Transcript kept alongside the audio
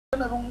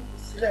এবং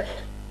সিলেক্ট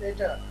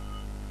এটা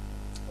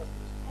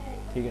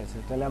ঠিক আছে,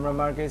 তাহলে আমরা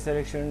মার্কেট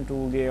সিলেকশন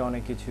টুল দিয়ে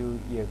অনেক কিছু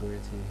ইয়ে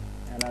করেছি।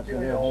 এন্ড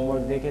আপনাদের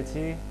হোমওয়ার্ক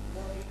দেখেছি,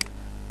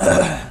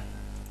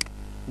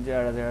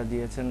 যারা যারা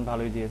দিয়েছেন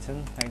ভালোই দিয়েছেন,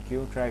 থ্যাংক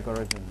ইউ ট্রাই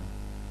করার জন্য।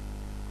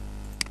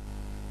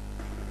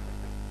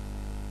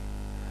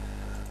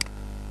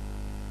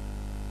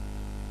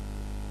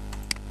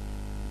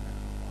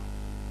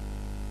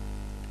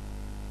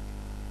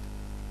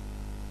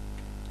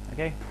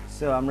 ওকে,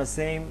 সো আমরা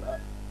সেম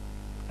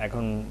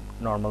এখন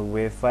নর্মাল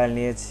ওয়েভ ফাইল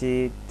নিয়েছি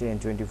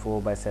 1024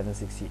 by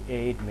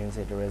 768, মিনস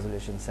এটা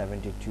রেজলিউশন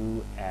 72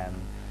 অ্যান্ড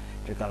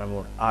এটার কালার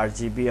মোড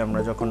RGB। আমরা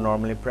যখন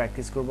নর্মালি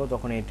প্র্যাকটিস করব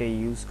তখন এটাই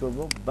ইউজ করব,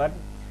 বাট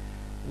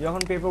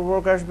যখন পেপার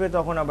ওয়ার্ক আসবে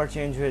তখন আবার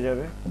চেঞ্জ হয়ে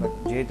যাবে। বাট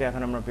যেহেতু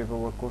এখন আমরা পেপার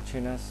ওয়ার্ক করছি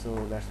না, সো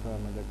দ্যাটস ওয়াই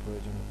আমাদের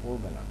প্রয়োজন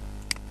পড়বে না।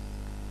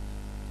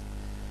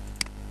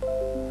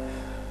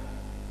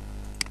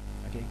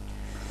 ওকে,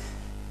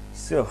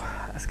 সো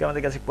আজকে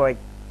আমাদের কাছে কয়েক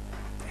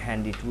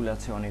হ্যান্ডি টুল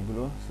আছে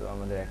অনেকগুলো, সো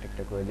আমাদের একটা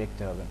একটা করে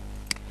দেখতে হবে।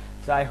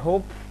 সো আই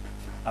হোপ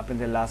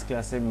আপনাদের লাস্ট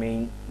ক্লাসে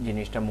মেইন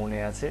জিনিসটা মনে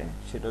আছে,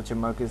 সেটা হচ্ছে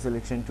মার্কেট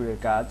সিলেকশন টুলের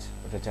কাজ,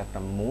 ওটা হচ্ছে একটা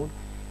মোড,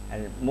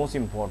 অ্যান্ড মোস্ট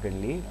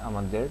ইম্পর্টেন্টলি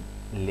আমাদের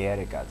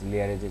লেয়ারের কাজ।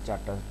 লেয়ারে যে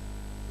চারটা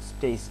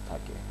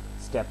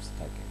স্টেপস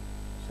থাকে,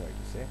 সরি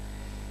টু সে।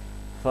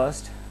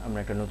 ফার্স্ট আমরা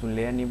একটা নতুন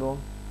লেয়ার নিব,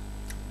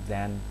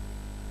 দেন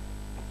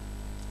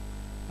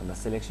আমরা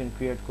সিলেকশন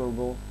ক্রিয়েট করব,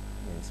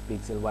 মিনস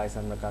পিক্সেল ওয়াইজ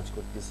আমরা কাজ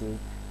করতেছি।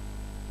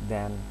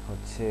 দেন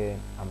হচ্ছে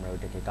আমরা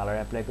ওইটাকে কালার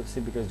অ্যাপ্লাই করছি,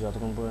 বিকজ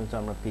যতক্ষণ পর্যন্ত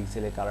আমরা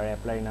পিক্সেলে কালার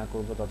অ্যাপ্লাই না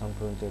করবো ততক্ষণ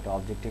পর্যন্ত এটা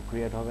অবজেক্টে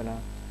ক্রিয়েট হবে না।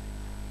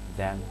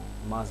 দেন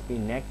মাস্ট বি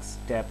নেক্সট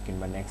স্টেপ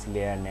কিংবা নেক্সট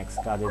লেয়ার নেক্সট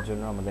কাজের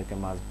জন্য আমাদেরকে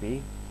মাস্ট বি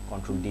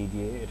কন্ট্রোল ডি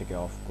দিয়ে এটাকে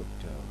অফ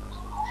করতে হবে।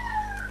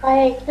 ভাই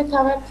একটু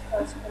থামাচ্ছি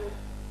মাঝখানে।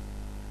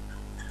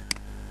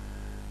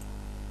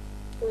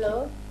 হ্যালো।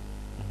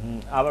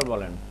 আবার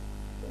বলেন।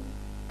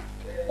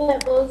 হ্যাঁ,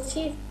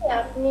 বলছি যে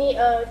আপনি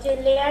যে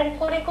লেয়ার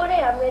করে করে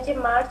আমরা যে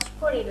মার্চ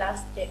করি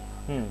লাস্টে,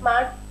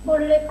 মার্চ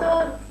করলে তো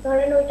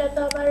ধরেন ওইটা তো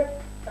আবার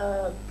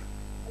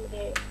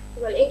মানে কি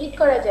বলে এডিট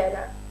করা যায়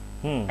না।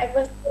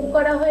 একবার সেভ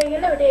করা হয়ে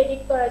গেলে ওটা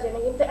এডিট করা যায় না,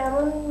 কিন্তু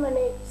এমন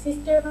মানে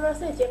সিস্টেম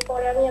আছে যে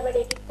পরে আমি আবার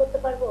এডিট করতে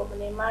পারবো,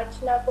 মানে মার্চ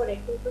না করে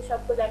কিন্তু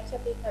সবগুলো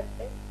একসাথেই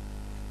থাকবে।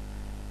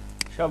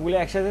 সবগুলো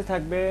একসাথে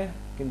থাকবে,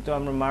 কিন্তু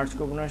আমরা মার্চ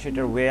করবো না,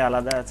 সেটার ওয়ে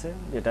আলাদা আছে,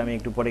 যেটা আমি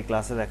একটু পরে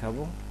ক্লাসে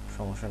দেখাবো,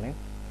 সমস্যা নেই।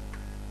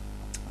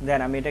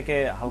 দেন আমি এটাকে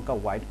হালকা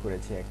হোয়াইট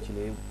করেছি,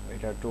 অ্যাকচুয়ালি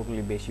এটা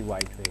টোটালি বেশি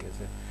হোয়াইট হয়ে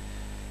গেছে।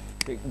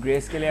 গ্রে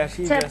স্কেলে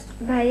আসি। জাস্ট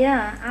ভাইয়া,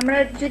 আমরা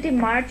যদি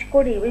মার্চ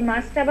করি ওই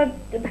মার্চটা আবার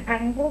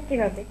ভাঙবো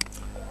কিভাবে?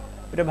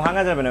 এটা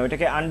ভাঙা যাবে না,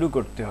 ওইটাকে আনডু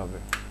করতে হবে।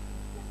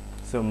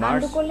 সো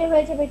মার্চ আনডু করলে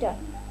হয়ে যাবে এটা?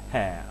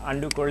 হ্যাঁ,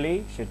 আনডু করলেই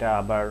সেটা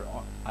আবার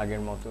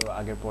আগের মতো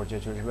আগের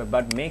পর্যায়ে চলে যাবে,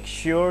 বাট মেক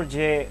শিওর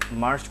যে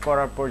মার্চ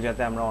করার পর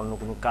যাতে আমরা অন্য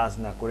কোনো কাজ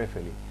না করে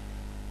ফেলি।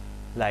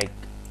 লাইক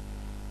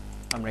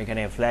আমরা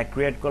এখানে ফ্ল্যাগ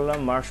ক্রিয়েট করলাম,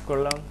 মার্চ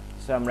করলাম,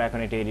 সো আমরা এখন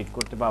এটা এডিট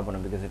করতে পারবো না,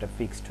 বিকজ এটা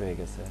ফিক্সড হয়ে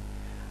গেছে।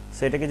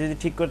 সো এটাকে যদি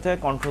ঠিক করতে হয়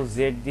কন্ট্রোল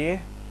জেড দিয়ে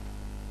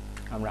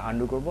আমরা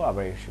আনডু করব,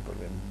 আবার এসে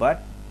করবে। বাট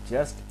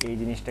জাস্ট এই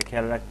জিনিসটা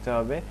খেয়াল রাখতে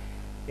হবে,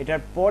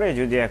 এটার পরে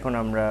যদি এখন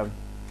আমরা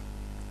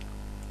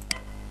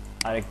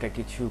আরেকটা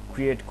কিছু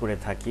ক্রিয়েট করে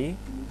থাকি,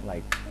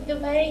 লাইক কিন্তু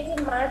ভাই এই যে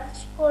মার্চ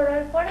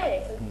করার পরে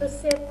তো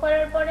সেভ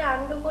করার পরে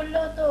আনডু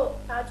করলেও তো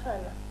কাজ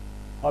হয় না।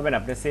 হবে না,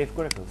 আপনি সেভ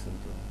করে ফেলছেন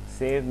তো।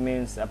 সেভ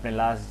মিনস আপনি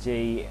লাস্ট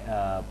যেই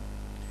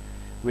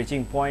রিচিং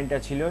পয়েন্টটা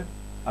ছিল,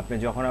 আপনি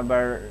যখন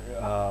আবার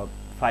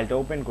ফাইলটা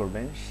ওপেন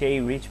করবেন সেই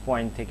রিচ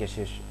পয়েন্ট থেকে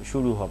শেষ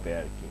শুরু হবে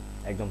আর কি,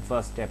 একদম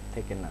ফার্স্ট স্টেপ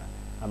থেকে না।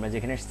 আমরা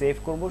যেখানে সেভ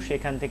করব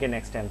সেখান থেকে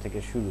নেক্সট টাইম থেকে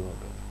শুরু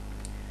হবে।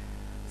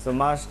 সো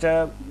মার্চটা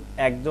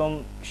একদম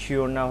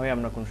শিওর না হয়ে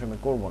আমরা কোনো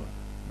সময় করবো না,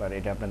 বাট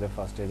এটা আপনাদের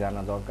ফার্স্টে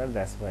জানা দরকার,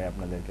 দ্যাটস ওয়াই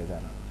আপনাদেরকে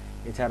জানানো।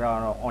 এছাড়া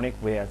আরও অনেক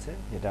ওয়ে আছে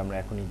যেটা আমরা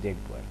এখনই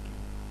দেখবো আর কি।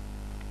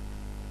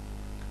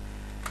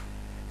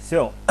 সো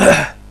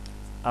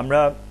আমরা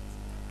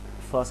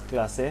ফার্স্ট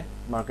ক্লাসে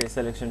মার্কেট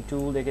সিলেকশন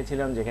টুল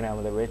দেখেছিলাম, যেখানে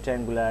আমাদের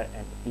rectangular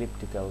and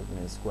elliptical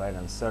mean square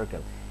and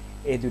circle,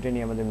 এই দুটো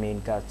নিয়ে আমাদের মেইন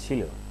কাজ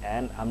ছিল।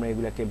 অ্যান্ড আমরা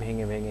এগুলোকে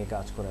ভেঙে ভেঙে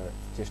কাজ করার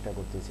চেষ্টা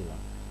করতেছিলাম,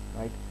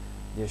 রাইট?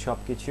 যে সব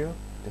কিছু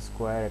একটা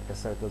স্কোয়ার একটা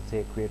সার্কেল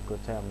থেকে ক্রিয়েট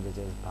করতে হয়, আমাদের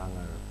জাস্ট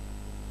ভাঙার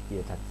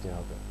ইয়ে থাকতে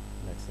হবে।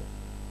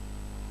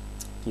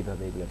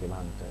 কীভাবে এগুলোকে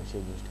ভাঙতে হয়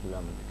সেই জিনিসগুলো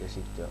আমাদেরকে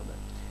শিখতে হবে।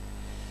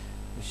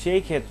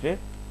 সেই ক্ষেত্রে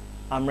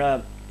আমরা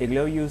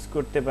এগুলোও ইউজ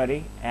করতে পারি।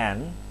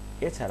 অ্যান্ড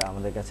এছাড়া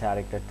আমাদের কাছে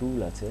আরেকটা টুল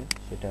আছে,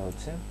 সেটা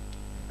হচ্ছে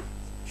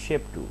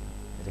শেপ টুল।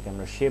 এটাকে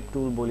আমরা শেপ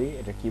টুল বলি,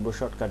 এটা কিবোর্ড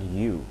শর্টকাট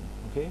ইউ।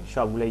 ওকে,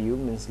 সবগুলো ইউ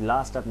মিনস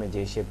লাস্ট আপনি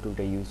যে শেপ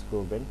টুলটা ইউজ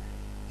করবেন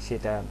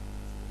সেটা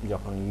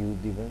যখন ইউ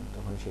দিবেন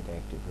তখন সেটা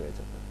অ্যাক্টিভ হয়ে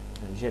যাবে।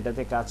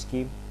 সেটাতে কাজ কি,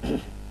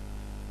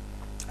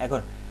 এখন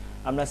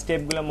আমরা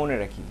স্টেপগুলো মনে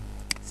রাখি।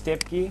 স্টেপ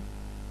কি,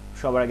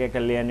 সবার আগে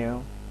একটা লেয়ার নেও,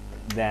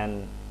 দেন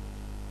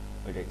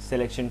ওইটা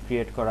সিলেকশন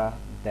ক্রিয়েট করা,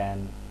 দেন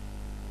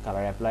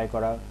কালার অ্যাপ্লাই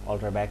করা,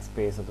 অল্টার ব্যাক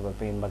স্পেস অথবা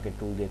পেন বাকেট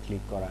টুল দিয়ে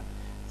ক্লিক করা,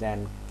 দেন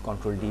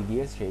কন্ট্রোল ডি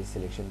দিয়ে সেই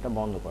সিলেকশনটা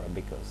বন্ধ করা,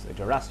 বিকজ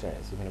এটা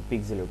রাস্টারাইজ, এখানে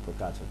পিক্সেলের উপর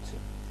কাজ হচ্ছে।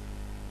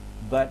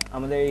 বাট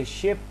আমাদের এই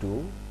শেপ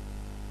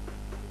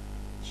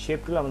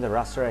টুল আমাদের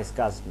রাস্টারাইজ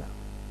কাজ না,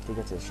 ঠিক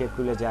ঠিক আছে, শেপ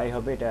টুলে যাই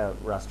হবে এটা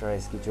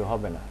রাস্টারাইজ কিছু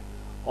হবে না,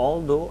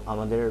 অলদো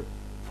আমাদের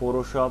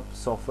ফটোশপ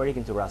সফটওয়্যারই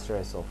কিন্তু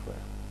রাস্টারাইজ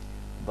সফটওয়্যার,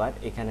 বাট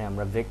এখানে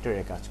আমরা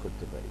ভেক্টরে কাজ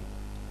করতে পারি।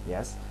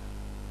 ইয়াস,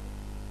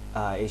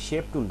 এই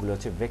শেপ টুলগুলো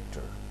হচ্ছে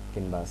ভেক্টর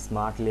কিংবা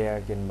স্মার্ট লেয়ার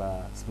কিংবা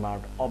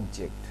স্মার্ট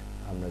অবজেক্ট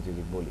আমরা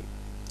যদি বলি,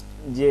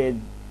 যে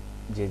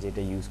যে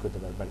যেটা ইউজ করতে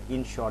পারে, বাট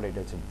ইন শর্ট এটা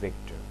হচ্ছে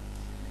ভেক্টর।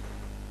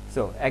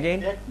 সো অ্যাগেইন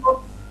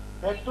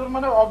ভেক্টর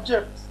মানে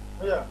অবজেক্ট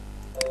ভাইয়া,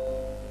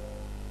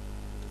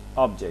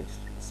 objects,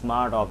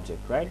 smart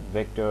object, right?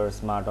 Vector,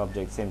 smart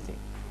object, same thing.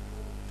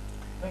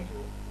 Thank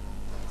you.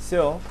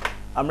 So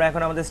আমরা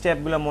এখন আমাদের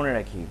স্টেপগুলো মনে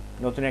রাখি।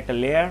 নতুন একটা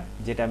লেয়ার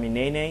যেটা আমি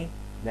নেই,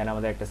 দেন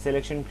আমাদের একটা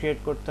সিলেকশন ক্রিয়েট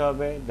করতে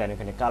হবে, দেন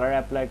এখানে কালার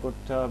অ্যাপ্লাই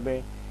করতে হবে,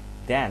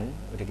 দেন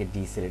ওটাকে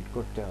ডিসিলেক্ট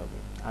করতে হবে।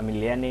 আমি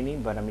লেয়ার নেইনি,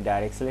 বাট আমি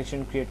ডাইরেক্ট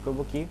সিলেকশন ক্রিয়েট করব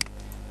কি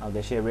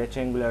আমাদের সেই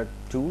রেক্ট্যাঙ্গুলার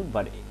টুল,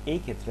 বাট এই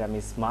ক্ষেত্রে আমি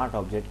স্মার্ট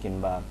অবজেক্ট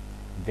কিংবা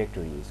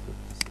ভেক্টর ইউজ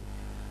করতেছি।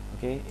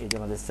 ওকে, এই যে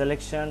আমাদের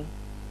সিলেকশন,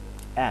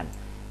 অ্যান্ড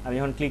আমি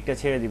যখন ক্লিকটা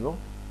ছেড়ে দিব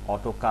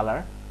অটো কালার,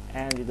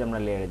 অ্যান্ড যদি আমরা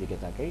লেয়ারের দিকে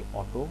তাকাই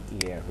অটো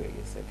লেয়ার হয়ে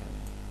গেছে এখানে।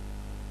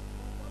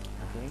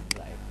 ওকে,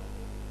 লাইক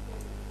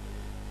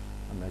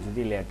আমরা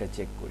যদি লেয়ারটা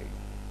চেক করি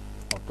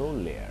অটো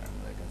লেয়ার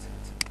আমাদের কাছে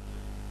আছে।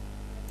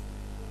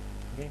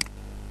 ওকে,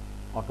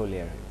 অটো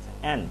লেয়ার হয়ে গেছে।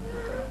 অ্যান্ড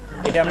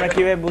এটা আমরা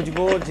কীভাবে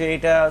বুঝবো যে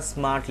এটা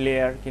স্মার্ট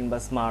লেয়ার কিংবা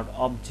স্মার্ট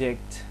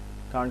অবজেক্ট?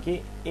 কারণ কি,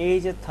 এই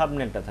যে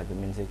থাম্বনেলটা থাকে,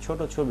 মিনস এই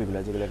ছোটো ছবিগুলো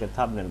যেগুলোকে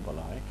থাম্বনেল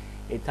বলা হয়,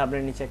 এই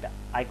থাম্বনেলের নিচে একটা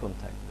আইকন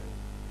থাকবে।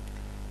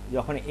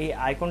 যখন এই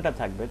আইকনটা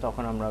থাকবে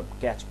তখন আমরা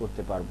ক্যাচ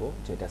করতে পারবো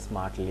যে এটা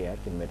স্মার্ট লেয়ার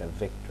কিংবা এটা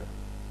ভেক্টর।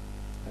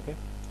 ওকে,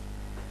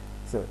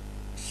 সো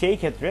সেই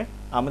ক্ষেত্রে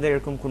আমাদের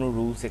এরকম কোনো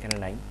রুলস এখানে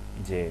নাই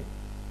যে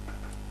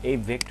এই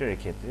ভেক্টরের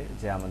ক্ষেত্রে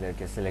যে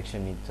আমাদেরকে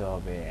সিলেকশন নিতে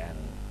হবে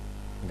অ্যান্ড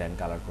দেন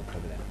কালার করতে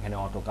হবে। এখানে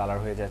অটো কালার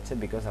হয়ে যাচ্ছে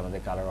বিকজ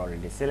আমাদের কালার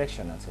অলরেডি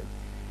সিলেকশন আছে,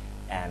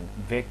 অ্যান্ড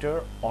ভেক্টর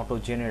অটো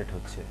জেনারেট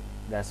হচ্ছে,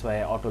 দ্যাটস ওয়াই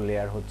অটো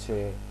লেয়ার হচ্ছে,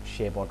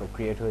 শেপ অটো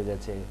ক্রিয়েট হয়ে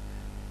যাচ্ছে,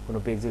 কোনো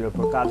পেক্সেলের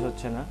উপর কাজ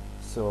হচ্ছে না।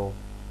 সো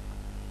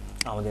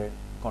আমাদের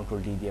কন্ট্রোল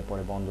ডি দিয়ে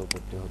পরে বন্ধ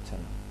করতে হচ্ছে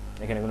না,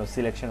 এখানে কোনো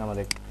সিলেকশন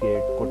আমাদের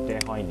ক্রিয়েট করতে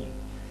হয়নি,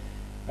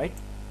 রাইট?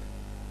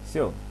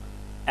 সো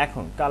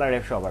এখন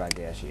কালারের সবার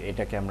আগে আসি,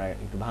 এটাকে আমরা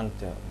একটু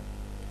ভাঙতে হবে।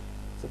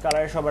 সো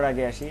কালারের সবার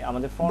আগে আসি,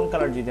 আমাদের ফন্ট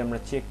কালার যদি আমরা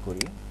চেক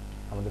করি,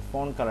 আমাদের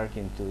ফন্ট কালার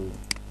কিন্তু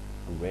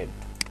রেড,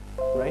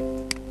 রাইট?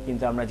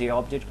 কিন্তু আমরা যে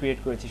অবজেক্ট ক্রিয়েট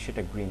করেছি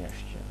সেটা গ্রিন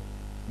আসছে,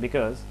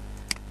 বিকজ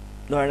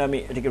ধরেন আমি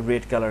এটাকে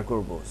রেড কালার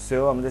করবো। সো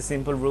আমাদের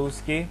সিম্পল রুলস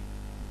কি,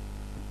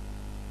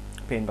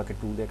 পেন বাকেট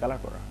টুল দিয়ে কালার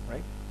করা,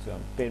 রাইট? সো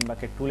আমি পেন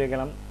বাকেট টুলে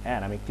গেলাম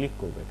অ্যান্ড আমি ক্লিক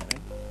করবো এখানে,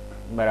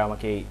 এবার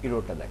আমাকে এই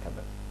ইরোটা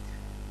দেখাবে,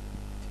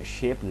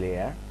 shape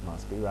layer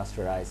must be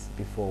rasterise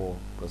before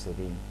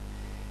proceeding.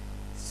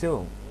 So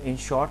in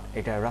short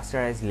এটা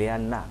রাস্টারাইজ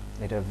লেয়ার না,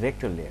 এটা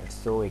ভেক্টর লেয়ার।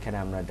 সো এখানে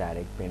আমরা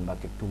ডাইরেক্ট পেন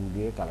বাকেট টুল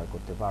দিয়ে কালার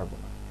করতে পারবো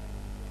না।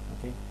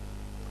 ওকে,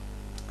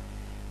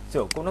 সো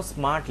কোনো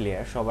স্মার্ট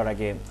লেয়ার, সবার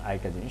আগে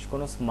আরেকটা জিনিস,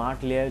 কোনো স্মার্ট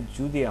লেয়ার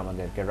যদি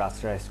আমাদেরকে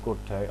রাস্টারাইজ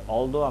করতে হয়,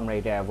 অলদো আমরা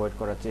এটা অ্যাভয়েড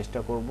করার চেষ্টা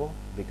করব,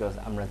 বিকজ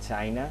আমরা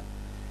চাই না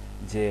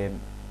যে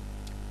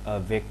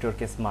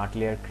ভেক্টরকে স্মার্ট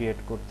লেয়ার ক্রিয়েট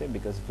করতে,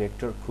 বিকজ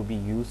ভেক্টর খুবই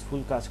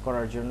ইউজফুল কাজ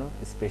করার জন্য,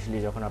 স্পেশালি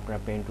যখন আপনারা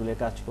পেন টুলে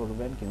কাজ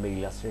করবেন কিংবা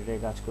ইলাস্ট্রেটরে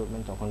কাজ করবেন,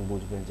 তখন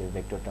বুঝবেন যে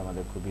ভেক্টরটা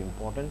আমাদের খুবই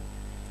ইম্পর্টেন্ট।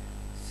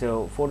 সো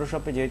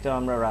ফটোশপে যেহেতু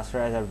আমরা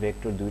রাস্টারাইজ আর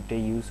ভেক্টর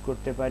দুইটাই ইউজ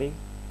করতে পারি,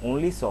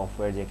 অনলি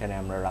সফটওয়্যার যেখানে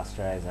আমরা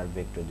রাস্টারাইজ আর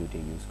ভেক্টর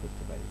দুইটাই ইউজ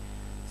করতে পারি।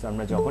 সো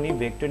আমরা যখনই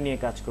ভেক্টর নিয়ে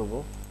কাজ করব,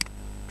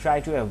 ট্রাই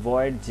টু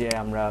অ্যাভয়েড যে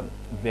আমরা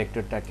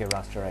ভেক্টরটাকে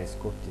রাস্টারাইজ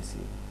করতেছি।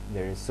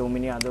 There is so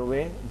many other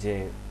way যে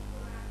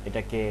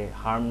এটাকে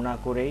হার্ম না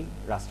করেই,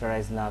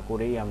 রাস্টারাইজ না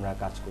করেই আমরা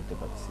কাজ করতে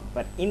পারছি।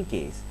 বাট ইন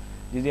কেস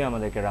যদি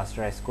আমাদেরকে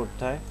রাস্টারাইজ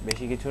করতে হয়,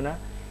 বেশি কিছু না,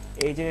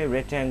 এই যে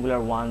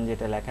রেক্ট্যাঙ্গুলার 1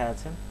 যেটা লেখা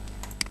আছে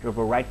এর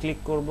উপর রাইট ক্লিক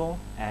করব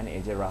অ্যান্ড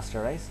এই যে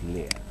রাস্টারাইজ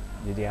লেয়ার,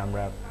 যদি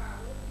আমরা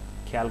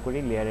খেয়াল করি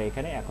লেয়ারে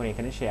এখানে, এখন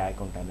এখানে সেই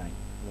আইকনটা নাই,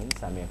 মিনস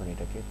আমি এখন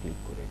এটাকে ক্লিক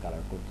করে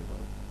কালার করতে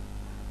পারবো।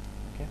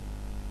 ওকে,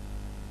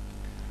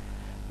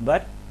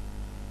 বাট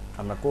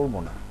আমরা করব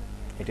না,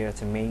 এটা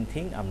হচ্ছে মেইন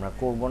থিং, আমরা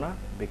করব না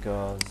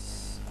বিকজ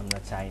আমরা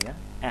চাই না।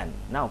 অ্যান্ড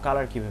নাও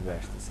কালার কীভাবে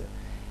আসতেছে?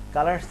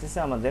 কালার আসতেছে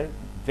আমাদের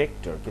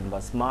ভেক্টর কিংবা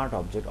smart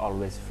object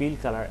always fill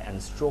colour and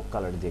stroke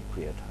colour দিয়ে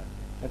ক্রিয়েট হয়।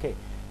 ওকে,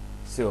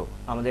 সো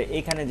আমাদের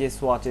এখানে যে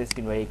সোয়াচেস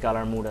কিংবা এই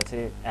কালার মুড আছে,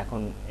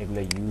 এখন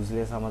এগুলো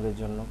ইউজলেস আমাদের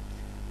জন্য,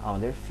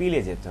 আমাদের ফিলে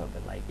যেতে হবে,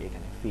 লাইক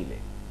এখানে ফিলে।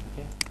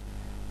 ওকে,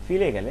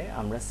 ফিলে গেলে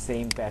আমরা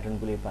সেম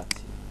প্যাটার্নগুলি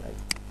পাচ্ছি,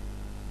 রাইট?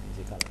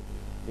 যে কালারগুলো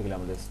যেগুলো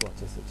আমাদের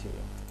সোয়াচেসে ছিল।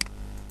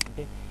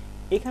 ওকে,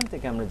 এখান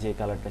থেকে আমরা যে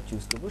কালারটা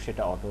চুজ করবো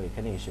সেটা অটো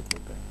এখানে এসে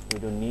পড়বে, we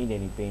don't need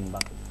any paint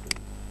bucket tool.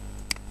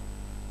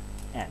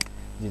 And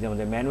যদি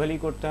আমাদের ম্যানুয়ালি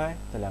করতে হয়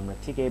তাহলে আমরা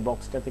ঠিক এই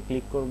বক্সটাতে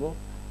ক্লিক করব।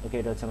 ওকে,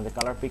 এটা হচ্ছে আমাদের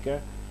কালার পিকার,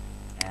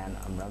 অ্যান্ড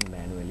আমরা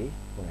ম্যানুয়ালি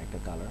কোনো একটা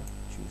কালার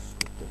চুজ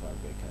করতে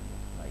পারবো এখানে,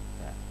 লাইক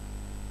দ্যাট।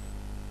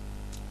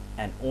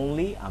 অ্যান্ড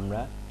অনলি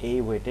আমরা এই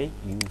ওয়েটাই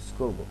ইউজ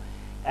করব।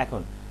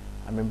 এখন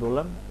আমি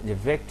বললাম যে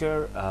vector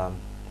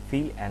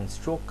feel and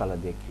stroke colour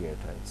দিয়ে ক্রিয়েট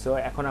হয়। সো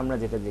এখন আমরা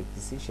যেটা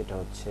দেখতেছি সেটা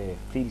হচ্ছে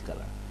ফিল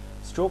কালার।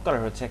 স্ট্রোক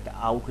কালার হচ্ছে একটা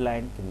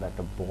আউটলাইন কিংবা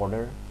একটা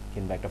বর্ডার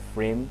কিংবা একটা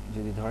ফ্রেম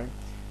যদি ধরেন,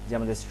 যে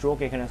আমাদের স্ট্রোক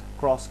এখানে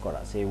ক্রস করা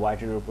আছে, এই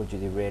হোয়াইটের উপর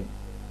যদি রেড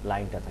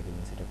লাইনটা থাকে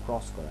মিনস এটা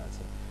ক্রস করা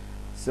আছে।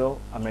 সো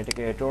আমরা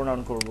এটাকে টোন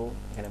অন করবো,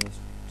 এখানে আমি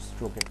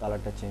স্ট্রোকের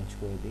কালারটা চেঞ্জ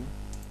করে দিই,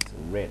 সো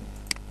রেড।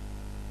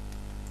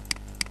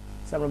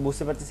 সো আমরা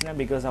বুঝতে পারতেছি না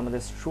বিকজ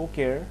আমাদের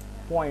স্ট্রোকের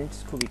পয়েন্টস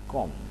খুবই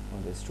কম,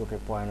 আমাদের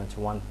স্ট্রোকের পয়েন্ট হচ্ছে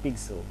 1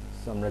 পিক্সেল।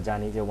 সো আমরা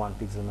জানি যে 1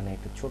 পিক্সেল মানে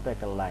একটা ছোট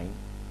একটা লাইন,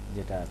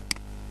 যেটা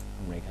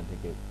আমরা এখান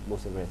থেকে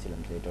বুঝতে পেরেছিলাম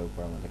যে এটার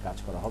উপর আমাদের কাজ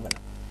করা হবে না।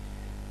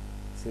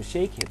 সো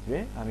সেই ক্ষেত্রে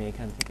আমি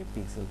এখান থেকে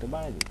পিক্সেলটা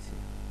বাড়িয়ে দিচ্ছি।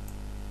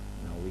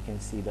 Now we can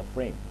see the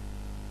frame,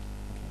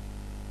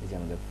 এই যে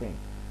আমাদের ফ্রেম।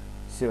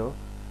 সো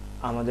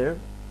আমাদের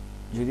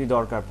যদি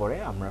দরকার পড়ে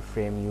আমরা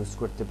ফ্রেম ইউজ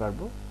করতে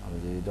পারবো, আমরা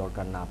যদি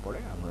দরকার না পড়ে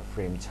আমরা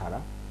ফ্রেম ছাড়া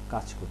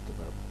কাজ করতে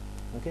পারবো।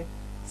 ওকে,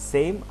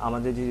 সেম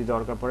আমাদের যদি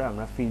দরকার পড়ে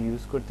আমরা ফিল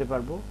ইউজ করতে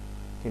পারবো,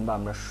 কিংবা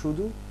আমরা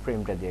শুধু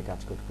ফ্রেমটা দিয়ে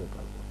কাজ করতে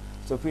পারবো।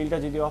 সো ফিলটা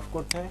যদি অফ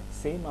করতে হয়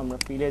সেম আমরা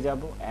ফিলে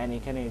যাব, অ্যান্ড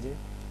এখানে এই যে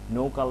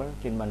নো কালার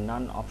কিংবা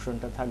নান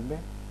অপশনটা থাকবে,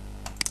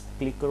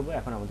 ক্লিক করব।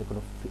 এখন আমাদের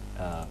কোনো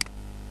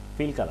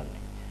ফিল কালার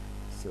নেই।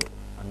 সো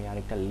আমি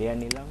আরেকটা লেয়ার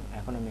নিলাম,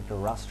 এখন আমি একটা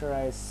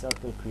রাস্টারাইজ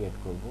সার্কেল ক্রিয়েট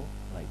করব,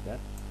 like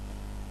that,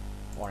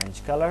 orange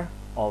colour,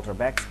 alter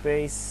back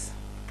space.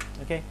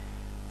 Okay,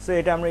 so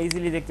এটা আমরা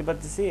ইজিলি দেখতে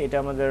পাচ্ছি, এটা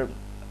আমাদের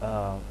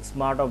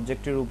স্মার্ট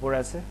অবজেক্টের উপর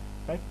আছে,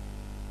 রাইট?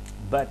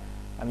 বাট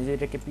আমি যদি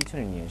এটাকে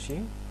পিছনে নিয়ে আসি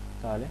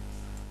তাহলে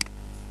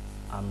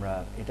আমরা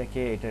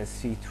এটা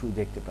সি থ্রু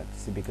দেখতে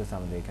পাচ্ছি, বিকজ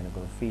আমাদের এখানে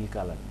কোনো ফিল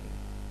কালার নেই।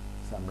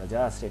 সো আমরা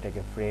জাস্ট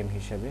এটাকে ফ্রেম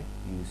হিসেবে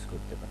ইউজ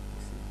করতে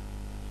পারতেছি।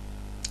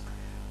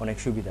 অনেক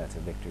সুবিধা আছে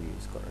ভেক্টর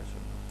ইউজ করার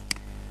জন্য।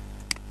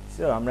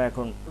 সো আমরা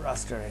এখন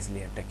রাস্টারাইজ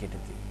লেয়ারটা কেটে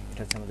দিই, এটা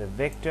হচ্ছে আমাদের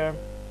ভেক্টর।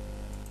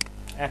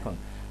 এখন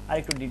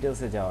আরেকটু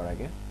ডিটেলসে যাওয়ার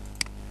আগে,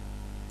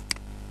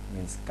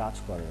 মিনস কাজ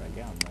করার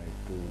আগে আমরা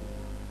একটু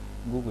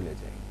গুগলে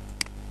যাই,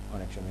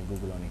 অনেক সময়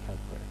গুগল অনেক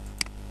হেল্প করে।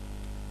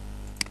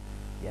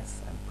 Yes,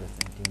 I am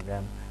presenting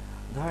them.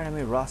 ধরেন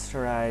আমি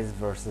রাস্টারাইজ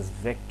ভার্সেস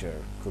ভেক্টর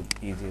খুব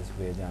ইজিয়েস্ট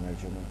ওয়ে জানার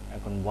জন্য,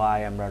 এখন ওয়াই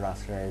আমরা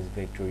রাস্টারাইজ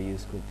ভেক্টর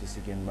ইউজ করতেছি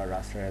কিংবা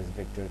রাস্টারাইজ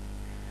ভেক্টর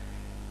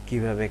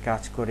কীভাবে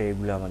কাজ করে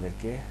এগুলো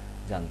আমাদেরকে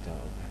জানতে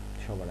হবে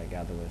সবার আগে,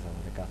 আদারওয়াইজ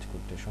আমাদের কাজ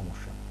করতে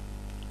সমস্যা।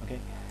 ওকে,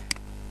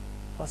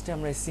 ফার্স্টে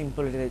আমরা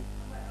সিম্পল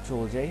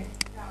চলে যাই।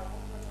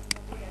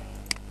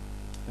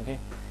 ওকে,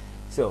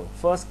 সো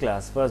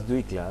ফার্স্ট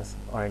দুই class,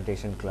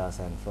 orientation class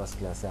and first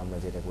ক্লাসে আমরা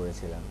যেটা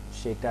করেছিলাম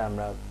সেটা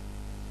আমরা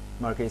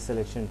মার্কেট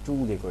সিলেকশন 2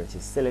 দিয়ে করেছি।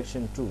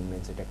 সিলেকশন 2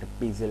 মিনস এটা একটা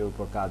পিক্সেলের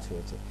উপর কাজ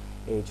হয়েছে,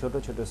 এই ছোট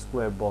ছোট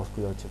স্কোয়ার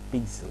বক্সগুলো হচ্ছে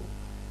পিক্সেল।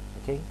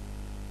 ওকে,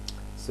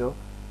 সো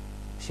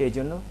সেই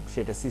জন্য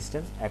সেটা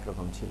সিস্টেম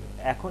একরকম ছিল।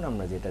 এখন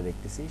আমরা যেটা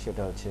দেখতেছি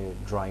সেটা হচ্ছে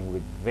ড্রয়িং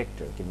উইথ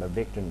ভেক্টর কিংবা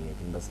ভেক্টর নিয়ে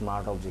কিংবা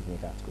স্মার্ট অবজেক্ট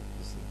নিয়ে কাজ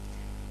করতেছি।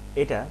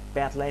 এটা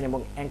প্যাথ লাইন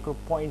এবং অ্যাঙ্কর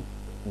পয়েন্ট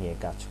নিয়ে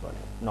কাজ করে,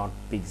 নট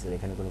পিক্সেল,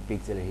 এখানে কোনো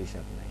পিক্সেলের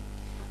হিসাব নাই।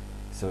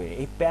 সো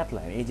এই প্যাথ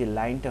লাইন, এই যে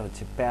লাইনটা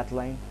হচ্ছে প্যাথ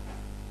লাইন,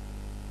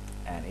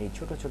 অ্যান্ড এই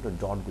ছোটো ছোটো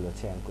ডটগুলো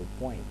হচ্ছে anchor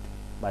point.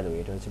 By the way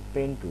এটা হচ্ছে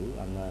পেন টুল,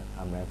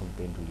 আমরা এখন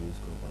পেন টুল ইউজ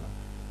করবো না,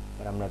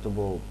 বাট আমরা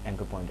তবুও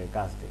অ্যাঙ্কর পয়েন্টের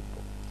কাজ দেখবো।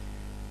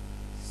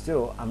 সো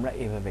আমরা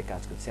এভাবে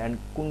কাজ করছি, অ্যান্ড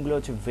কোনগুলো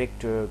হচ্ছে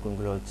ভেক্টর,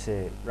 কোনগুলো হচ্ছে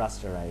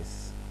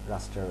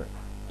রাস্টার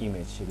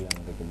ইমেজ, সেগুলো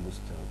আমাদেরকে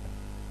বুঝতে হবে।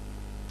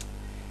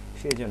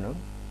 সেই জন্য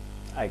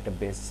আরেকটা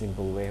বেস্ট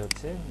সিম্পল ওয়ে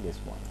হচ্ছে this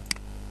one.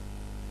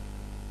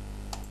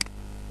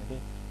 Okay,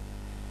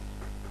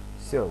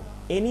 so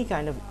any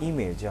kind of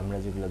image আমরা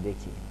যেগুলো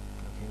দেখি,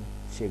 ওকে,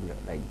 সেগুলো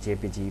লাইক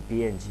জেপিজি,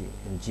 পিএনজি,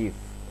 জিফ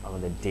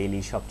আমাদের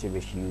ডেইলি সবচেয়ে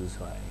বেশি ইউজ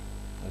হয়।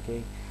 ওকে,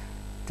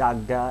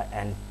 টাগডা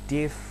অ্যান্ড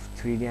টিফ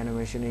 3D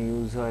অ্যানিমেশনে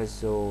ইউজ হয়,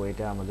 সো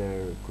এটা আমাদের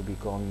খুবই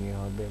কম ইয়ে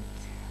হবে।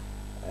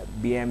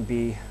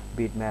 বিএমপি,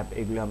 বিটম্যাপ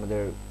এগুলো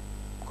আমাদের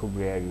খুব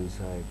রেয়ার ইউজ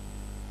হয়,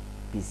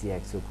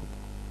 পিসিএক্সও খুব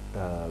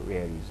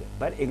রেয়ার ইউজ হয়,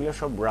 বাট এগুলো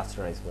সব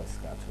রাস্টারাইজ ওয়াইজ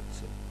কাজ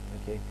হচ্ছে।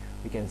 ওকে,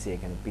 উই ক্যান সি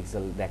এখানে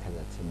পিক্সেল দেখা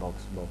যাচ্ছে,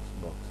 box box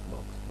box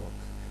box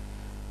box,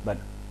 but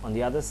on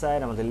the other side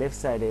আমাদের লেফট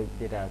সাইডে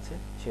যেটা আছে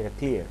সেটা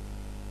ক্লিয়ার,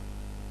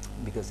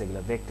 বিকজ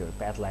এগুলো vector,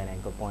 path line,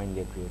 anchor point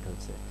দিয়ে ক্রিয়েট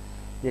হচ্ছে।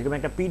 যেরকম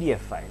একটা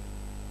পিডিএফ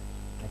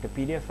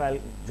ফাইল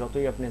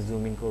যতই আপনি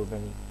জুম ইন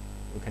করবেন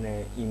ওখানে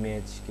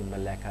ইমেজ কিংবা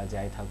লেখা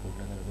যাই থাকুক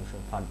না কেন কোনো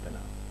সময় ফাটবে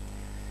না।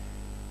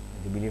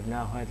 যদি বিলিভ না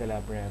হয় তাহলে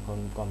আপনি এখন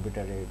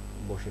কম্পিউটারে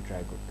বসে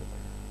ট্রাই করতে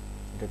পারেন,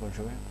 এটা কোনো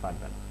সময়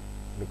ফাটবে না,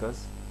 বিকজ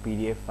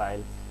পিডিএফ ফাইল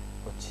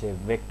হচ্ছে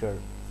ভেক্টর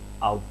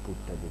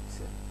আউটপুটটা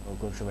দিচ্ছে, ও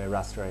কোনো সময়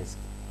রাস্টারাইজ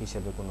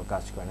হিসেবে কোনো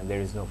কাজ করে না, দের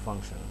ইজ নো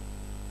ফাংশন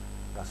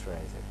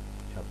রাস্টারাইজের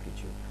সব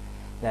কিছু।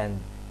 দেন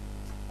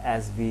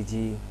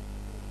এসভিজি,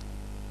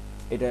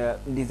 এটা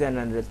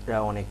ডিজাইনাররা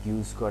অনেক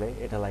ইউজ করে,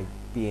 এটা লাইক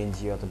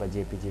পিএনজি অথবা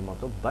জেপিজির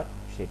মতো, বাট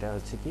সেটা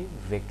হচ্ছে কি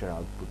ভেক্টর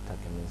আউটপুট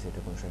থাকে, মিনস এটা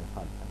কোনো সময়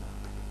ফাটবে না।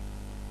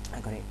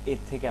 এখন এর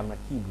থেকে আমরা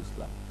কি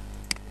বুঝলাম?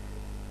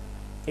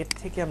 এর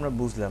থেকে আমরা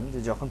বুঝলাম যে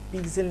যখন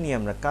পিক্সেল নিয়ে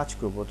আমরা কাজ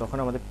করব তখন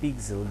আমাদের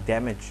পিক্সেল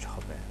ড্যামেজড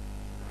হবে,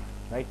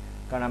 রাইট?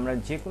 কারণ আমরা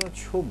যে কোনো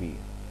ছবি,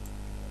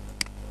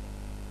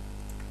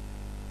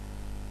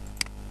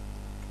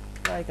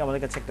 লাইক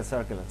আমাদের কাছে একটা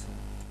সার্কেল আছে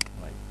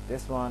লাইক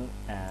দিস ওয়ান,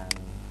 অ্যান্ড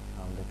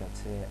আমাদের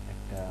কাছে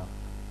একটা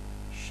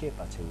শেপ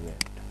আছে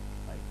রেড,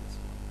 লাইক দিস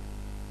ওয়ান।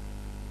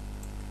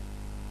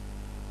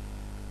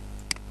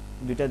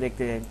 দুইটা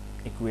দেখতে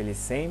ইকুয়ালি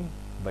সেম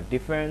বাট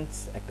ডিফারেন্স,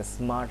 একটা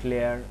স্মার্ট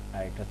লেয়ার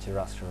আর একটা হচ্ছে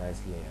রাস্টারাইজ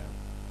লেয়ার।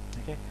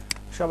 ওকে,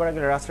 সবার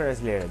আগে রাস্টারাইজ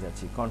লেয়ারে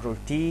যাচ্ছি, control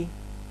T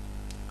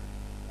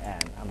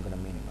and I'm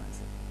gonna minimize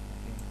it,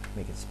 okay?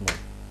 Make it small.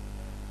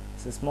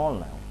 It's small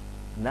now.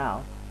 Now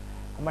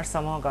আমার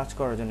somehow কাজ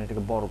করার জন্য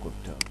এটাকে বড়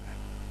করতে হবে।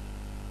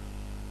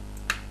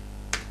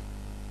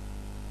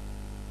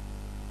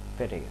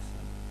 ফেটে গেছে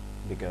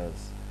বিকজ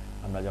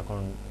আমরা যখন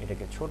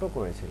এটাকে ছোট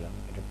করেছিলাম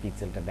এটা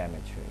পিক্সেলটা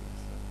ড্যামেজ হয়ে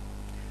গেছে।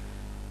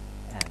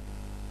 And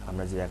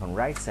আমরা যদি এখন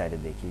রাইট সাইডে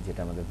দেখি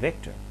যেটা আমাদের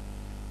ভেক্টর,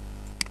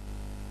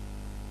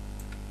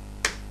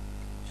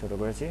 ছোট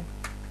করেছি,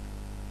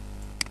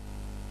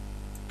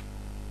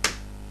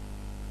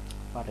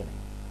 পারে নাই।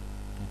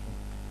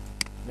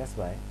 দ্যাটস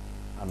ওয়াই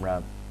আমরা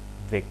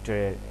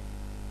ভেক্টরের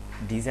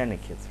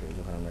ডিজাইনের ক্ষেত্রে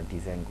যখন আমরা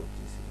ডিজাইন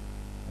করতেছি,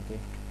 ওকে,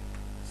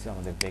 সো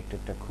আমাদের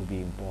ভেক্টরটা খুবই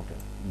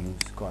ইম্পর্টেন্ট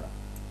ইউজ করা।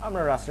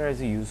 আমরা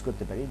রাস্টারাইজে ইউজ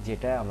করতে পারি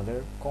যেটা আমাদের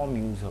কম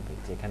ইউজ হবে,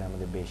 যেখানে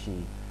আমাদের বেশি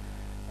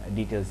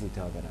ডিটেলস দিতে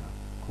হবে না,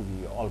 খুবই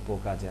অল্প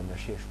কাজে আমরা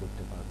শেষ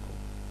করতে পারবো,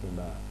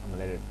 কিংবা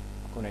আমাদের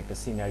কোনো একটা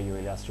সিনারিও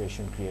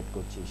ইলাস্ট্রেশন ক্রিয়েট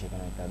করছি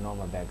সেখানে একটা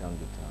নর্মাল ব্যাকগ্রাউন্ড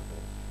দিতে হবে,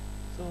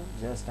 সো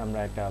জাস্ট আমরা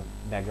একটা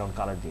ব্যাকগ্রাউন্ড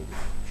কালার দিয়ে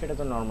দিই, সেটা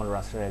তো নর্মাল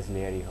রাস্টারাইজ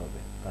লেয়ারই হবে,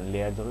 কারণ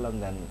লেয়ার ধরলাম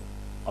দেন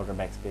অল্টার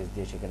ব্যাক স্পেস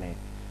দিয়ে সেখানে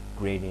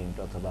গ্রেডিয়েন্ট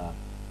অথবা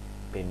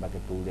পেন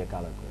বাকেট টুল দিয়ে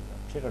কালার করে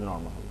দেওয়া, সেটা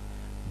নর্মাল হবে।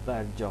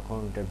 বাট যখন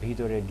ওটার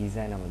ভিতরে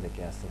ডিজাইন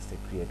আমাদেরকে আস্তে আস্তে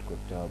ক্রিয়েট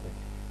করতে হবে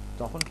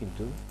তখন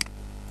কিন্তু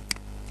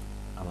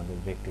আমাদের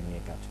ভেক্টর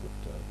নিয়ে কাজ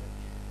করতে হবে,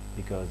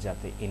 বিকজ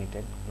যাতে এনি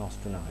টাইম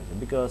নষ্ট না হয়ে যায়।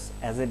 বিকজ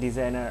অ্যাজ এ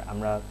ডিজাইনার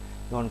আমরা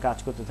যখন কাজ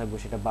করতে থাকবো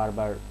সেটা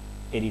বারবার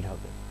এডিট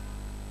হবে,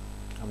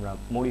 আমরা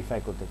মডিফাই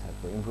করতে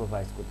থাকবো,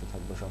 ইমপ্রোভাইজ করতে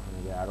থাকবো,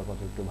 সবসময় যে আরও কত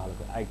একটু ভালো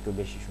করে আরেকটু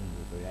বেশি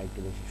সুন্দর করি, আরেকটু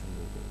বেশি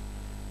সুন্দর করি।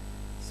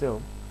 সো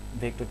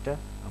ভেক্টরটা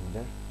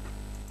আমাদের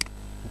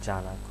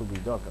জানা খুবই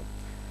দরকার।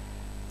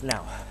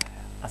 নাও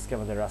আজকে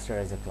আমাদের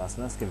রাস্টারাইজের ক্লাস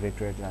না, আজকে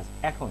ভেক্টরের ক্লাস।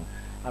 এখন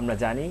আমরা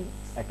জানি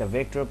একটা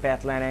vector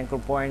path line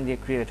anchor point দিয়ে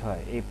ক্রিয়েট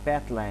হয়। এই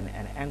path line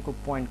and anchor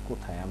point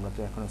কোথায়? আমরা তো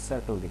এখনও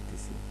সার্কেল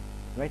দেখতেছি,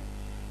 রাইট?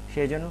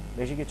 সেই জন্য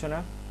বেশি কিছু না,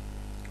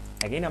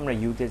 অ্যাগেইন আমরা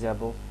ইউতে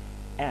যাব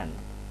অ্যান্ড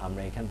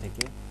আমরা এখান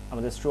থেকে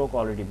আমাদের স্ট্রোক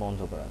অলরেডি বন্ধ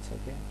করা আছে,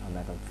 ওকে, আমরা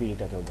এখন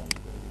ফিলটাকেও বন্ধ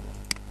করে দিব।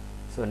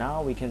 So now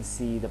we can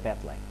see the path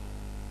line,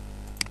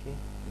 okay,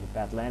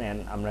 path line.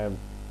 And আমরা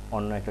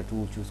অন্য একটা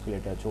টুল চুজ করে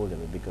এটা চলে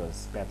যাবে, বিকজ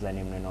প্যাথ লাইন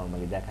এমনি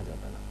নর্মালি দেখা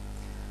যাবে না।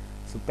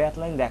 সো প্যাথ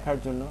লাইন দেখার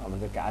জন্য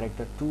আমাদেরকে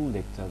আরেকটা টুল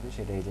দেখতে হবে,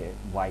 সেটা এই যে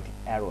হোয়াইট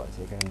অ্যারো আছে,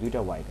 এখানে দুইটা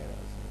হোয়াইট অ্যারো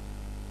আছে,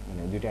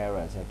 মানে দুইটা অ্যারো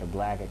আছে, একটা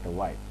ব্ল্যাক একটা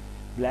হোয়াইট।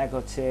 ব্ল্যাক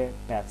হচ্ছে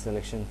path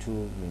selection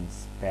tool, means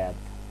path.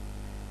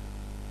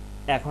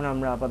 এখন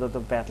আমরা আপাতত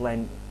প্যাথ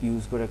লাইন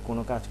ইউজ করে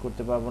কোনো কাজ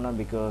করতে পারবো না,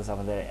 বিকজ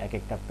আমাদের এক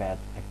একটা প্যাথ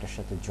একটার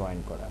সাথে জয়েন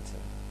করা আছে।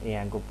 এই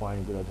অ্যাঙ্কর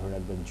পয়েন্টগুলো ধরে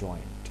রাখবেন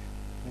জয়েন্ট,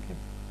 ওকে।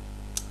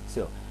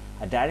 সো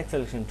আর ডাইরেক্ট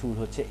সিলেকশন টুল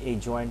হচ্ছে এই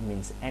জয়েন্ট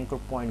মিনস অ্যাঙ্কর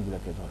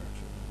পয়েন্টগুলোকে ধরার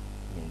জন্য,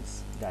 মিনস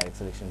ডাইরেক্ট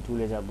সিলেকশন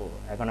টুলে যাব।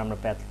 এখন আমরা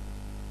প্যাথ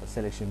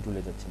সিলেকশন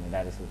টুলে যাচ্ছি না,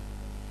 ডাইরেক্ট সিলেকশন।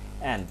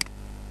 অ্যান্ড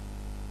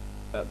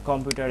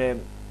কম্পিউটারে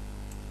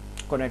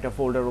কোনো একটা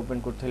ফোল্ডার ওপেন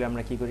করতে হলে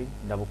আমরা কী করি?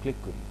 ডাবল ক্লিক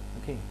করি,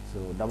 ওকে। সো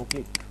ডাবল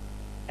ক্লিক,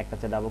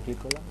 একটাতে ডাবল ক্লিক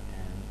করলাম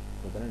অ্যান্ড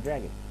ওখানে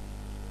ড্র্যাগন,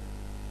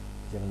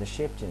 যে আমাদের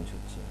শেপ চেঞ্জ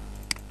হচ্ছে,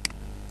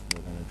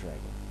 ওখানে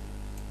ড্র্যাগন।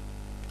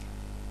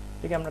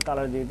 ঠিক, আমরা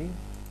কালার দিয়ে দিই,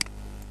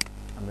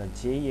 আমরা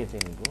যেই এতে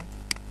নিব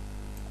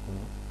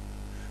কোনো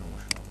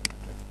সমস্যা হবে না,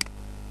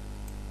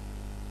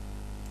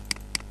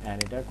 অ্যান্ড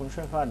এটা কোনো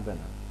সময় ফাটবে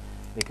না,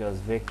 বিকজ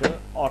ভেক্টর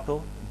অটো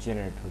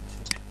জেনারেট হচ্ছে।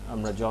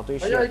 আমরা যতই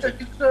এটা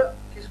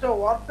কিছুটা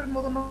ওয়ার্পের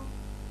মতো না,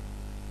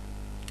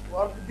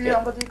 ওয়ার্প দিয়ে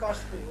আমরা যে কাজ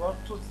করি, ওয়ার্প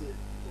টুলস দিয়ে,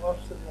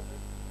 ওয়ার্পসের মতো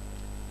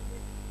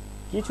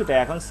কিছুটা।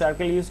 এখন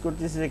সার্কেল ইউজ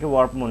করতেছি দেখে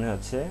ওয়ার্প মনে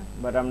হচ্ছে,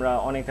 বাট আমরা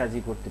অনেক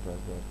কাজই করতে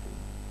পারবো আর কি,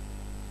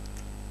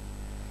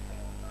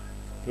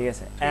 ঠিক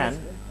আছে। অ্যান্ড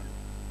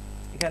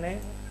এখানে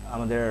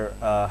আমাদের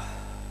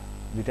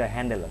দুইটা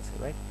হ্যান্ডেল আছে,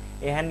 রাইট?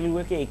 এই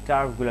হ্যান্ডেলগুলোকে, এই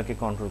কার্ভগুলোকে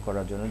কন্ট্রোল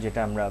করার জন্য, যেটা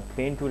আমরা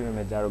পেন টুলের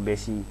মধ্যে আরও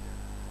বেশি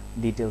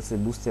ডিটেলসে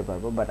বুঝতে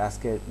পারবো, বাট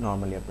আজকে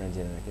নর্মালি আপনারা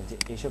জেনে রাখেন যে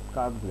এইসব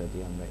কার্ভগুলো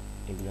দিয়ে আমরা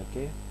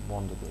এগুলোকে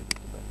বন্ধ করে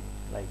দিতে পারি।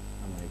 লাইক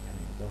আমার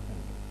এখানে দরকার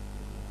নেই,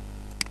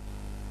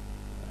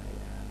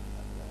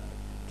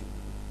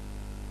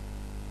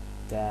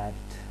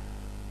 that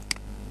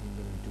I'm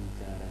going to do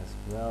that as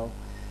well.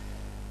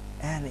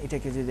 And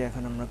এটাকে যদি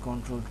এখন আমরা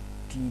কন্ট্রোল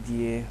টি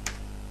দিয়ে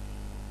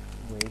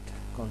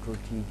কন্ট্রোল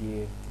টি দিয়ে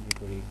ইয়ে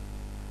করি,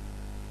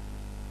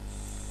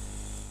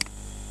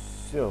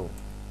 সো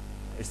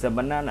ইটস আ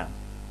বানানা,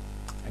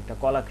 একটা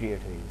কলা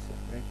ক্রিয়েট হয়ে গেছে,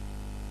 রাইট?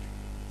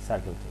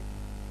 সার্কেল থেকে।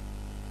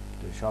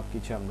 তো সব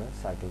কিছু আমরা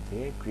সার্কেল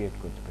থেকে ক্রিয়েট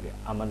করতে পারি।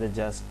 আমাদের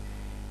জাস্ট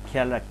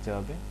খেয়াল রাখতে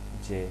হবে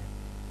যে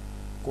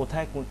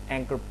কোথায় কোন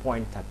অ্যাঙ্কর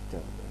পয়েন্ট থাকতে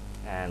হবে,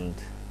 অ্যান্ড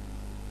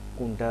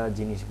কোনটা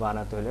জিনিস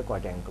বানাতে হলে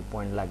কয়টা অ্যাঙ্কর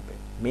পয়েন্ট লাগবে।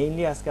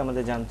 মেইনলি আজকে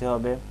আমাদের জানতে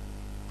হবে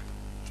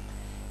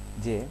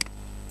যে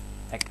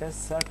একটা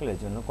সার্কেলের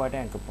জন্য কয়টা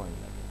অ্যাঙ্কর পয়েন্ট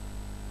লাগে।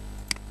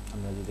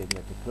 আমরা যদি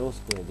এগুলোকে ক্লোজ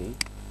করে দিই,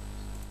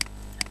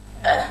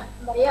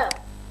 ভাইয়া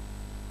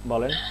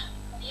বলেন।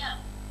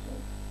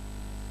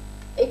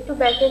 একটু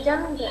ব্যাকে যান,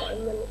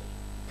 মানে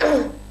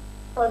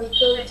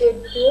কন্ট্রোল জেড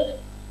দিয়ে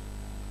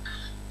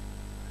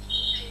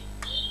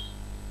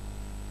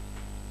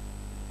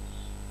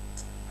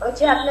ওই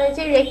যে আপনার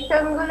যে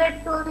রেক্টাঙ্গুলার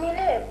টুল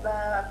নিলে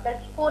আপনার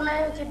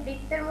কোনায় যে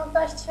বৃত্তের মতো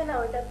আসছে না,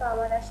 ওইটা তো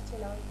আমার আসছে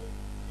না।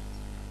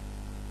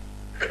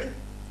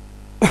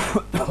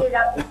 যে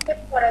রাউন্ড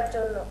শেপ করার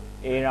জন্য।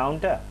 এই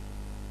রাউন্ডটা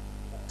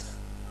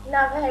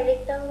না ভাই,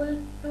 রেক্টাঙ্গুল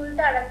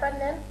টুলটা আরেকবার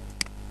নেন,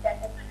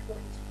 দেখাচ্ছি।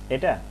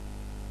 এটা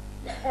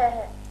হ্যাঁ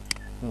হ্যাঁ।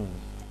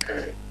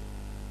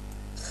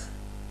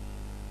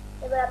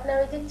 এবার আপনার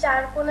ওই যে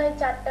চার কোনায়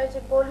চারটা ওই যে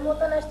গোল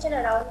মতন আসছে না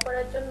রাউন্ড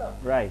করার জন্য,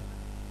 রাইট।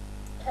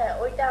 হ্যাঁ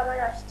ওইটা আমার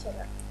আসছে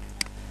না।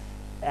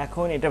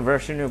 এখন এটা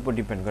ভার্সনের উপর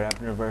ডিপেন্ড করে,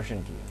 আপনার ভার্সন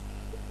কি?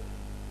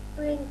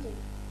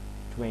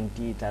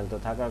 20। তাহলে তো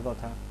থাকার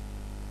কথা।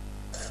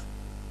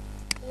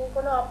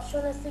 কোনো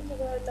অপশন আছে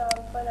কিভাবে এটা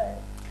অন করার?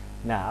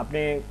 না,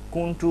 আপনি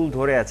কোন টুল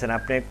ধরে আছেন,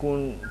 আপনি কোন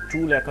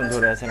টুল এখন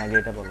ধরে আছেন আগে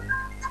এটা বলুন।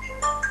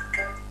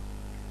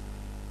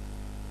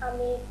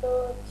 আমি তো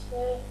হচ্ছে,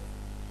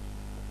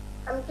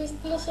 আমি কি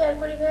স্ক্রিন শেয়ার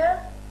করি ভাইয়া?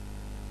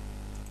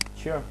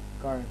 শিওর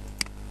করেন।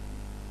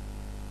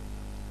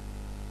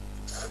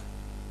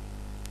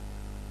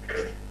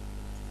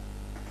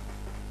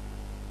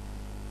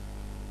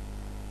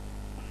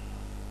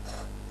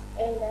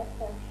 এই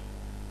দেখেন,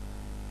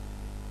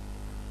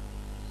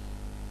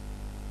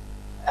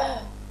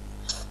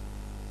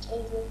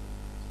 এই যে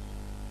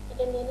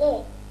এটা নিলে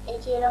এই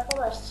যে এরকম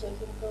আসছে,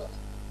 কিন্তু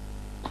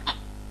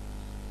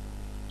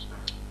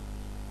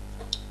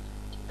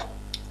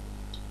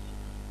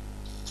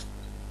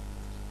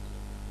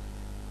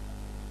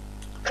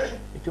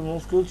একটু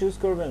মুভ টুল চুজ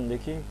করবেন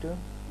দেখি একটু।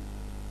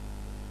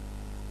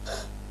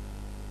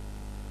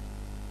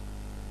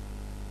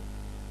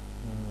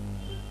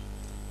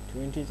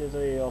 টোয়েন্টিতে তো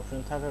এই অপশন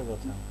থাকার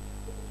কথা।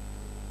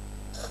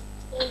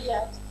 এই যে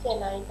আসছে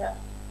না এটা।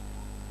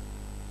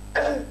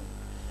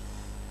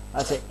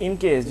 আচ্ছা, ইন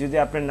কেস যদি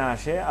আপনার না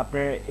আসে,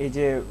 আপনার এই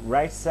যে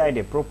রাইট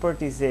সাইডে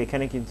প্রপার্টিসে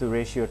এখানে কিন্তু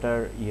রেশিওটার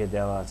ইয়ে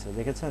দেওয়া আছে,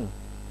 দেখেছেন?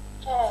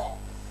 হ্যাঁ।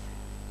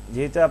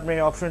 যেহেতু আপনার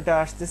এই অপশনটা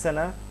আসতেছে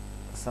না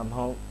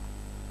সামহাউ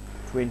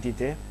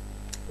টোয়েন্টিতে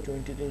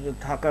যে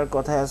থাকার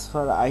কথা as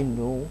far I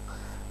know,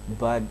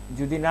 but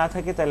যদি না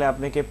থাকে তাহলে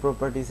আপনাকে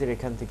প্রপার্টিসের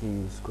এখান থেকে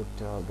ইউজ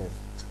করতে হবে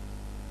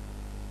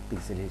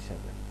পিক্সেল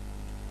হিসাবে।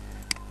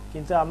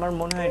 কিন্তু আমার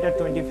মনে হয় এটা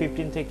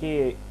 2015 থেকে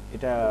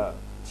এটা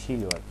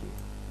ছিল আর কি।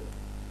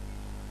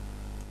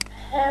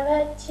 হ্যাঁ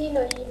ভাই ছিল,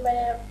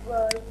 মানে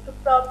একটু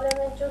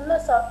প্রবলেমের জন্য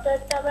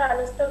সফটওয়্যারটা আবার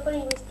আনইনস্টল করে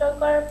ইনস্টল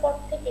করার পর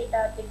থেকে এটা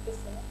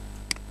দেখতেছি না।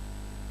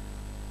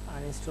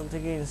 আনইনস্টল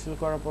থেকে ইনস্টল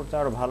করার পর তো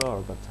আরো ভালো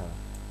হওয়ার কথা,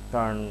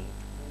 কারণ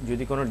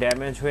যদি কোনো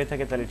ড্যামেজ হয়ে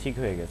থাকে তাহলে ঠিক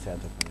হয়ে গেছে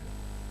এতক্ষণে।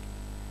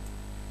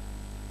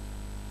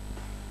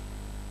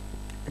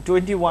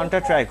 21টা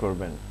ট্রাই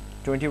করবেন।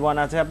 21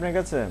 আছে আপনার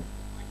কাছে?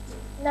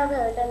 না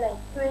ভাই ওটা নাই,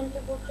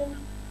 20 পর্যন্ত।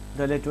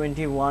 তাহলে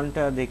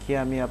 21টা দেখিয়ে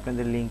আমি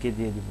আপনাদের লিংকে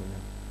দিয়ে দিব না।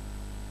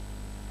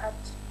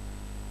 আচ্ছা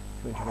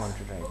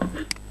 21টা ট্রাই করুন।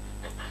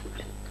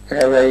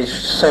 হ্যাঁ ভাই,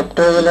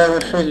 সফটওয়্যারগুলো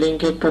অবশ্যই লিংক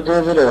একটু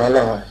দিয়ে দিলে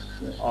ভালো হয়।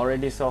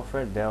 অলরেডি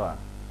সফটওয়্যার দেওয়া,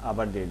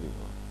 আবার দিয়ে দিব।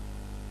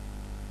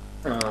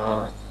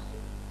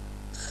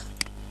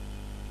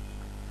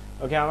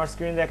 ওকে, আমার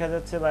স্ক্রিন দেখা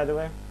যাচ্ছে বাই দ্য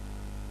ওয়ে?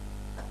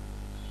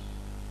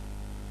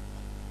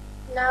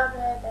 না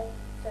ভাই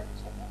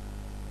যাচ্ছে না।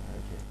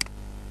 ওকে,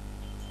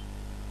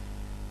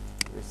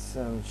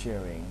 some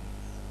sharing.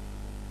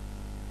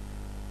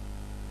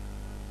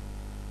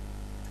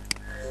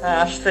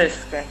 আসছে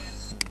স্ক্রিন।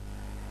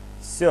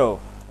 সো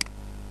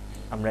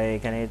আমরা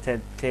এখানে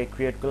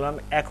ক্রিয়েট করলাম।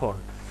 এখন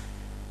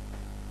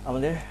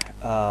আমাদের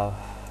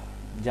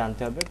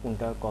জানতে হবে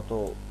কোনটা কত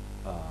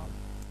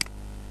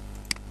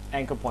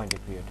অ্যাঙ্কার পয়েন্টে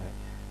ক্রিয়েট হয়।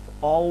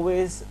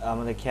 অলওয়েজ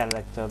আমাদের খেয়াল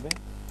রাখতে হবে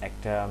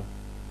একটা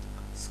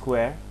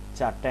স্কোয়ার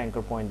 4টা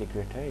অ্যাঙ্কার পয়েন্টে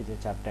ক্রিয়েট হয়। এই যে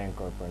 4টা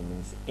anchor point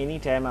means any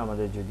time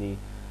আমাদের যদি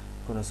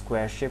কোনো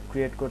স্কোয়ার শেপ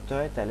ক্রিয়েট করতে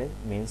হয় তাহলে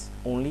মিনস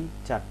অনলি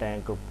 4টা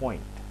অ্যাঙ্কার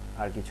পয়েন্ট,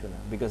 আর কিছু না।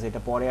 বিকজ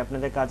এটা পরে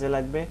আপনাদের কাজে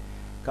লাগবে,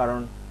 কারণ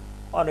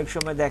অনেক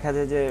সময় দেখা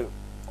যায় যে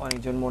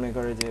অনেকজন মনে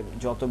করে যে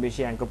যত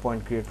বেশি অ্যাঙ্কার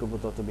পয়েন্ট ক্রিয়েট করবো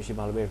তত বেশি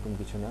ভালো হবে, এরকম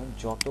কিছু না।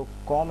 যত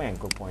কম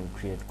অ্যাঙ্কার পয়েন্ট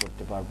ক্রিয়েট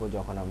করতে পারবো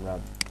যখন আমরা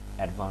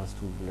অ্যাডভান্স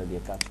টুলগুলো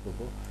দিয়ে কাজ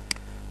করবো,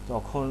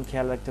 তখন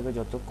খেয়াল রাখতে হবে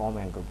যত কম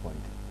অ্যাঙ্কার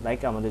পয়েন্ট। লাইক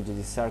আমাদের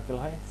যদি সার্কেল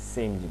হয়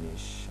সেম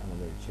জিনিস,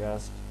 আমাদের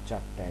জাস্ট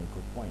 4টা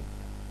অ্যাঙ্কার পয়েন্ট,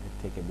 এর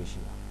থেকে বেশি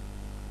না।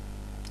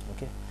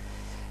 ওকে,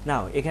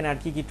 নাও এখানে আর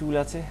কি কি টুল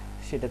আছে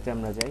সেটাতে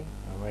আমরা যাই।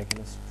 আমরা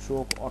এখানে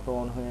স্ট্রোক অটো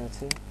অন হয়ে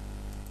আছে,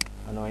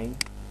 অ্যানোয়িং,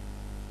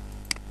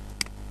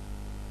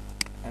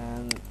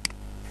 অ্যান্ড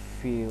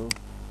ফিল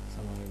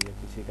সামগ্রী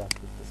কিছুই কাজ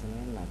করতেছে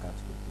না কাজ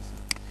করতেছে।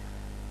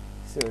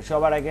 সো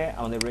সবার আগে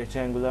আমাদের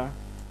রেক্ট্যাঙ্গুলার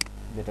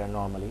যেটা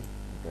নর্মালি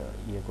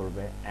ইয়ে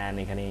করবে, অ্যান্ড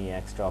এখানে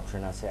এক্সট্রা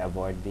অপশন আছে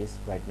অ্যাভয়েড দিস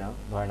রাইট নাও,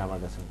 ধরেন আমার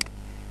কাছে।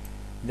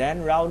 দেন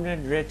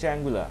রাউন্ডেড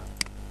রেক্ট্যাঙ্গুলার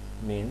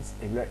মিনস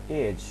এগুলোর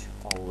এজ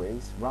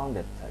অলওয়েজ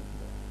রাউন্ডেড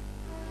থাকবে।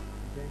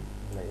 ওকে,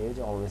 এগুলোর এজ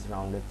অলওয়েজ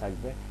রাউন্ডেড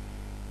থাকবে।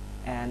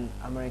 অ্যান্ড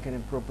আমার এখানে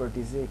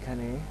প্রপার্টিসে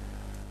এখানে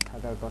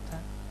থাকার কথা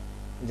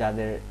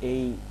যাদের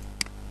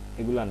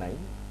এগুলা নাই,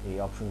 এই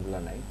অপশনগুলো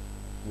নাই,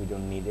 we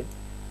don't need it,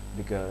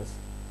 because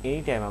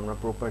any time আমরা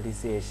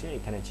প্রপার্টিসে এসে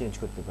এখানে চেঞ্জ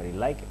করতে পারি।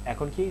 লাইক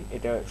এখন কি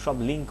এটা সব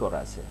লিঙ্ক করা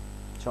আছে,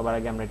 সবার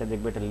আগে আমরা এটা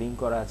দেখব এটা লিংক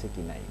করা আছে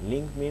কি নাই।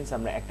 লিংক মিন্স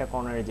আমরা একটা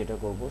কর্নারে যেটা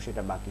করব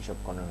সেটা বাকি সব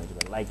কর্নার হয়ে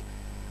যাবে। লাইক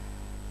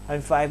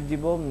আমি 5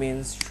 দিব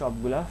মিন্স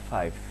সবগুলা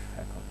 5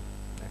 এখন,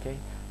 ওকে।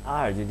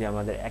 আর যদি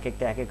আমাদের এক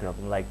একটা এক এক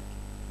রকম লাইক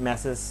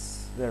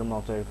মেসেজের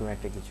মতো এরকম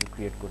একটা কিছু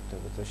ক্রিয়েট করতে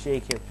হবে, তো সেই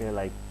ক্ষেত্রে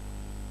like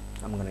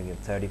I'm gonna get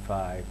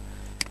 35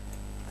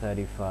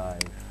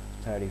 35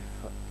 35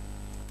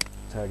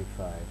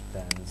 35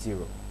 then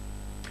 0,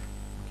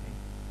 okay.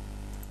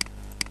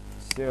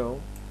 So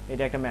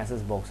এটা একটা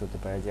মেসেজ বক্স হতে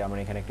পারে যে আমার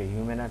এখানে একটা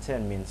হিউম্যান আছে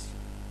এন্ড মিন্স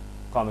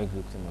কমিক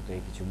বুকসের মতো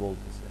এই কিছু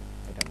বলতেছে,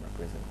 এটা আমরা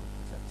প্রেজেন্ট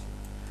করতে চাচ্ছি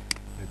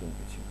এরকম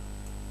কিছু।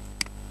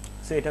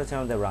 সো এটা হচ্ছে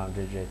আমাদের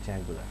রাউন্ডেড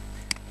রেক্ট্যাঙ্গুলার।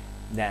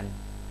 দেন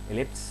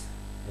এলিপস,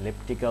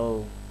 এলিপ্টিক্যাল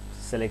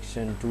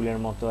সিলেকশন টুলের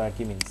মতো আর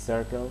কি, means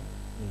circle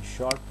in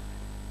short.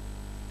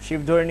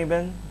 Shift ধরে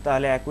নেবেন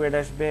তাহলে অ্যাকুরেট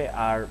আসবে,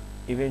 আর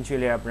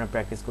ইভেনচুয়ালি আপনারা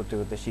প্র্যাকটিস করতে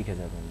করতে শিখে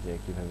যাবেন যে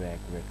কীভাবে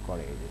অ্যাকুরেট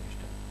করে এই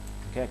জিনিসটা,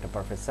 ওকে। একটা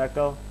পারফেক্ট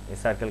সার্কেল, এই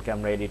সার্কেলকে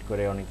আমরা এডিট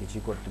করে অনেক কিছু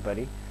করতে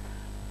পারি।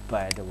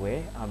 বাই দ্য ওয়ে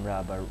আমরা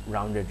আবার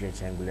রাউন্ডেড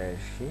রেক্ট্যাঙ্গুলারে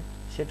আসি,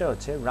 সেটা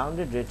হচ্ছে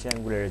রাউন্ডেড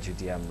রেক্ট্যাঙ্গুলারে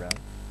যদি আমরা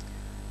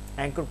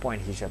অ্যাঙ্কর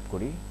পয়েন্ট হিসাব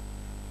করি,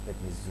 লেট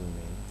মি জুম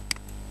ইন,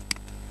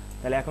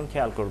 তাহলে এখন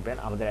খেয়াল করবেন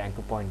আমাদের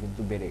অ্যাঙ্কর পয়েন্ট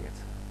কিন্তু বেড়ে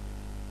গেছে,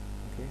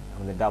 ওকে।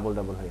 আমাদের ডাবল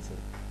ডাবল হয়েছে,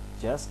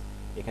 জাস্ট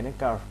এখানে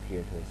কার্ভ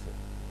ক্রিয়েট হয়েছে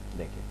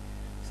দেখে।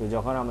 সো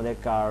যখন আমাদের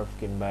কার্ভ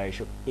কিংবা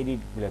এইসব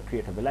এডিটগুলো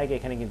ক্রিয়েট হবে, লাইক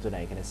এখানে কিন্তু না,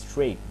 এখানে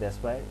স্ট্রেইট, দ্যাটস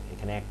ওয়াই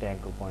এখানে একটা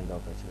অ্যাঙ্কর পয়েন্ট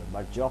দরকার ছিল,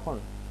 বাট যখন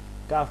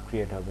কার্ভ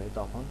ক্রিয়েট হবে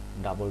তখন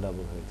ডাবল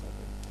ডাবল হয়ে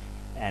যাবে।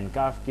 অ্যান্ড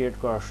কার্ভ ক্রিয়েট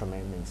করার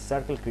সময় মিনস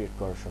সার্কেল ক্রিয়েট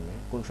করার সময়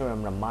কোন সময়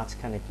আমরা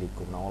মাঝখানে ক্লিক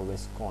করব না,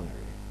 অলওয়েজ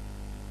কর্নারে,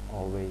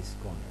 অলওয়েজ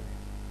কর্নারে,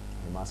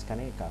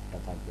 মাঝখানে কার্ভটা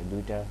থাকবে,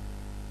 দুইটা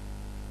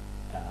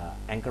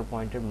অ্যাঙ্কর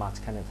পয়েন্টের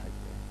মাঝখানে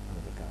থাকবে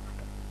আমাদের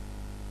কার্ভটা।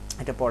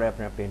 এটা পরে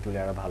আপনারা পেন টুলে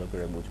আরো ভালো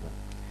করে বুঝবেন।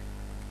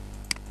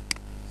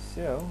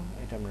 সো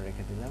এটা আমরা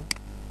রেখে দিলাম।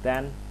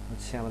 দেন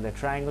হচ্ছে আমাদের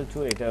ট্রায়াঙ্গেল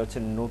টুল, এটা হচ্ছে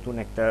নতুন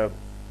একটা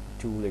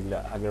টুল, এগুলো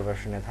আগের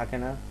ভার্সনে থাকে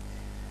না।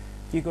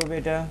 কি করবে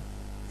এটা,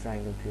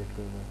 ট্রায়াঙ্গেল ক্রিয়েট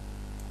করবে,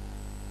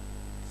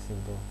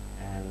 সিম্পল।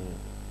 অ্যান্ড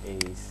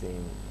এই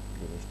সেম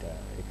জিনিসটা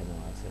এখানেও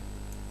আছে,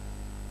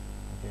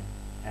 ওকে।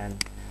 অ্যান্ড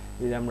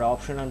যদি আমরা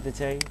অপশন আনতে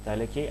চাই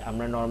তাহলে কি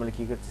আমরা নর্মালি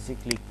কী করতেছি,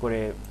 ক্লিক করে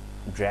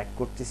ড্র্যাগ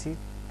করতেছি,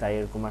 তাই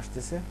এরকম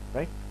আসতেছে,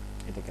 রাইট।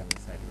 এটাকে আমরা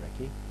সাইডে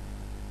রাখি।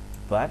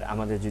 বাট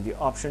আমাদের যদি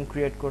অপশন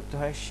ক্রিয়েট করতে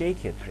হয় সেই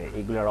ক্ষেত্রে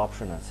এগুলোর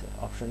অপশন আছে,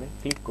 অপশনে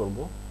ক্লিক করব,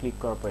 ক্লিক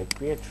করার পরে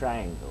ক্রিয়েট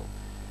ট্রায়াঙ্গেল।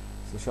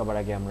 সো সবার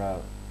আগে আমরা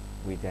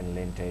উইথ অ্যান্ড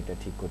লেন্থটা এটা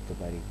ঠিক করতে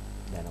পারি।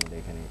 দেন আমাদের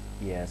এখানে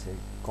ইয়ে আছে,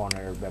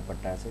 কর্নারের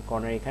ব্যাপারটা আছে,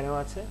 কর্নার এখানেও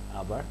আছে,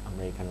 আবার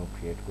আমরা এখানেও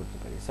ক্রিয়েট করতে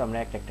পারি। সো আমরা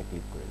একটা একটা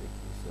ক্লিক করে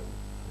দেখি। সো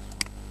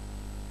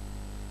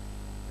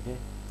ওকে,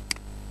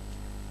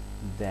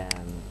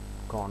 দেন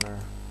কর্নার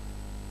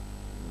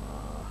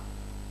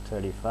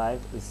 35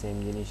 ওই সেম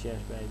জিনিসই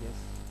আসবে আই গেস।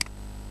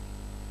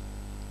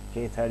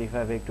 ওকে,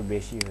 35 একটু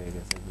বেশি হয়ে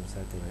গেছে, একদম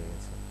সার্কেল হয়ে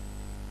গেছে।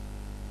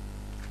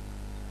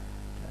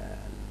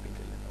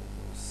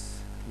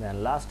 দেন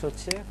লাস্ট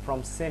হচ্ছে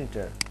ফ্রম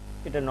সেন্টার,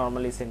 এটা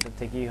নর্মালি সেন্টার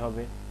থেকেই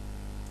হবে,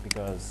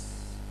 বিকজ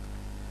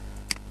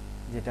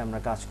যেটা আমরা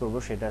কাজ করব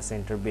সেটা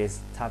সেন্টার বেস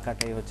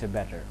থাকাটাই হচ্ছে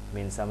বেটার।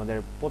 মিনস আমাদের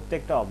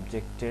প্রত্যেকটা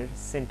অবজেক্টের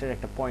সেন্টার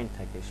একটা পয়েন্ট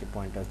থাকে, সেই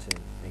পয়েন্টটা হচ্ছে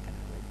এখানে,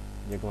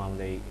 যেরকম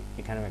আমাদের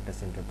এখানেও একটা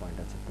সেন্টার পয়েন্ট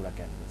আছে পুরো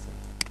ক্যানভাসে।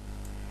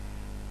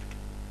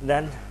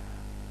 দেন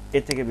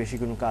এর থেকে বেশি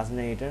কোনো কাজ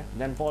নেই এটা।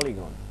 দেন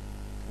polygon,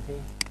 okay,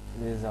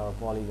 this is our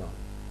polygon,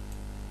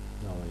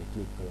 normally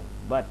click করুন।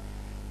 বাট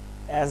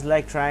অ্যাজ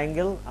লাইক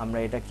ট্রায়াঙ্গেল আমরা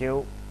এটাকেও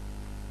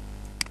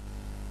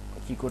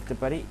কি করতে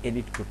পারি,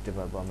 এডিট করতে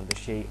পারবো, আমাদের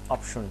সেই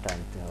অপশনটা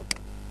আনতে হবে।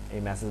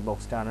 এই মেসেজ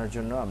বক্সটা আনার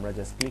জন্য আমরা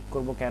জাস্ট ক্লিক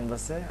করব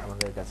ক্যানভাসে,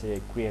 আমাদের কাছে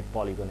ক্রিয়েট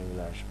পলিগন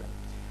এগুলো আসবে,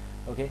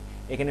 ওকে।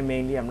 এখানে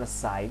মেইনলি আমরা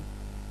সাইড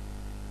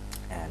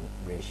অ্যান্ড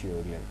রেশিও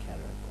এগুলো খেয়াল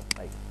রাখবো।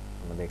 লাইক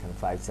আমাদের এখানে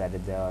 5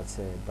 সাইডের দেওয়া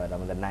আছে, বাট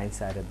আমাদের 9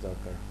 সাইডের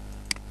দরকার,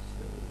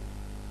 সো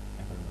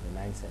এখন আমাদের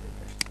 9 সাইডের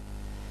আসছে।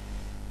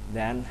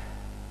 দেন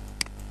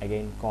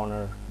অ্যাগেইন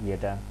কর্নার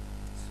ইয়েটা,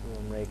 সো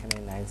আমরা এখানে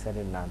 9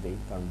 সাইডের না দিই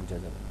কারণ বোঝা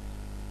যাবে না।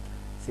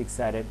 6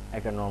 সাইডেড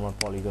একটা নর্মাল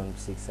পলিগন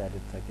 6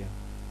 সাইডেড থাকে,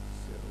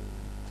 সো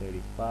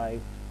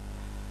 35।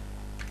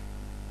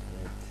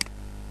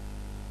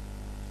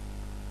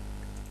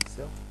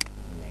 সো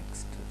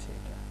নেক্সট হচ্ছে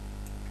এটা।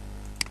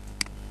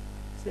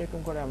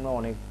 এরকম করে আমরা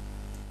অনেক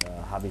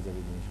হাবি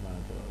জাবি জিনিস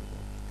বানাতে পারবো।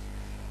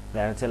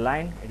 দেন হচ্ছে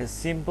লাইন, এটা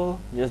সিম্পল,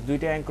 জাস্ট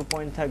দুইটা অ্যাঙ্কর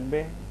পয়েন্ট থাকবে,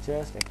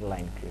 জাস্ট একটা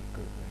লাইন ক্রিয়েট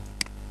করবে,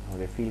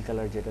 আমাদের ফিল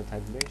কালার যেটা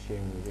থাকবে সেই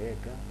অনুযায়ী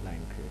একটা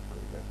লাইন ক্রিয়েট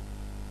করবে।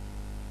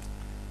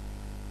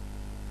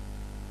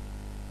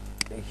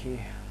 দেখি,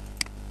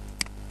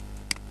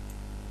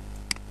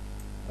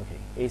 ওকে,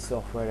 এই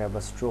সফটওয়্যারে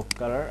আবার স্ট্রোক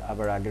কালার,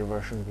 আবার আগের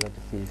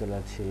ভার্সনগুলোতে ফিল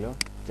কালার ছিল,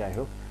 যাই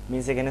হোক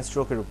মিনস এখানে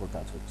স্ট্রোকের উপর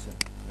কাজ হচ্ছে,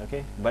 ওকে।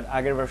 বাট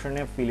আগের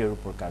ভার্সনে ফিলের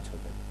উপর কাজ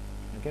হবে,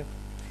 ওকে।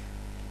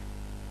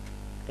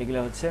 এগুলো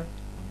হচ্ছে।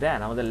 দেন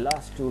আমাদের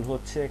লাস্ট টুল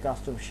হচ্ছে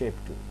কাস্টম শেপ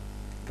টুল,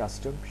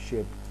 কাস্টম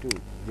শেপ টুল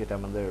যেটা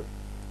আমাদের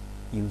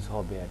ইউজ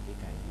হবে আর কি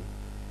কাইন্ডলি।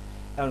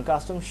 এখন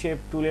কাস্টম শেপ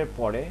টুলের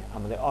পরে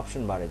আমাদের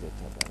অপশন বারে যেতে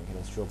হবে, আমি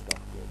এখানে স্ট্রোকটা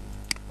অফ করে দিই,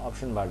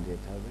 অপশন বার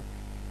যেতে হবে।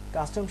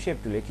 কাস্টম শেপ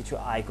টুলে কিছু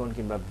আইকন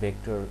কিংবা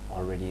ভেক্টর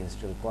অলরেডি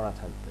ইনস্টল করা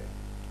থাকবে,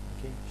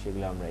 ওকে,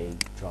 সেগুলো আমরা এই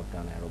ড্রপ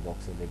ডাউন অ্যারো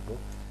বক্সে দেখব।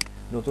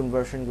 নতুন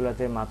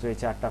ভার্সনগুলোতে মাত্র এই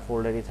 4টা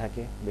ফোল্ডারই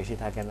থাকে, বেশি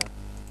থাকে না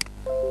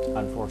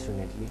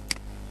আনফর্চুনেটলি।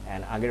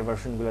 অ্যান্ড আগের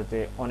ভার্সনগুলোতে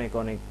অনেক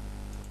অনেক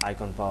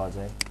আইকন পাওয়া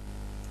যায়।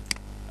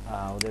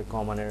 ওদের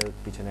কমানের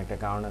পিছনে একটা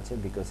কারণ আছে,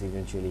 বিকজ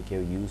ইভেনচুয়ালি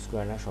কেউ ইউজ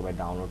করে না, সবাই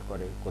ডাউনলোড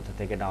করে। কোথা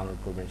থেকে ডাউনলোড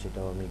করবেন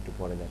সেটাও আমি একটু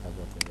পরে দেখাবো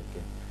আপনাদেরকে।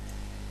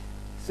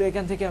 সো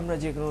এখান থেকে আমরা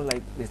যে কোনো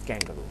লাইক দিস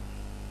ক্যাঙ্গারু,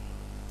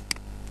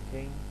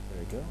 ওকে,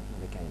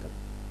 আমাদের ক্যাঙ্গারু।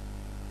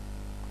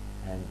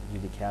 অ্যান্ড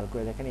যদি খেয়াল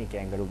করে দেখেন এই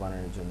ক্যাঙ্গারু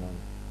বানানোর জন্য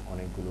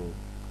অনেকগুলো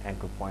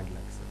অ্যাঙ্কর পয়েন্ট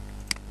লাগছে,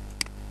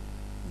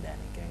 দেন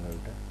এই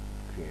ক্যাঙ্গারুটা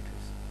ক্রিয়েট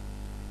হয়েছে।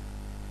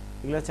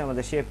 এগুলো হচ্ছে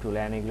আমাদের শেপ টুল,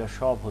 অ্যান্ড এগুলো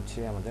সব হচ্ছে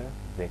আমাদের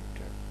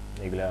ভেক্টর।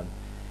 এগুলো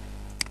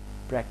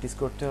প্র্যাকটিস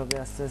করতে হবে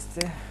আস্তে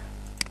আস্তে।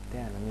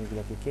 দেন আমি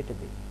এগুলোকে কেটে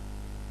দিই।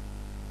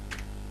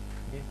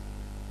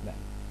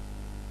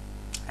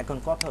 এখন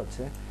কথা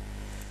হচ্ছে,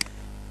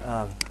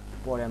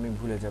 পরে আমি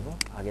ভুলে যাব,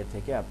 আগে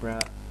থেকে আপনারা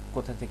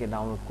কোথা থেকে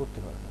ডাউনলোড করতে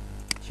পারবেন।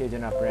 সেই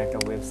জন্য আপনারা একটা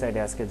ওয়েবসাইটে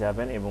আজকে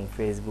যাবেন এবং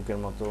ফেসবুকের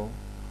মতো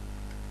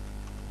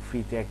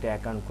ফ্রিতে একটা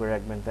অ্যাকাউন্ট করে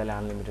রাখবেন, তাহলে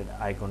আনলিমিটেড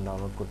আইকন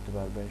ডাউনলোড করতে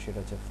পারবেন। সেটা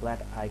হচ্ছে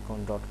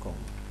flaticon.com।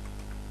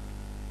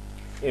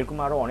 এরকম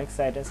আরও অনেক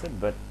সাইট আছে,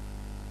 বাট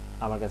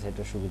আমার কাছে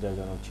এটা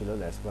সুবিধাজনক ছিল,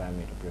 দ্যাটস ওয়াই আমি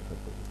এটা প্রেফার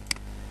করি।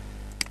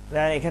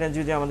 এখানে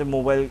যদি আমাদের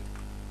মোবাইল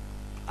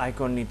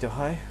আইকন নিতে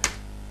হয়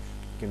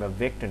কিংবা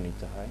ভেক্টর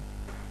নিতে হয়,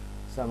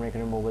 সো আমরা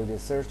এখানে মোবাইল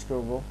দিয়ে সার্চ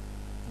করব,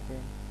 ওকে,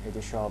 এই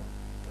যে সব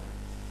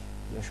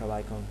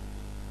আইকন,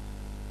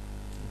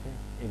 ওকে,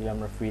 এগুলো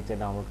আমরা ফ্রিতে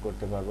ডাউনলোড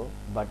করতে পারবো।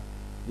 বাট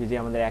যদি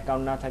আমাদের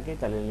অ্যাকাউন্ট না থাকে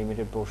তাহলে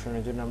লিমিটেড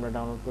পোর্শনের জন্য আমরা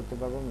ডাউনলোড করতে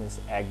পারবো, মিনস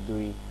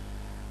 1-2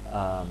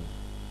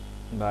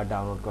 বা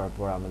ডাউনলোড করার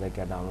পর আমাদেরকে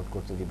ডাউনলোড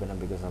করতে দিবে না,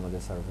 বিকজ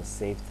আমাদের সার্ভার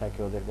সেফ থাকে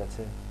ওদের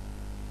কাছে।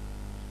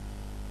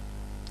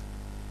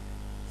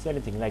 সো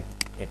এনিথিং লাইক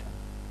এটা,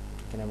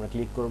 এখানে আমরা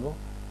ক্লিক করব।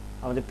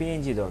 আমাদের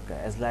পিএনজি দরকার,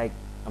 অ্যাজ লাইক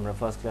আমরা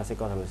ফার্স্ট ক্লাসে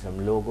কথা বলছিলাম,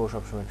 লোগো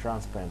সবসময়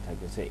ট্রান্সপারেন্ট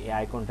থাকে। সো এই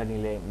আইকনটা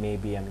নিলে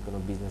মেবি আমি কোনো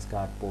বিজনেস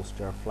কার্ড,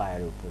 পোস্টার,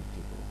 ফ্লায়ারের উপর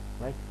দিব,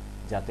 রাইট,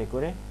 যাতে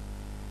করে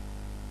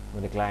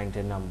আমাদের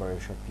ক্লায়েন্টের নাম্বার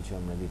সব কিছু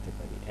আমরা দিতে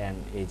পারি। অ্যান্ড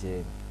এই যে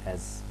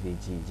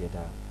এসভিজি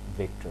যেটা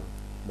ভেক্টর,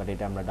 বাট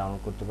এটা আমরা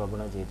ডাউনলোড করতে পারবো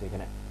না, যেহেতু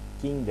এখানে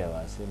কিং দেওয়া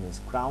আছে, মিনস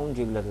ক্রাউন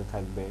যেগুলোতে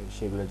থাকবে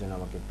সেগুলোর জন্য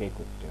আমাকে পে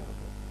করতে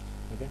হবে,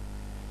 ওকে।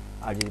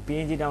 আর যদি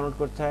পিএনজি ডাউনলোড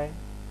করতে হয়,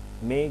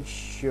 মেক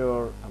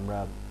শিওর আমরা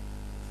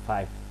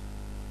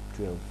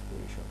 512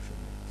 করি সবসময়।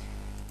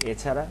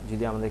 এছাড়া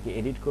যদি আমাদেরকে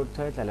এডিট করতে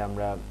হয় তাহলে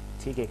আমরা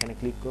ঠিক এখানে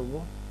ক্লিক করব,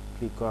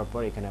 ক্লিক করার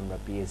পর এখানে আমরা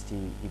পিএসটি,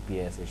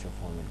 ইপিএস এসব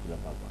ফরম্যাটগুলো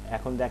পাবো।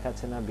 এখন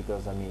দেখাচ্ছে না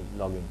বিকজ আমি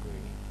লগ ইন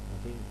করিনি,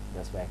 ওকে,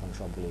 দ্যাটস ওয়াই এখন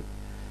সবগুলোই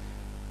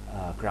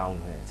ক্রাউন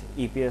হয়ে আছে।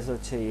 ইপিএস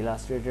হচ্ছে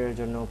ইলাস্ট্রেটরের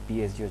জন্য,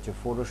 পিএসজি হচ্ছে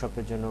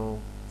ফটোশপের জন্য,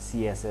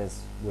 সিএসএস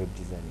ওয়েব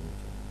ডিজাইনিংয়ের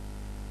জন্য,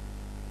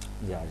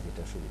 যার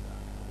যেটা সুবিধা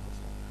হয়।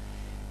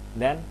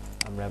 দেন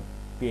আমরা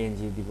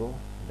পিএনজি দিব,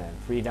 দেন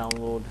ফ্রি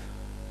ডাউনলোড।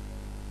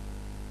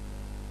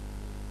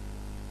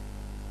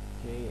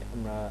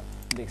 আমরা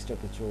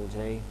ডেস্কটপে চলে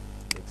যাই,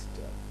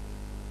 ডেস্কটপ,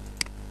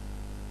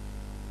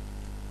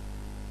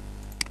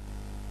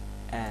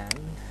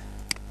 অ্যান্ড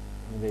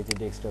আমাদের এই যে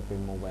ডেস্কটপের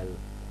মোবাইল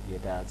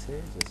যেটা আছে,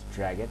 just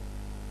drag it,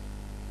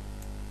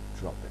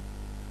 drop it.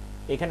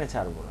 এখানে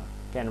ছাড়বো না,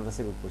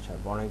 ক্যানভাসের উপর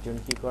ছাড়বো। অনেকজন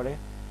কি করে,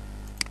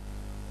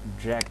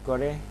 ড্র্যাগ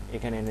করে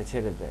এখানে এনে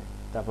ছেড়ে দেয়,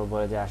 তারপর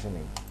বলে যে আসে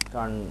নেই,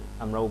 কারণ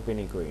আমরা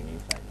ওপেনই করিনি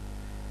ফাইল।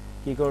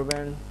 কি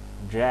করবেন,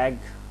 ড্র্যাগ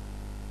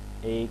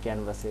এই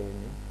ক্যানভাসে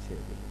এনে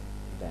ছেড়ে দেবেন,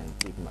 দেন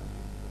টিক মার্ক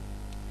দিবেন,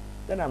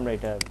 দেন আমরা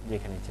এটা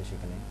যেখানে ইচ্ছে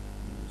সেখানে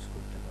ইউজ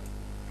করতে পারবো।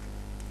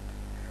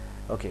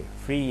 ওকে,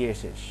 ফ্রি ইয়ে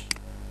শেষ।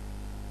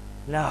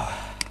 না,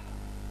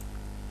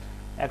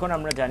 এখন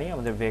আমরা জানি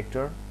আমাদের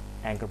ভেক্টর,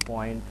 অ্যাঙ্কর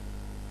পয়েন্ট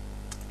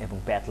এবং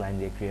প্যাথ লাইন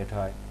দিয়ে ক্রিয়েট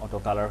হয়, অটো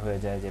কালার হয়ে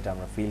যায়, যেটা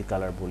আমরা ফিল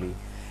কালার বলি।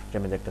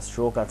 এটার মধ্যে একটা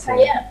স্ট্রোক আছে।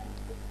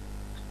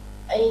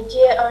 এই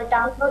যে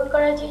ডাউনলোড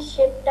করা যে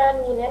শেপটা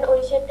নিলেন, ওই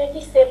শেপটা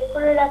কি সেভ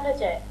করে রাখা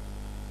যায়?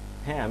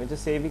 হ্যাঁ, আমি তো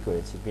সেভই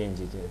করেছি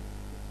পিএনজিতে।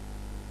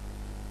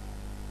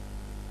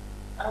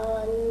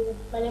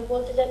 মানে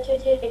বলতে যাচ্ছি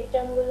যে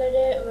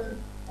রেক্ট্যাঙ্গুলারে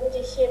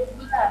যে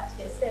শেপগুলো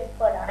আছে সেভ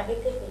করা আগে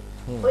থেকে,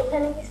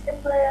 ওইখানে কি সেভ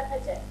করে রাখা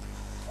যায়?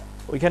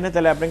 ওইখানে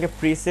তাহলে আপনাকে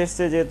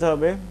প্রিসেটসে যেতে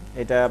হবে।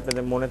 এটা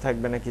আপনাদের মনে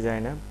থাকবে না কি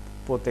জানি না,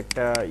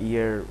 প্রত্যেকটা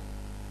ইয়ের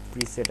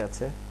প্রিসেট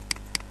আছে,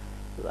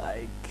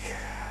 লাইক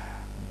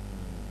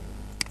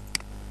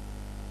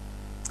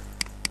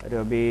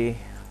Adobe,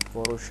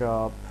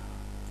 Photoshop,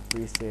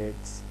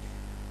 presets,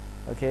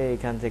 ওকে।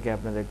 এখান থেকে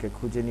আপনাদেরকে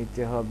খুঁজে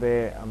নিতে হবে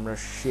আমরা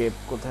শেপ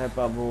কোথায়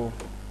পাবো,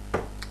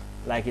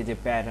 লাইক এই যে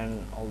প্যাটার্ন,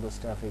 অল দ্য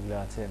স্টাফ এগুলো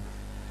আছে।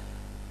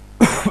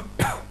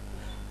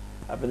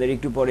 আপনাদের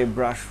একটু পরে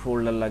ব্রাশ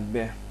ফোল্ডার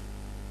লাগবে,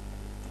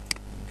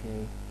 ওকে।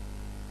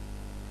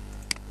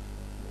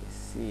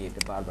 সি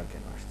এটা বারবার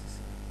কেন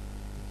আসতেছে,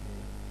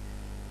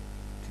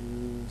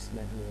 tools,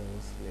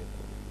 materials,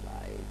 label,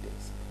 light,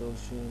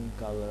 explosion,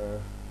 color,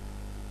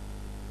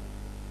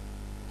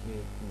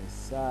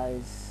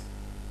 size,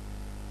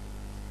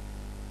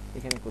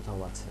 এখানে কোথাও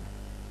আছে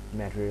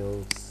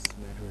ম্যাটেরিয়ালস,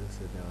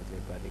 ম্যাটেরিয়ালসে দেওয়া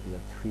যায়, বাট এগুলো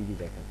 3D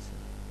দেখাচ্ছে।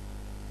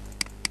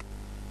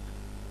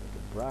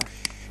 ব্রাশ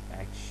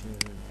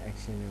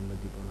অ্যাকশন আমরা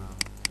দিব না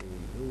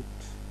রুট।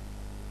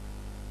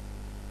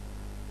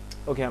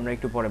 ওকে, আমরা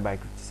একটু পরে বাই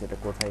করতেছি, এটা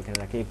কোথায় এখানে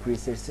রাখি,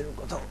 প্রিসেটসের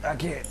কোথাও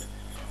রাখে।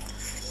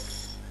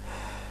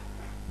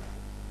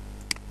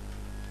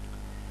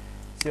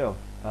 সো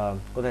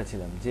কোথায়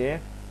ছিলাম, যে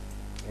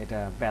এটা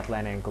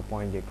প্যাথলাইন অ্যাঙ্কর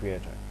পয়েন্ট দিয়ে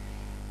ক্রিয়েট হয়।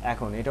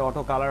 এখন এটা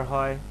অটো কালার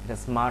হয়, এটা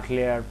স্মার্ট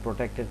লেয়ার,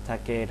 প্রোটেক্টেড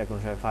থাকে, এটা কোনো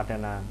সময় ফাটে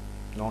না।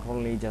 নট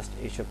অনলি জাস্ট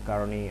এইসব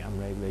কারণেই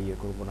আমরা এগুলো ইয়ে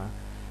করবো না।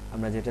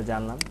 আমরা যেটা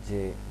জানলাম যে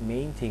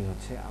মেইন থিং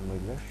হচ্ছে আমরা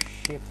এগুলো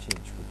শেপ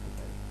চেঞ্জ করতে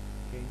পারি।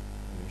 ওকে,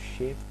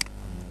 শেপ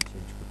আমরা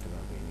চেঞ্জ করতে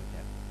পারবো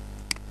এনিটাইম।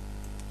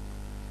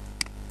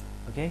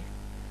 ওকে,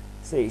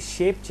 সো এই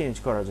শেপ চেঞ্জ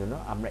করার জন্য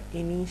আমরা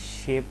এনি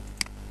শেপ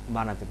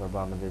বানাতে পারবো,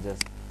 আমাদের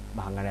জাস্ট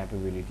ভাঙার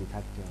অ্যাপিবিলিটি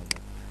থাকতে হবে।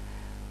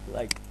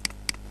 লাইক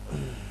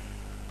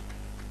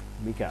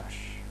বিকাশ।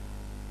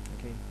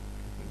 ওকে,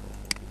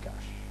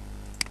 বিকাশ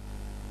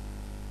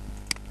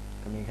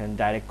আমি এখানে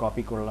ডাইরেক্ট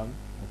কপি করলাম।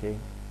 ওকে,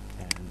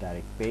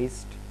 ডাইরেক্ট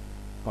পেস্ট,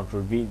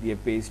 কন্ট্রোল ভি দিয়ে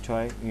পেস্ট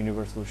হয়,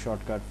 ইউনিভার্সাল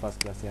শর্টকাট ফার্স্ট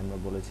ক্লাসে আমরা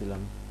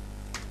বলেছিলাম।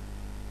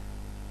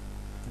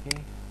 ওকে,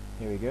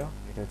 হিয়ার উই গো,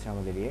 এটা হচ্ছে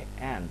আমাদের ইয়ে।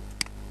 অ্যান্ড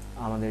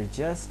আমাদের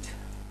জাস্ট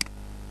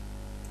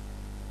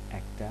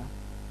একটা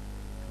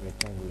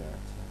রেক্ট্যাঙ্গুলার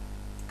আছে,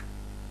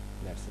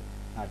 দ্যাটস ইট,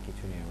 আর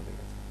কিছু নেই আমাদের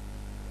কাছে।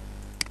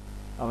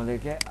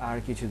 আমাদেরকে আর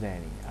কিছু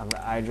দেয়নি। আমরা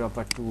আই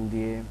ড্রপার টুল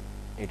দিয়ে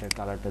এটার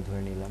কালারটা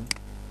ধরে নিলাম।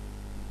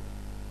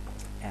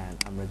 অ্যান্ড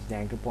আমরা যদি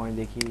অ্যাঙ্কর পয়েন্ট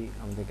দেখি,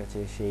 আমাদের কাছে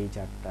সেই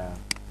 4টা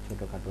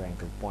ছোটোখাটো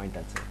অ্যাঙ্কর পয়েন্ট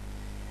আছে।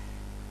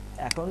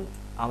 এখন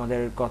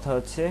আমাদের কথা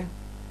হচ্ছে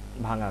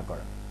ভাঙা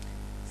করা,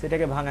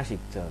 সেটাকে ভাঙা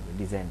শিখতে হবে।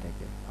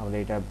 ডিজাইনটাকে আমাদের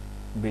এটা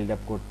বিল্ড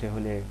আপ করতে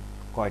হলে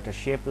কয়টা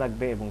শেপ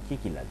লাগবে এবং কি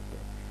কি লাগবে।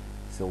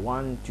 সো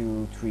 1 2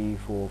 3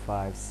 4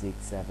 5 6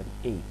 7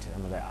 8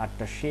 আমাদের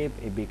 8টা শেপ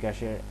এই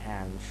বিকাশের,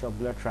 অ্যান্ড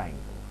সবগুলো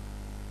ট্রায়াঙ্গেল,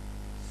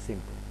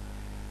 সিম্পল।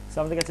 সো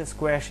আমাদের কাছে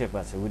স্কোয়ার শেপ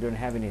আছে, we don't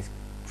have any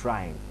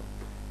triangle.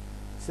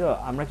 So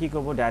আমরা কী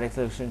করবো, ডাইরেক্ট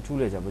সিলেকশন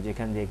টুলে যাব,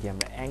 যেখান দিয়ে কি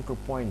আমরা অ্যাঙ্কর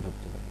পয়েন্ট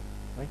ধরতে পারি,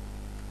 রাইট?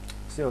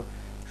 সো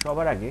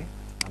সবার আগে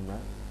আমরা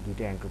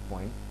দুইটা অ্যাঙ্কর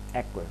পয়েন্ট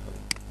এক করে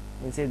ফেলব,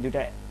 মিনস এই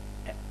দুইটা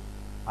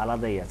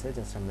আলাদাই আছে,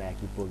 জাস্ট আমরা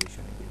একই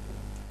পজিশনে দিয়ে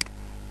দিলাম।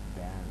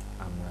 দেন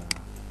আমরা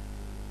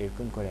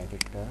এরকম করে এক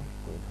একটা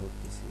করে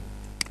ধরতেছি,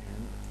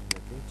 অ্যান্ড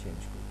এটাকে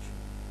চেঞ্জ করছি।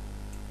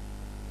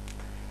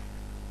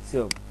 সো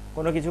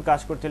কোনো কিছু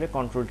কাজ করতে হলে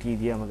কন্ট্রোল টি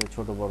দিয়ে আমাদের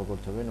ছোট বড়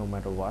করতে হবে, নো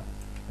ম্যাটার হোয়াট,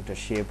 এটা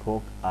শেপ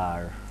হোক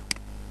আর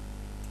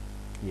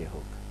ইয়ে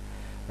হোক,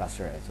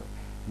 রাস্টারাইজ হোক।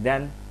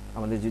 দেন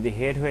আমাদের যদি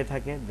হেড হয়ে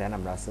থাকে, দেন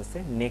আমরা আস্তে আস্তে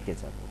নেকে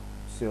যাব।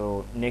 সো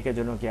নেকের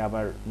জন্য কি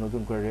আবার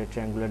নতুন করে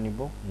রেক্ট্যাঙ্গুলার নিব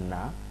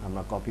না,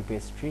 আমরা কপি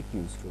পেস্ট ট্রিক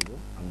ইউজ করবো,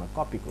 আমরা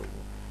কপি করব।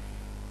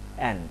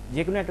 অ্যান্ড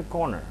যে কোনো একটা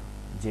কর্নার,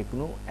 যে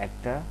কোনো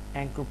একটা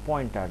অ্যাঙ্কর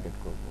পয়েন্ট টার্গেট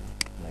করব।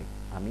 লাইক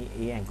আমি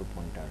এই অ্যাঙ্কর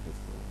পয়েন্ট টার্গেট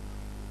করব,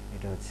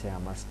 এটা হচ্ছে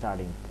আমার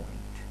starting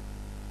point.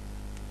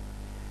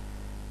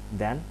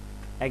 Then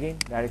again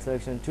direct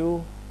selection to,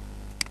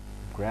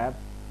 grab,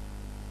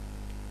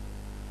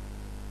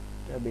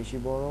 এটা বেশি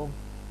বড়,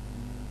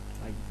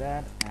 লাইক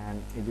দ্যাট, অ্যান্ড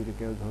এই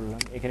দুটোকেও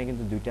ধরলাম। এখানে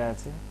কিন্তু দুইটা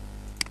আছে,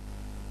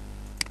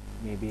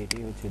 মেবি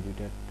এটাই হচ্ছে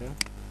দুইটারটা,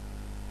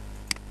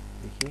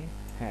 দেখি,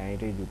 হ্যাঁ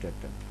এটাই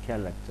দুইটারটা,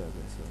 খেয়াল রাখতে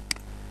হবে। সো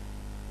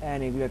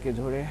অ্যান্ড এগুলোকে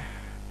ধরে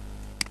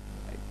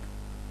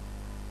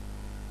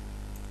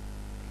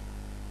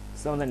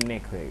সো আমাদের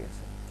নেক হয়ে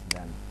গেছে।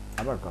 দেন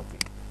আবার কপি।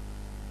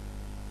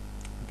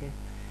 ওকে,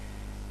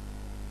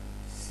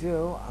 সো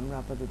আমরা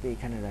আপাতত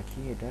এখানে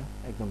রাখি, এটা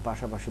একদম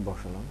পাশাপাশি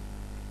বসালাম,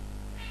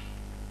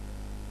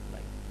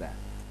 লাইক দ্যাট।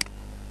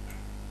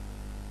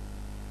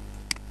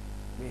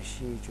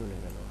 বেশি চলে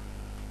গেল।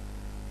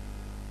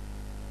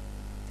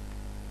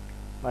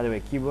 বাই দ্য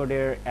ওয়ে,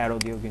 কিবোর্ডের অ্যারো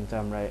দিয়েও কিন্তু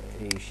আমরা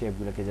এই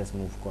শেপগুলোকে জাস্ট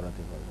মুভ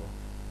করাতে পারবো।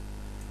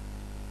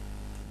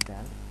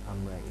 দেন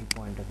আমরা এই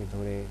পয়েন্টটাকে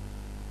ধরে,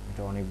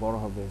 এটা অনেক বড়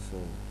হবে, so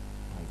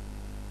like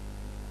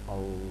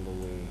all the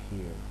way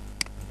here.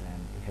 দেন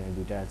এখানে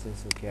দুইটা আছে,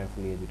 সো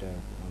কেয়ারফুলি এই দুইটা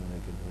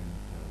আমাদেরকে ধরে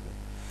নিতে হবে,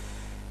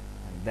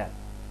 লাইক দ্যাট।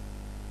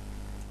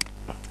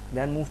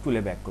 দেন মুভ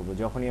টুলে ব্যাক করবো,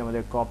 যখনই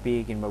আমাদের কপি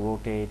কিংবা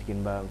রোটেট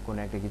কিংবা কোনো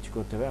একটা কিছু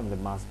করতে হবে, আমাদের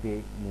must be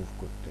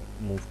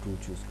move tool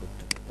choose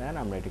করতে হবে। দেন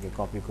আমরা এটাকে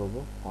কপি করব,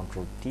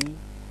 control T,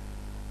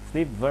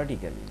 flip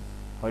vertically.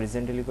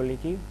 Horizontally করলে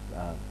কি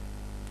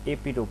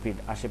এপিট ওপিট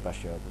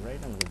আশেপাশে হবে,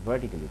 রাইট? আমাদের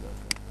ভার্টিক্যালি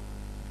দরকার,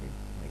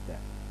 লাইক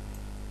দ্যাট।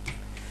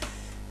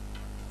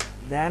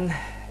 দেন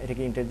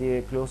এটাকে ইন্টার দিয়ে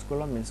ক্লোজ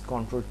করলাম, মিনস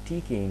কন্ট্রোল টি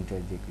কে ইন্টার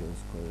দিয়ে ক্লোজ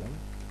করলাম।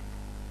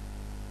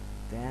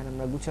 দেন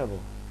আমরা গুছাবো।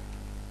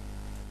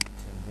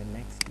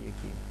 নেক্সট ইয়ে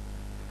কি,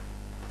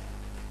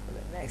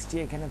 নেক্সট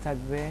ইয়ে এখানে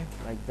থাকবে,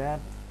 লাইক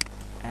দ্যাট।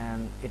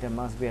 অ্যান্ড এটা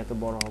মাস্ট বি এত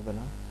বড় হবে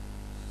না,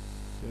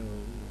 so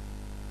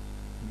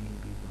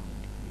maybe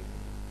bound here,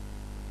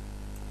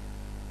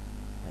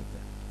 like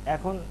that.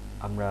 এখন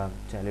আমরা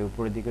চাইলে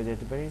উপরের দিকেও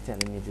যেতে পারি,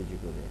 চাইলে নিচের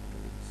দিকেও যেতে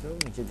পারি। সো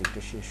নিচের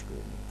দিকটা শেষ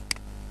করে নিই,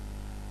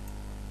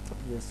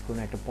 জাস্ট কোনো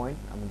একটা পয়েন্ট,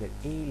 আমাদের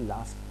এই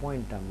লাস্ট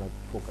পয়েন্টটা আমরা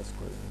ফোকাস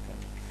করে নিই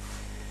এখানে।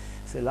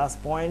 সো লাস্ট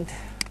পয়েন্ট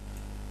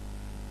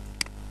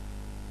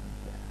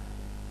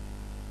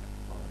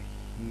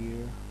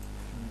here,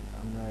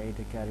 আমরা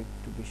এটাকে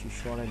আরেকটু বেশি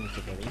সরাই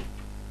নিতে পারি।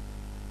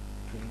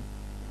 Okay.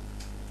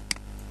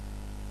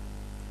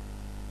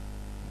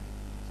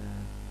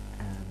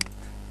 And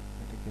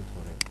এটাকে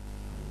ধরে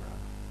আমরা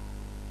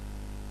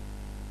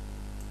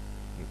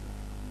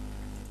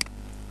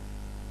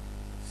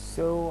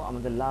সো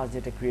আমাদের লাস্ট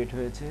যেটা ক্রিয়েট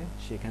হয়েছে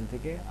সেখান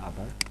থেকে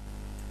আবার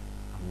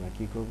আমরা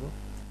কি করব,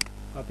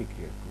 কপি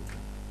ক্রিয়েট করব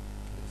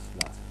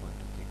লাস্ট পয়েন্ট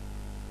থেকে।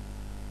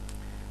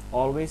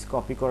 অলওয়েজ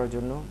কপি করার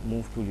জন্য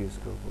মুভ টুল ইউজ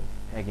করব,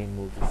 অ্যাগেইন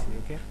বলতেছি।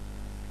 ওকে,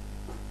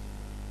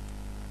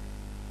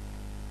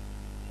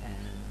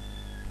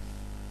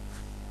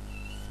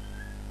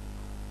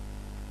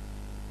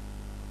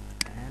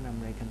 and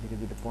আমরা এখান থেকে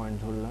দুটো পয়েন্ট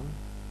ধরলাম,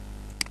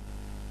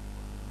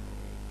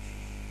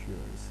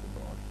 sure it's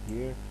about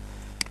here.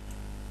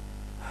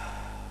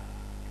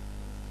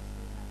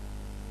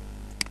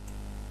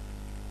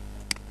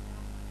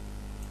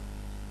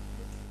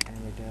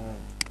 and এটা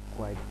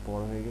কোয়াইট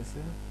বড় হয়ে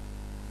গেছে,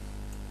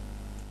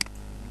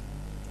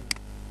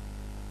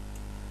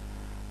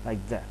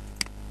 like that.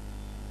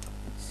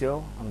 So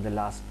আমাদের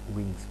লাস্ট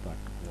উইংস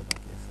পার্ট গুলো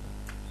বাকি আছে।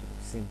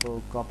 সিম্পল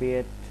কপি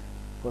ইট,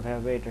 কোথায়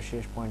হবে এটা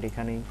শেষ পয়েন্ট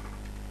এখানেই,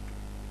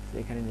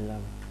 এখানে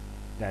নিলাম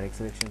ডাইরেক্ট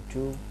সিলেকশন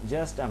 2,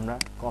 জাস্ট আমরা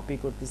কপি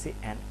করতেছি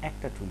এন্ড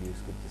একটা টুল ইউজ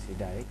করতেছি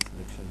ডাইরেক্ট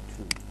সিলেকশন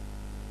 2,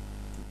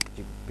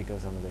 বিকজ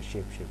আমাদের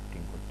শেপ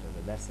শিফটিং করতে হবে,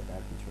 দ্যাটস ইট,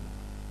 আর কিছু না।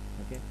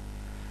 ওকে,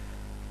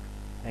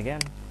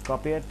 again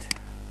copy it,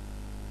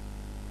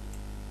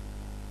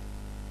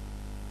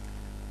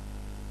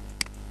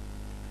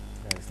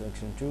 direct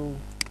selection 2,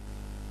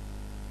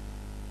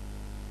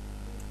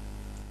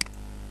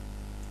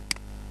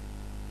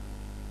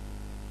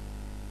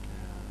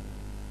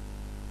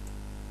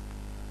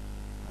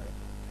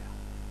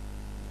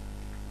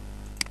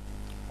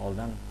 all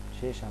done,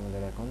 শেষ।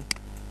 আমাদের এখন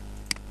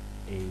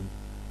এই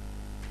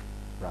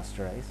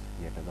রাস্টারাইজ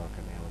যেটা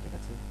দরকার নেই আমাদের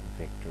কাছে,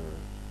 ভেক্টর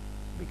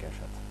বিকাশ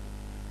আছে,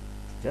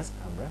 জাস্ট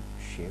আমরা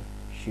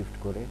শিফট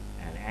করে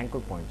অ্যান্ড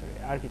অ্যাঙ্কর পয়েন্ট ধরে,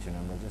 আর কিছু না,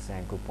 আমরা জাস্ট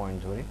অ্যাঙ্কর পয়েন্ট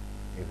ধরে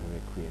এভাবে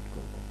ক্রিয়েট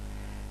করব।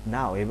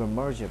 নাও এবার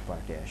মার্জের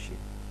পার্টে আসি।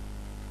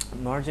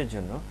 মার্জের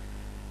জন্য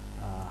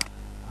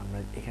আমরা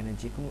এখানে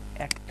যে কোনো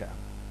একটা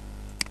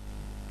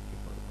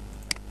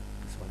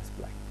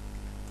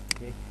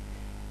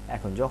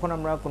এখন যখন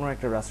আমরা কোনো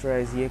একটা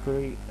রাস্টারাইজ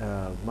করি,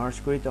 মার্জ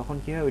করি, তখন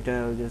কি হয়, ওইটা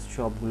জাস্ট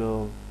সবগুলো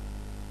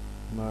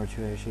মার্জ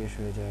হয়ে শেষ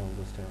হয়ে যায়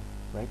অবস্থা,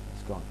 রাইট,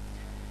 ইটস গন।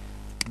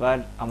 বাট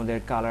আমাদের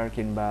কালার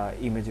কিংবা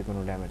ইমেজে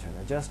কোনো ড্যামেজ হয়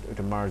না, জাস্ট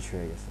ওটা মার্জ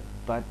হয়ে গেছে।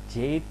 বাট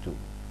যেহেতু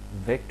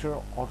ভেক্টর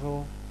অটো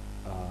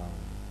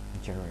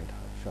জেনারেট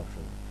হয়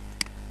সবসময়,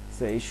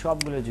 সো এই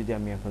সবগুলো যদি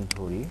আমি এখন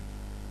ধরি,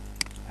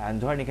 অ্যান্ড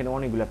ধরেন এখানে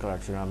অনেকগুলো কালার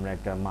ছিল, আমরা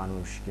একটা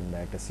মানুষ কিংবা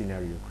একটা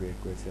সিনারিও ক্রিয়েট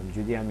করেছিলাম,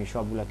 যদি আমি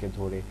সবগুলোকে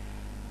ধরে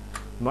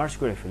মার্জ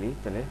করে ফেলি,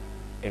 তাহলে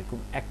এরকম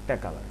একটা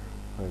কালার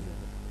হয়ে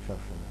যাবে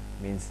সবসময়।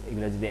 মিনস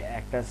এগুলো যদি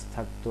একটা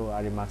থাকতো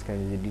আর এই মাঝখানে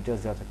যদি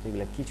ডিটেলস দেওয়া থাকতো,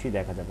 এগুলো কিছুই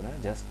দেখা যাবে না,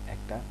 জাস্ট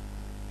একটা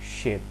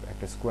শেপ,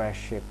 একটা স্কোয়ার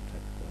শেপ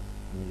থাকতো।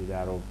 আমি যদি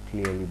আরও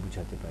ক্লিয়ারলি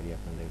বুঝাতে পারি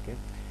আপনাদেরকে,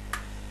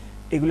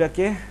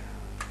 এগুলাকে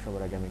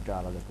সবার আগে আমি একটু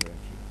আলাদা করে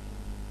রাখি।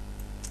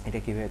 এটা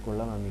কীভাবে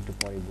করলাম আমি একটু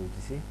পরে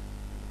বলতেছি।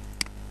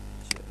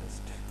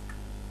 জাস্ট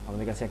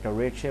আমাদের কাছে একটা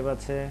রেড শেপ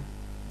আছে,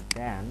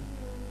 দেন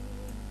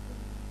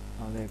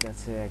আমাদের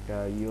কাছে একটা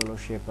ইয়েলো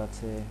শেপ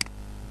আছে,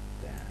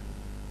 দেন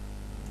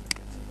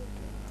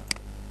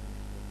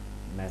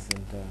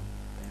ম্যাজেন্টা,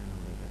 দেন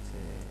আমাদের কাছে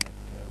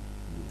একটা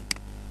ব্লু,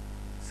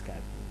 স্কাই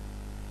ব্লু।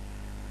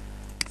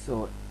 সো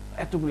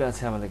এতগুলো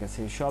আছে আমাদের কাছে,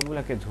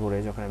 সবগুলোকে ধরে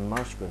যখন আমি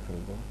মার্জ করে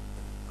ফেলবো,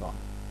 কম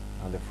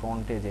আমাদের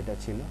ফ্রন্টে যেটা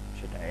ছিল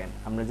সেটা,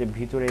 আমরা যে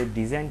ভিতরে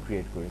ডিজাইন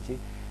ক্রিয়েট করেছি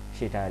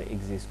সেটা আর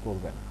এক্সিস্ট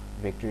করবে না,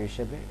 ভেক্টর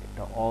হিসেবে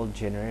এটা অল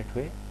জেনারেট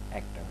হয়ে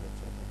একটা হয়ে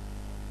যাবে।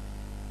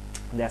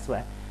 দ্যাটস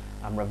ওয়াই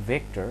আমরা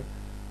ভেক্টর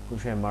কোনো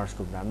সময় মার্জ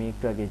করবো না। আমি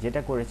একটু আগে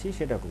যেটা করেছি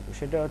সেটা করবো,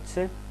 সেটা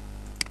হচ্ছে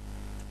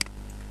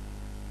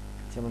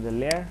আমাদের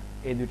লেয়ার,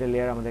 এই দুটো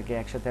লেয়ার আমাদেরকে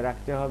একসাথে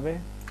রাখতে হবে,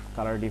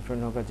 কালার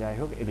ডিফারেন্ট হোক আর যাই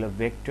হোক, এগুলো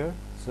ভেক্টর।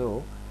 সো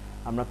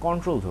আমরা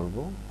কন্ট্রোল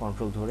ধরবো,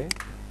 কন্ট্রোল ধরে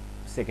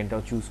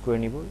সেকেন্ডটাও চুজ করে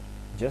নিব,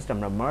 জাস্ট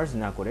আমরা মার্জ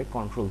না করে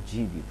কন্ট্রোল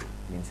জি দিব,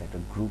 মিনস একটা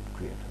গ্রুপ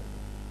ক্রিয়েট হবে।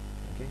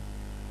 ওকে,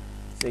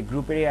 সো এই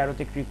গ্রুপের এই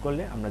অ্যারোতে ক্লিক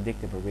করলে আমরা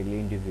দেখতে পাবো এগুলো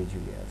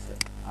ইন্ডিভিজুয়ালি আছে।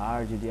 আর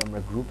যদি আমরা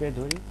গ্রুপে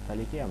ধরি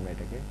তাহলে কি আমরা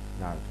এটাকে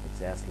নার্ভ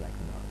হচ্ছে as like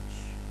merge.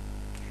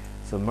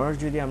 So merge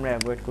যদি আমরা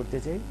অ্যাভয়েড করতে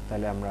চাই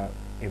তাহলে আমরা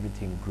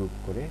এভরিথিং গ্রুপ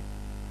করে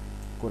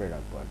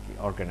রাখবো আর কি,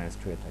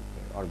 অর্গানাইজড হয়ে থাকবে,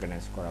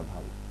 অর্গানাইজ করা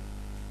ভালো।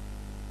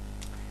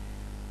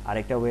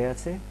 আরেকটা ওয়ে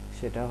আছে,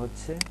 সেটা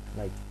হচ্ছে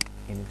লাইক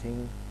এনিথিং,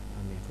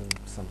 আমি এখন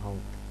সামহাউ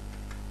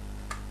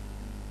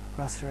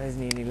রাস্টারাইজ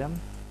নিয়ে নিলাম,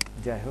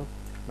 যাই হোক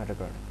ম্যাটার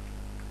করে না।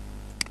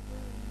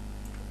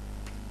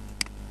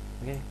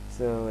 ওকে,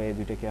 সো এই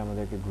দুইটাকে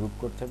আমাদেরকে গ্রুপ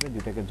করতে হবে,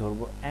 দুইটাকে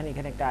ধরবো, অ্যান্ড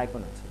এখানে একটা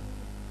আইকন আছে,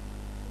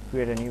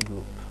 create a new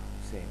group,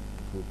 same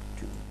group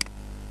 2।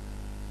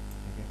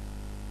 Okay,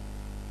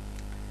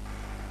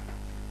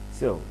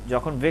 so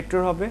যখন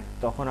ভেক্টর হবে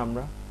তখন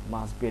আমরা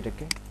মাস্ট বি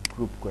এটাকে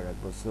গ্রুপ করে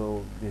রাখবো। So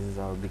this is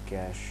our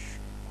bKash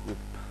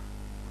group,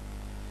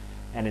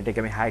 and এটাকে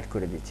আমি হাইড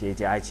করে দিচ্ছি, এই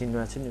যে আই চিহ্ন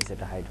আছে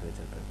সেটা হাইড হয়ে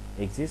যাবে,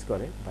 এক্সিস্ট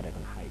করে বাট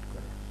এখন হাইড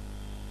করে।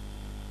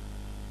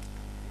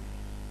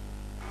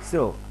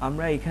 সো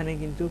আমরা এখানে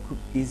কিন্তু খুব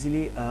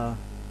ইজিলি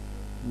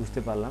বুঝতে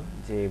পারলাম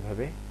যে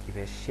এইভাবে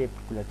কীভাবে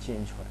শেপগুলো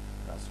চেঞ্জ হয়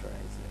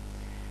রাস্টারাইজে।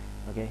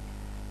 ওকে,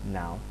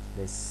 নাও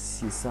লেটস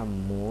সি সাম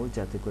মোর,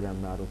 যাতে করে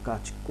আমরা আরও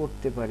কাজ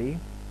করতে পারি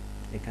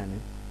এখানে।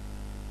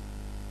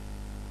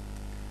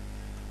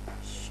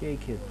 সেই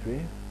ক্ষেত্রে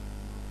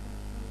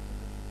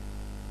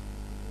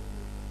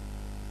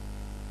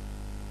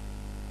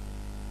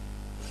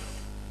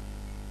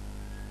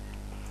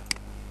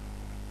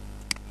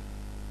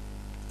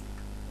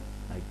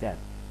like that,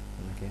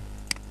 okay,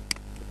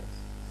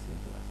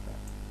 simple as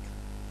that.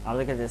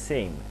 আমাদের কাছে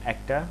সেম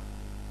একটা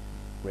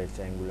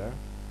রেক্ট্যাঙ্গুলার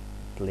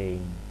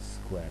প্লেন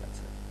স্কোয়ার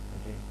আছে,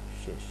 ওকে,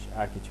 শেষ,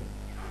 আর কিছু নেই।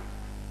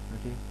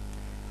 ওকে,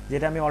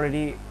 যেটা আমি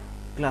অলরেডি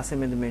ক্লাসের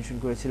মধ্যে মেনশন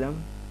করেছিলাম,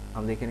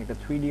 আমাদের এখানে একটা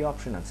 3D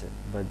অপশন আছে,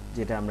 বাট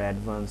যেটা আমরা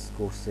অ্যাডভান্স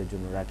কোর্সের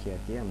জন্য রাখি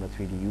আর কি। আমরা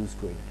 3D ইউজ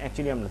করি না,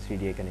 অ্যাকচুয়ালি আমরা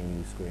 3D এখানে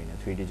ইউজ করি না।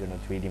 3Dর জন্য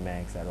 3D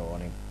ম্যাক্স, আরও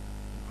অনেক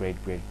গ্রেট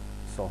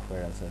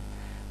সফটওয়্যার আছে,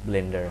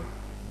 ব্লেন্ডার,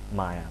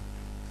 মায়া,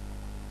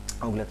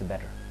 ওগুলোতে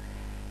বেটার।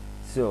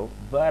 সো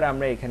বাট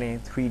আমরা এখানে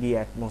 3D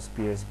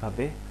অ্যাটমসফিয়ার্স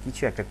ভাবে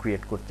কিছু একটা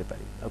ক্রিয়েট করতে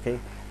পারি। ওকে,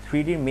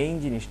 3Dর মেইন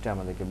জিনিসটা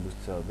আমাদেরকে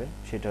বুঝতে হবে,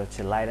 সেটা হচ্ছে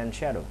light and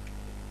shadow.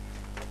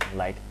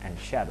 Light and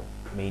shadow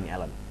main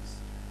elements.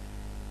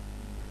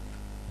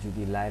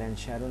 যদি লাইট অ্যান্ড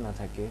শ্যাডো না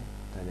থাকে,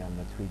 তাহলে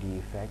আমরা 3D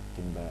ইফেক্ট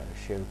কিংবা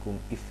সেরকম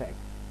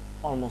ইফেক্ট,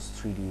 অলমোস্ট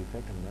 3D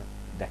ইফেক্ট আমরা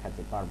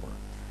দেখাতে পারবো না।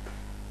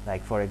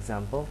 লাইক ফর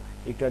এক্সাম্পল,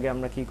 একটু আগে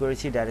আমরা কি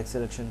করেছি, ডাইরেক্ট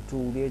সিলেকশন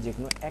টুল দিয়ে যে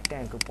কোনো একটা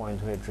অ্যাঙ্কর পয়েন্ট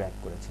ধরে ড্র্যাগ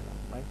করেছিলাম,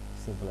 right?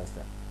 Simple as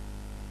that.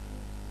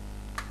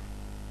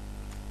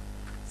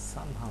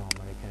 Somehow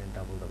আমার এখানে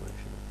ডাবল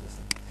এসে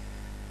করতেছে।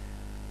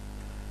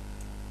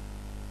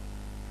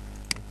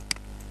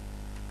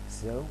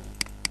 সো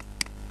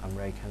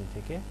আমরা এখান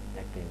থেকে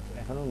একটা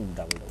এখনো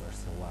ডাবল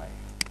আসছে, Y?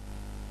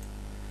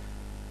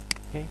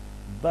 Okay,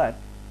 but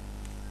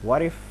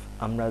what if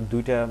আমরা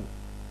দুইটা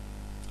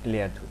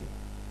লেয়ার ধরি,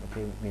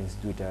 ওকে, মিনস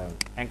দুইটা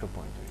অ্যাঙ্কর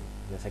পয়েন্ট ধরি,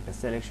 জাস্ট একটা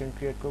সিলেকশন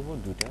ক্রিয়েট করব,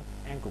 দুইটা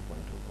অ্যাঙ্কর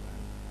পয়েন্ট ধরবো,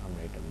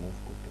 আমরা এটা মুভ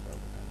করতে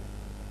পারবো, তাহলে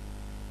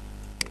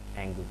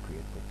অ্যাঙ্গেল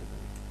ক্রিয়েট করতে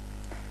পারি।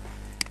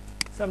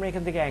 সো আমরা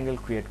এখান থেকে অ্যাঙ্গেল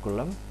ক্রিয়েট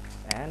করলাম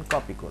অ্যান্ড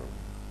কপি করলাম,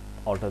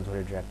 অল্টা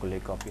ধরে ড্র্যাগ করলে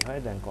কপি হয়,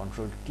 দেন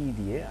কন্ট্রোল টি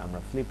দিয়ে আমরা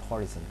ফ্লিপ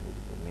হরিজন্টাল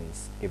দিব, মিনস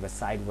এবার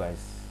সাইড ওয়াইজ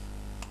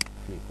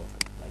ফ্লিপ হবে,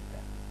 লাইক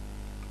দ্যাট।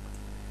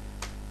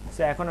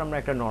 সো এখন আমরা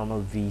একটা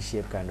normal V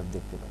shape kind of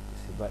দেখতে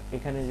পাচ্ছি, বাট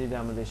এখানে যদি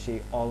আমাদের সেই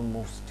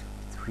অলমোস্ট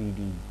 3D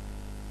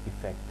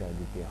ইফেক্টটা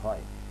দিতে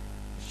হয়,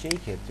 সেই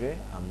ক্ষেত্রে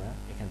আমরা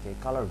এখান থেকে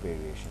কালার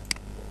ভেরিয়েশন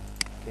নেব।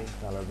 ওকে,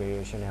 কালার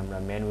ভেরিয়েশনে আমরা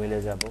ম্যানুয়ালে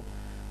যাব,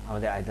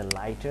 আমাদের আইদার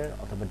লাইটার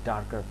অথবা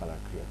ডার্কার কালার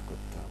ক্রিয়েট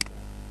করতে হবে।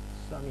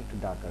 সো আমি একটু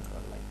ডার্কার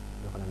কালার লাইক,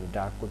 যখন আমি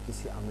ডার্ক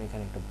করতেছি, আমরা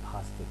এখানে একটা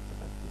ভাঁজ দেখতে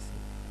পাচ্ছি,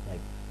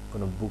 লাইক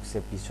কোনো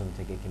বুকসের পিছন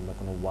থেকে কিংবা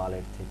কোনো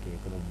ওয়ালের থেকে,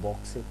 কোনো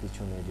বক্সের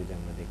পিছনে যদি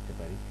আমরা দেখতে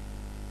পারি,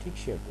 ঠিক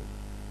সেরকম।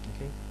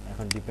 ওকে,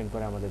 এখন ডিপেন্ড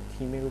করে আমাদের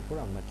থিমের উপর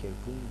আমরা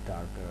কিরকম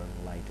ডার্কার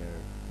লাইটার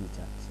কী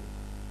চাচ্ছি।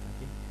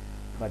 ওকে,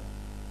 বাট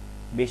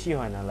বেশি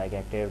হয় না, লাইক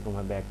একটা এরকম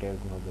হবে, একটা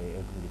এরকম হবে,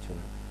 এরকম কিছু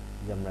না।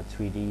 যে আমরা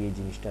 3D এই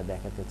জিনিসটা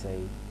দেখাতে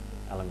চাই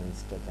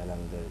এলিমেন্টসটা, তাহলে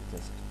আমাদের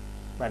জাস্ট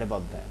রাইট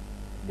অ্যাবাউট দ্যাট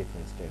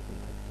ডিফারেন্সটা এরকম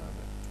থাকতে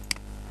হবে।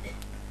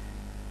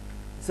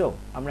 সো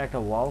আমরা একটা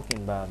ওয়াল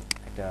কিংবা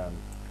একটা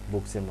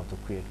বুকসের মতো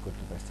ক্রিয়েট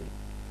করতে পারছি,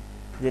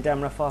 যেটা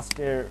আমরা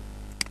ফার্স্টের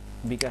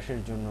বিকাশের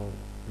জন্য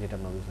যেটা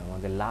আমরা বুঝলাম,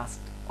 আমাদের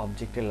লাস্ট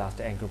অবজেক্টের লাস্ট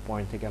অ্যাঙ্কর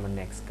পয়েন্ট থেকে আমার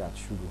নেক্সট কাজ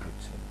শুরু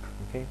হচ্ছে।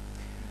 ওকে,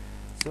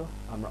 সো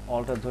আমরা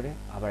অলটা ধরে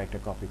আবার একটা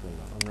কপি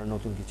করলাম, আমরা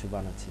নতুন কিছু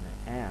বানাচ্ছি না,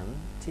 অ্যান্ড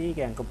ঠিক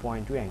anchor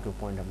point two anchor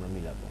point আমরা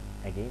মিলাবো।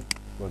 Again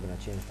we're going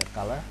to change the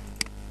color,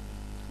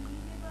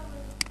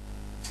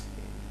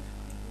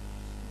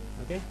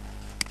 okay,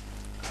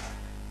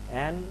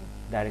 and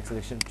direct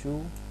selection 2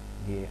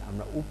 দিয়ে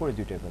আমরা উপরে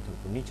দুইটা কথা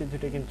বলবো, নিচে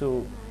দুইটা কিন্তু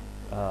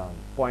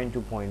পয়েন্ট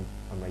টু পয়েন্ট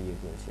আমরা ইয়ে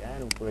করেছি,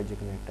 অ্যান্ড উপরে যে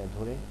কোনো একটা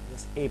ধরে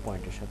জাস্ট এই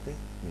পয়েন্টের সাথে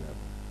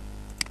মিলাবো।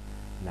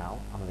 নাও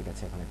আমাদের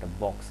কাছে এখন একটা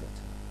বক্স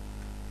আছে,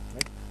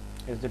 right?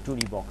 It's the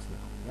 2D box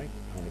now, right?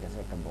 আমাদের কাছে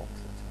একটা বক্স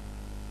আছে।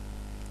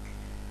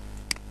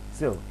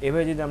 সো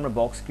এভাবে যদি আমরা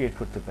বক্স ক্রিয়েট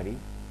করতে পারি,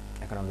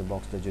 এখন আমাদের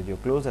বক্সটা যদিও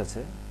ক্লোজ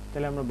আছে,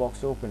 তাহলে আমরা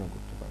বক্সটা ওপেনও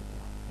করতে পারবো।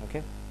 ওকে,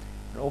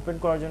 ওপেন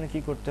করার জন্য কি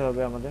করতে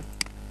হবে, আমাদের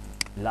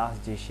লাস্ট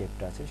যে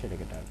শেপটা আছে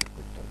সেটাকে টার্গেট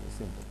করতে হবে,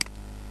 সিম্পল।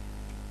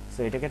 সো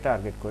এটাকে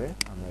টার্গেট করে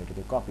আমরা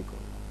এটাকে কপি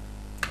করলাম,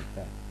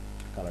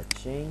 কালার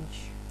চেঞ্জ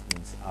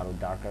মিনস আরও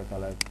ডার্কার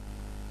কালার,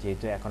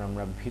 যেহেতু এখন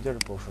আমরা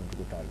ভিতরের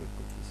পোর্শনটুকু টার্গেট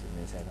করতেছি,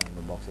 মিনস এখন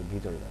আমরা বক্সের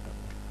ভিতরে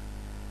দেখাবো।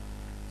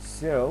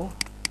 সো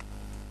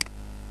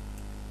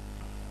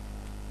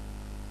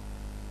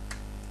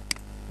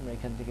আমরা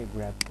এখান থেকে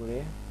গ্র্যাব করে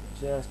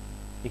জাস্ট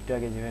একটু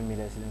আগে যেভাবে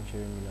মিলাইছিলাম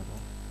সেভাবে মিলাবো।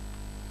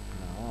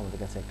 নাও আমাদের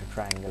কাছে একটা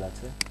ট্রায়াঙ্গেল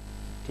আছে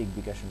ঠিক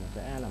বিকাশের মতো,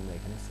 অ্যান্ড আমরা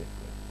এখানে সেট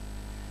করি।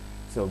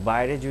 সো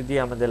বাইরে যদি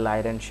আমাদের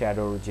লাইট অ্যান্ড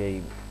শ্যাডোর যেই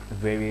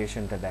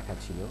ভেরিয়েশনটা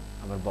দেখাচ্ছিল,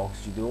 আমার বক্স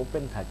যদি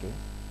ওপেন থাকে,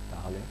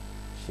 তাহলে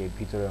সেই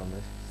ভিতরে আমরা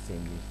সেম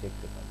জিনিস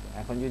দেখতে পাবো।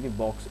 এখন যদি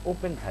বক্স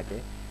ওপেন থাকে,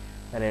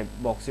 তাহলে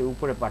বক্সের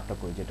উপরে পার্টটা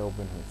করি যেটা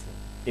ওপেন হয়েছে,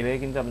 এভাবে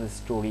কিন্তু আমাদের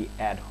স্টোরি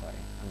অ্যাড হয়।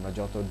 আমরা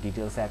যত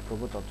ডিটেলস অ্যাড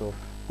করবো তত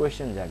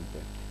কোয়েশ্চেন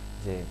জাগবে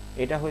যে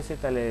এটা হয়েছে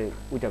তাহলে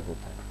ওইটা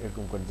কোথায়,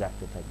 এরকম করে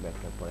জাগতে থাকবে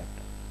একটার পর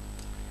একটা।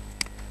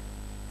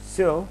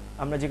 সো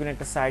আমরা যে কোনো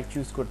একটা সাইড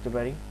চুজ করতে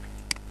পারি,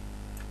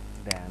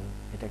 দেন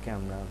এটাকে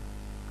আমরা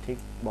ঠিক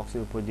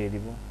বক্সের উপর দিয়ে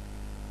দিব,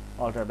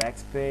 অল্টার ব্যাক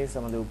স্পেস,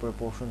 আমাদের উপরে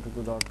পোর্শনটুকু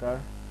দরকার,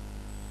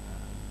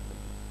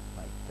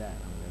 লাইক দ্যাট।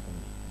 আমাদের এখন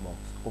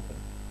বক্স ওপেন,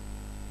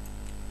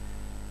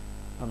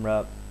 আমরা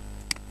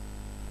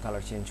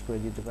কালার চেঞ্জ করে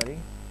দিতে পারি,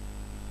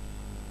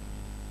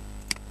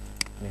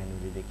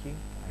 ম্যানুয়ালি দেখি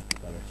আরেকটু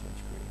কালার চেঞ্জ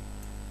করি।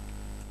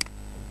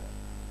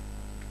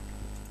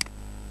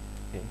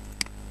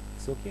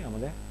 সো কি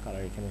আমাদের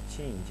কালার এখানে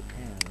চেঞ্জ,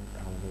 অ্যান্ড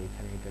আমাদের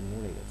এখানে এটা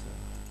নড়ে গেছে,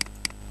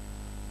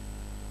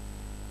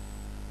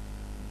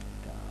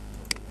 এটা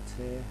নড়ে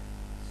গেছে।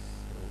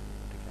 সো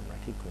এটাকে আমরা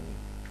ঠিক করে নিই।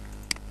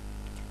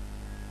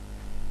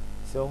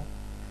 সো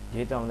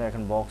যেহেতু আমাদের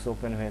এখন বক্স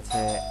ওপেন হয়েছে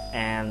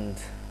অ্যান্ড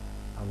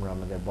আমরা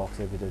আমাদের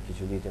বক্সের ভিতর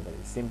কিছু দিতে পারি,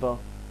 সিম্পল।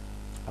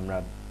 আমরা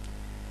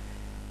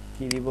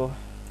কি দিব,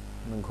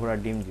 ঘোড়ার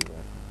ডিম দিব।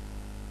 এখন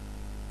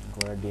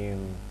ঘোড়ার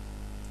ডিম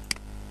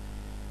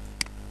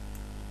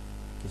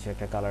কিছু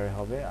একটা কালারে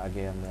হবে।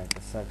 আগে আমরা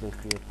একটা সার্কেল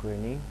ক্রিয়েট করে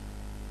নিই,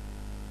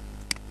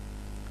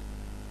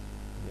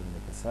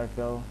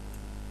 সার্কেল,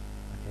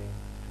 ওকে,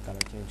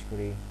 কালার চেঞ্জ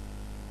করি,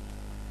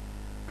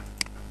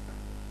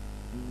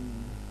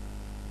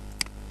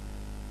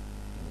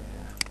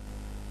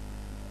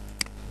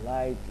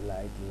 light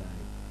light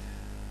light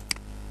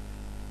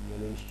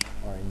yellowish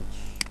orange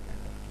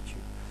kind of কিছু,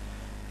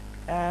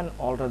 and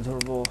alter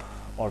ধরবো,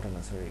 alter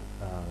না sorry,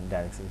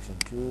 direct selection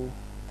 2,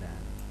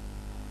 then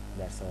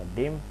that's our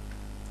dim,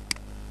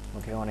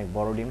 okay, অনেক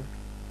বড় ডিম।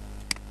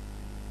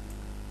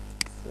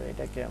 সো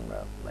এটাকে আমরা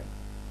লাইক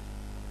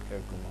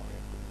এরকম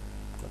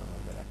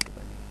কোনোভাবে রাখতে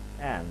পারি,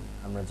 অ্যান্ড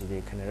আমরা যদি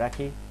এখানে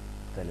রাখি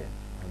তাহলে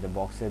আমাদের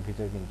বক্সের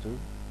ভিতরে কিন্তু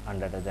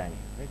আন্ডারটা যায়নি,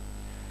 রাইট?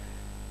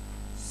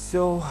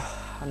 সো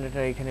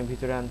আন্ডারটা এখানে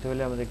ভিতরে আনতে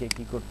হলে আমাদেরকে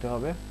কি করতে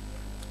হবে,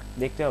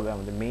 দেখতে হবে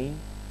আমাদের মেইন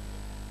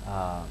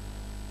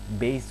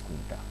বেস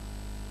কোনটা।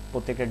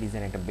 প্রত্যেকটা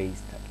ডিজাইন একটা বেস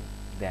থাকে,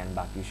 দেন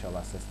বাকি সব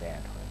আস্তে আস্তে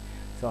অ্যাড হয়।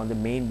 সো আমাদের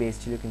মেইন বেস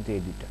ছিল কিন্তু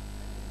এই দুইটা,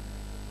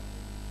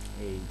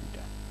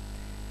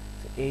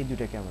 তো এই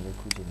দুটাকে আমাদের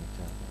খুঁজে নিতে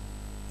হবে,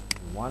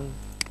 1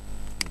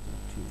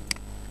 2,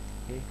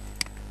 ওকে।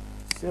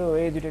 সো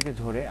এই দুটাকে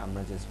ধরে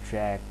আমরা জাস্ট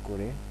ড্র্যাগ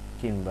করে,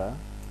 কিংবা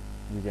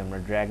যদি আমরা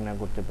ড্র্যাগ না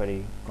করতে পারি,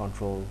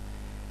 কন্ট্রোল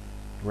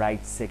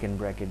রাইট সেকেন্ড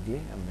ব্র্যাকেট দিয়ে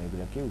আমরা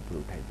এগুলোকে উপরে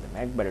উঠাই দিলাম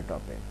একবারে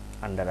টপে,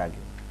 আন্ডার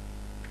আগে।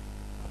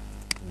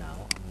 নাও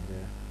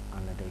আমাদের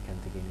আন্ডারটা এখান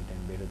থেকে এনি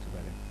টাইম বেরোতে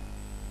পারে,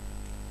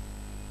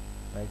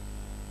 রাইট?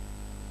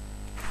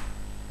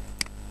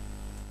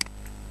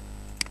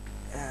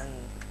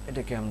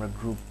 এটাকে আমরা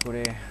গ্রুপ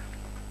করে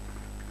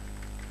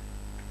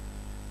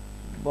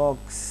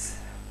বক্স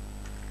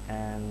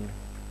অ্যান্ড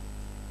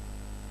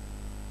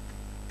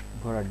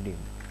ঘোড়ার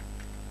ডিম,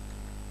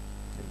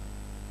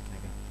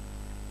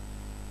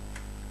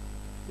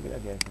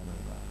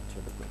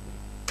 ছোট করে দিই।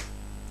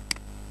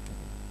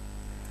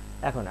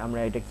 এখন আমরা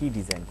এটা কি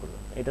ডিজাইন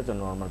করলাম, এটা তো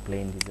নর্মাল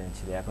প্লেন ডিজাইন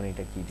ছিল, এখন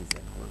এটা কি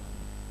ডিজাইন করলাম,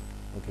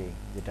 ওকে,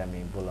 যেটা আমি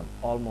বললাম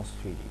অলমোস্ট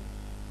 3D।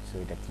 সো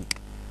এটা কি,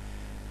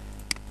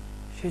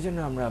 সেই জন্য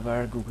আমরা আবার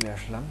গুগলে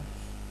আসলাম,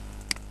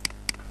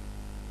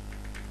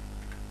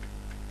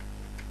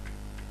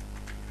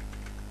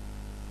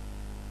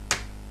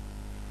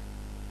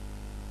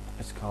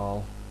 it's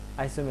called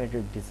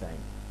isometric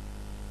design,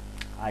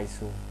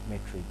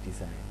 isometric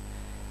design।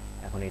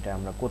 এখন এটা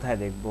আমরা কোথায়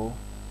দেখব?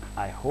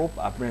 আই হোপ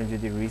আপনারা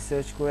যদি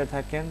রিসার্চ করে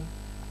থাকেন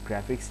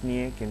গ্রাফিক্স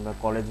নিয়ে, কিংবা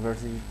কলেজ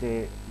ভার্সিটিতে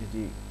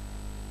যদি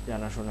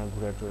জানাশোনা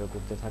ঘোরাটোরা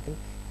করতে থাকেন,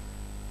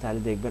 তাহলে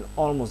দেখবেন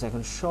অলমোস্ট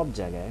এখন সব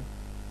জায়গায়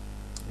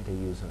এটা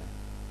ইউজ হয়।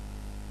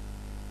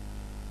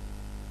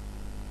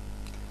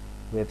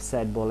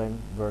 ওয়েবসাইট বলেন,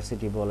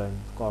 ভার্সিটি বলেন,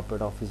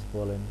 কর্পোরেট অফিস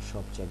বলেন,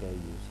 সব জায়গায়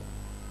ইউজ হয়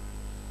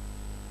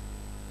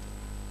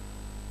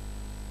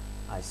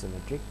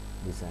আইসোমেট্রিক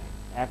ডিজাইন।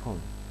 এখন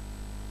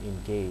ইন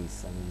কেস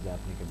আমি যদি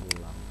আপনাকে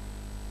বললাম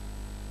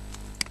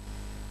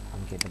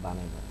আমাকে এটা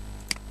বানাইবেন,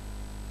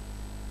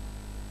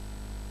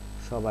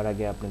 সবার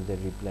আগে আপনাদের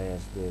রিপ্লাই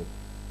আসবে,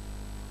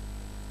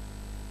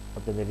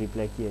 আপনাদের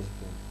রিপ্লাই কি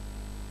আসবে?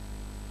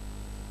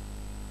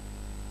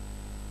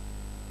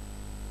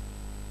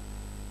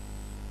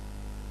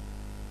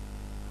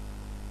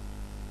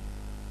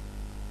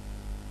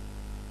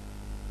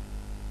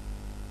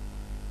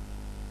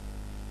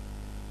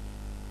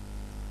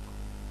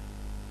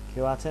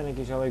 কেউ আছে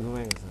নাকি সবাই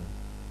ঘুমিয়ে গেছেন?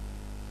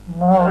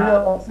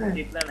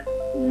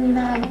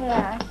 না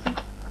ভাইয়া,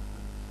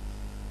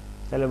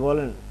 তাহলে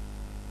বলেন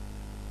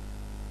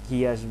কি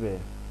আসবে,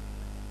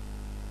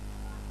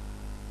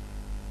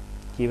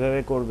 কিভাবে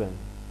করবেন?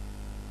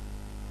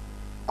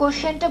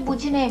 কোশ্চেনটা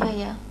বুঝি নাই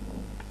ভাইয়া।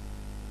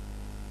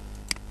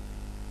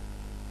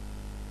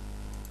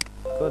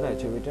 কোথায়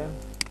ছবিটা?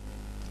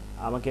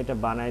 আমাকে এটা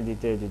বানায়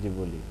দিতে যদি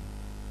বলি।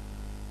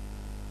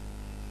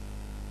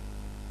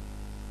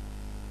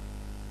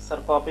 Sir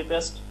copy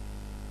paste.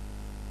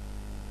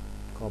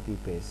 Copy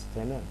paste,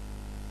 তাই না?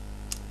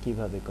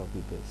 কিভাবে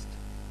কপি পেস্ট?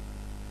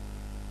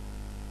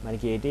 মানে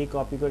কি এটাই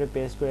কপি করে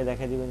পেস্ট করে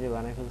দেখা দিবেন যে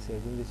বানায় ফেলছি,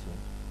 এরকম কিছু?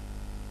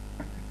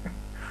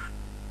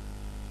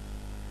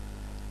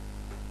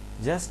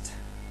 জাস্ট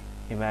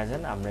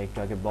ইমাজিন আমরা একটু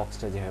আগে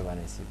বক্সটা যেভাবে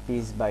বানিয়েছি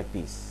পিস বাই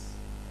পিস,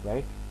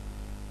 রাইট?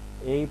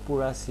 এই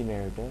পুরা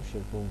সিনারিওটা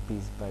সেরকম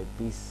পিস বাই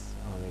পিস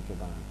আমাদেরকে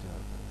বানাতে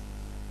হবে।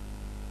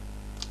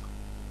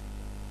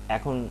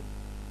 এখন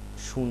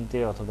শুনতে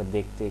অথবা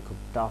দেখতে খুব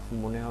টাফ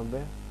মনে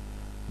হবে,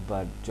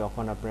 বাট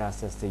যখন আপনারা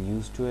আস্তে আস্তে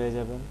ইউজড হয়ে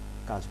যাবেন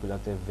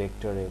কাজগুলোতে,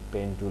 ভেক্টরে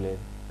পেন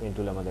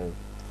টুল আমাদের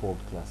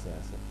 4th ক্লাসে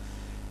আছে,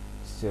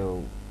 সো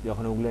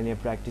যখন ওগুলো নিয়ে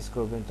প্র্যাকটিস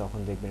করবেন তখন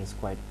দেখবেন ইটস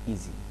কোয়াইট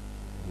ইজি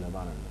এগুলো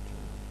বানানোর জন্য।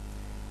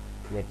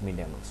 Let me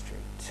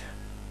demonstrate.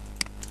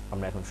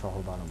 আমরা এখন সহ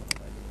বানাবো না,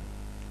 বাই দ্য ওয়ে।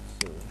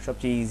 সো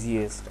সবচেয়ে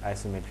ইজিয়েস্ট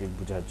আইসোমেট্রিক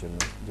বোঝার জন্য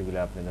যেগুলো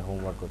আপনাদের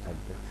হোমওয়ার্কও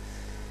থাকবে,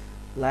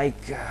 লাইক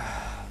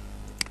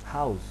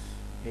হাউস,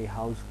 এই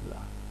হাউসগুলা,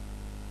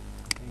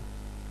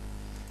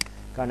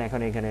 কারণ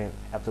এখন এখানে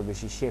এত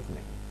বেশি শেপ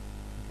নেই,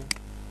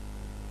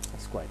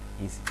 ইটস কোয়াইট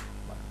ইজি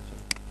বানানোর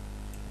জন্য।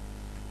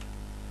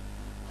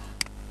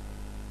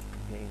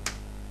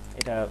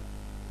 এটা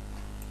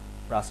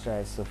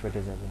রাস্টারাইজ তো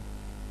ফেটে যাবে।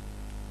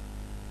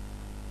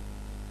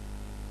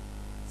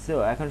 সো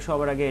এখন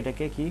সবার আগে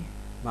এটাকে কি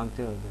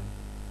ভাঙতে হবে,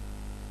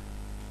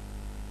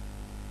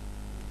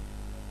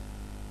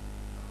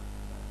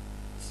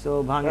 সো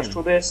ভাঙেন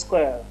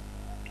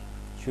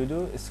শুধু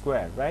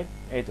স্কোয়ার, রাইট?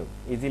 এই তো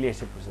ইজিলি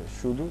এসে প্রসেস,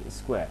 শুধু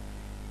স্কোয়ার।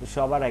 তো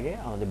সবার আগে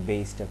আমাদের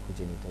বেসটা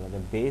খুঁজে নিতে হবে।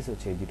 আমাদের বেস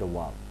হচ্ছে এই দুটো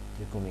ওয়াল,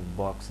 যে কমিক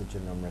বক্সের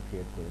জন্য আমরা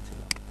ক্রিয়েট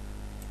করেছিলাম।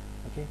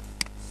 ওকে,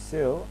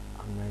 সো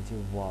আমরা যে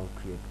ওয়াল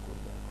ক্রিয়েট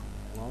করবো এখন,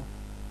 ওয়াল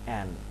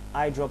অ্যান্ড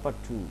আই ড্রপার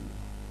টুল,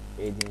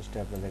 এই জিনিসটা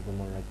আপনাদেরকে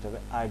মনে রাখতে হবে।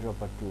 I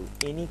dropper tool,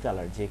 any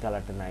colour, যে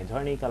কালারটা নাই,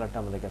 ধরেন এই কালারটা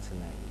আমাদের কাছে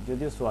নাই,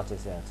 যদিও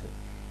সোয়াচেসে আছে,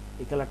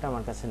 এই কালারটা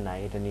আমার কাছে নাই,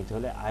 এটা নিতে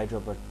হলে আই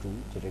ড্রপার টুল,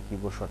 যেটা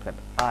কিবোর্ড শর্টকাট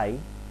আই,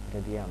 এটা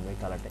দিয়ে আমরা এই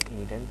কালারটা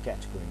এনি টাইম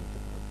ক্যাচ করে নিতে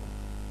পারবো।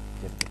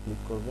 যেটাতে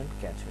ক্লিক করবেন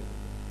ক্যাচ হয়ে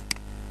যাবে,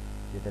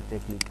 যেটাতে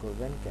ক্লিক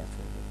করবেন ক্যাচ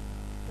হয়ে যাবে।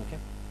 ওকে,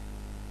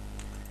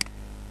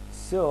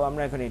 সো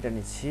আমরা এখন এটা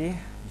নিচ্ছি,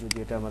 যদি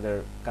এটা আমাদের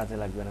কাজে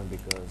লাগবে না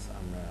বিকজ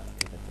আমরা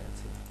এটাতে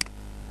আছি।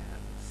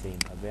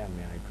 সেমভাবে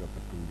আমি আই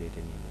ড্রপার টুল দিয়ে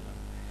এটা নিয়ে নিলাম,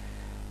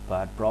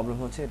 বাট প্রবলেম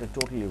হচ্ছে এটা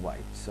টোটালি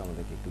হোয়াইট, সো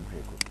আমাদেরকে একটু গ্রে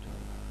করতে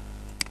হবে।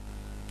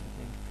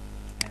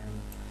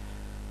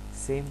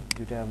 সেম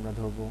দুটা আমরা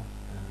ধরবো।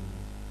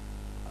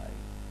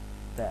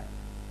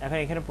 এখন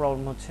এখানে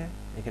প্রবলেম হচ্ছে,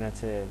 এখানে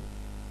আছে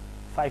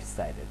 5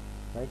 সাইডেড,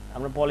 রাইট?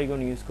 আমরা পলিগন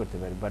ইউজ করতে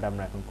পারি, বাট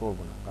আমরা এখন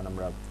করবো না, কারণ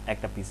আমরা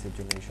একটা পিসের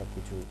জন্য সব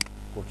কিছু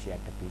করছি,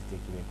 একটা পিস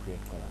দিয়ে কীভাবে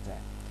ক্রিয়েট করা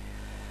যায়।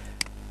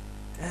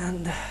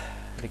 অ্যান্ড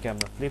এটাকে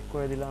আমরা ফ্লিপ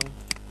করে দিলাম,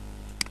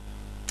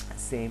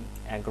 same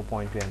anchor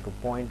point two anchor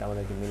point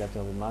আমাদেরকে মিলাতে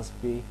হবে, must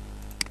be,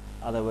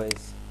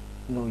 otherwise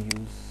no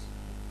use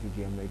যদি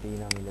আমরা এটাই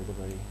না মিলাতে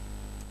পারি।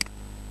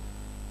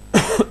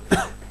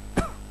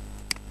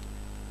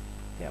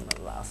 আমরা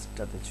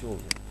লাস্টটাতে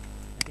চলবে,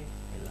 ওকে,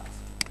 এই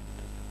লাস্ট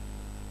পয়েন্টটা,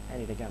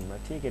 এটাকে আমরা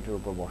ঠিক এটার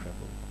উপর বসা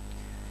করব।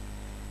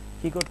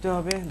 কী করতে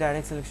হবে,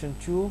 ডাইরেক্ট সিলেকশন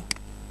 2,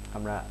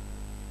 আমরা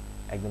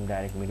একদম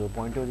ডাইরেক্ট মিডল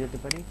পয়েন্টেও যেতে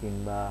পারি,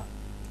 কিংবা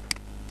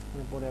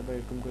পরে আবার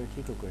এরকম করে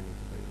ঠিকও করে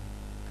নিতে পারি,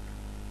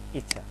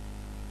 ইচ্ছা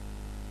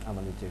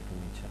আমাদের যেরকম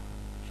ইচ্ছা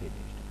সেই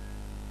জিনিসটা।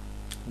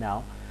 নাও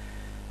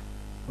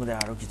আমাদের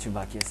আরও কিছু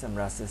বাকি আছে,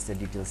 আমরা আস্তে আস্তে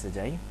ডিটেলসে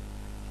যাই।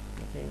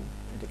 ওকে,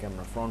 এটাকে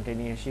আমরা ফ্রন্টে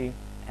নিয়ে আসি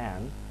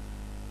and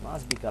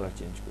must be colour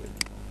change করে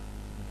দেব।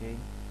 ওকে,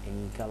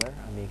 এনি কালার,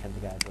 আমি এখান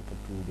থেকে আইড্রপার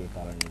টুল দিয়ে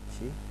কালার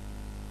নিচ্ছি।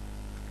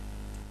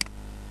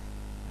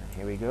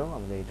 হিয়ার উই গো,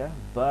 আমাদের এটা,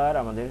 বাট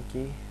আমাদের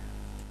কি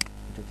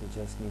এটা তো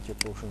জাস্ট নিচে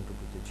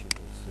পোর্শনটুকুতে ছিল,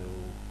 সো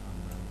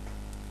আমরা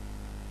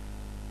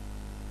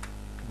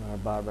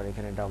বারবার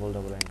এখানে ডাবল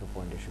অ্যাঙ্কর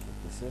পয়েন্ট এসে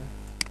করতেছে,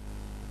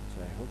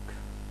 যাই হোক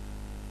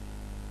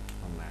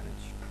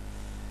ম্যানেজ।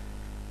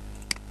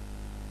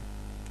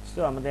 সো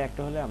আমাদের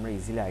একটা হলে আমরা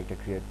ইজিলি আরেকটা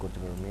ক্রিয়েট করতে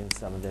পারবো, মিনস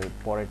আমাদের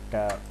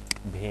পরেরটা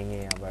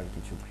ভেঙে আবার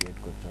কিছু ক্রিয়েট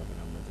করতে হবে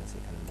না, আমরা জাস্ট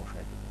এখানে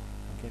বসাই দেবো।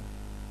 ওকে,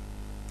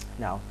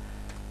 নাও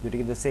দুটো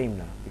কিন্তু সেম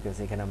না, বিকজ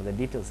এখানে আমাদের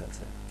ডিটেলস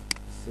আছে।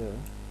 সো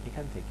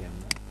এখান থেকে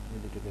আমরা এই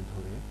দুটোকে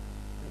ধরে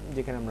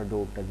যেখানে আমরা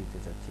ডোরটা দিতে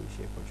চাচ্ছি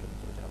সে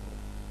পর্যন্ত যাব।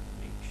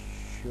 মেক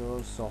শিওর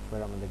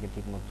সফটওয়্যার আমাদেরকে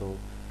ঠিকমতো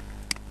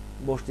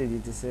বসতে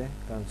দিতেছে,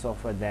 কারণ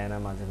সফটওয়্যার দেয় না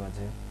মাঝে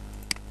মাঝে,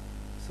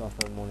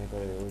 সফটওয়্যার মনে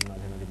করে ওই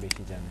মাঝে মাঝে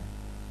বেশি জানে।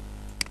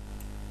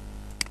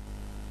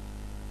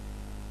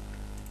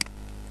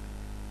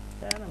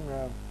 দেন আমরা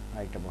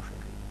আরেকটা বসাই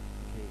দিই,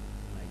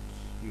 লাইক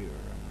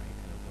হিয়ার, আমরা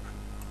এখানে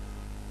বসাই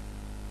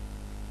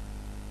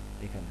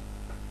এখানে,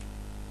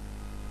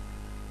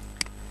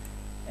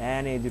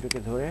 অ্যান্ড এই দুটোকে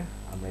ধরে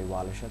আমরা এই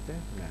ওয়ালের সাথে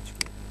ম্যাচ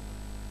করে দিই।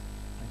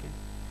 ওকে,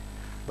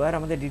 বাট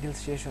আমাদের ডিটেলস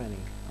শেষ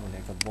হয়নি, আমাদের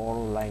একটা বড়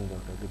লাইন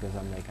দরকার, বিকজ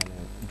আমরা এখানে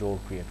ডোর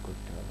ক্রিয়েট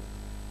করতে হবে।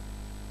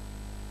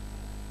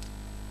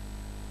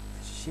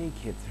 সেই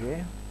ক্ষেত্রে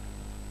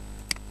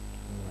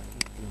আমরা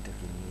এই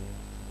তিনটাকে নিয়ে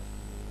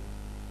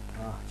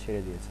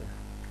ছেড়ে দিয়েছে,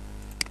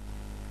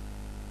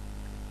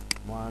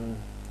 1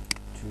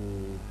 2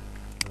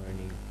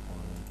 লার্নিং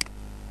অন,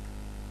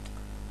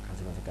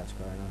 মাঝে মাঝে কাজ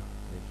করে না,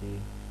 দেখি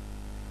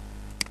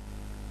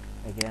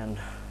again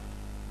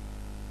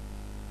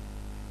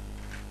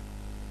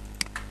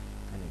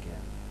and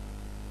again.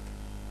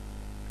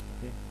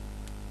 Okay,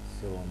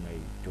 so আমরা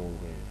এই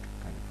ডোরওয়ে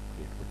কাইন্ড অফ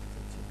ক্রিয়েট করতে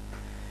চাচ্ছি।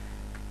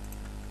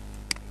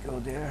 গো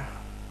দেয়ার,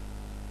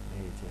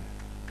 এই যে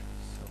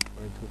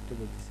সফটওয়্যার ধরতে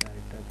বলতেছে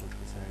আরেকটা,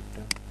 ধরতেছে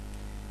আরেকটা,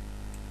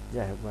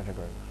 যাই হোক ম্যাটার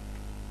করে না।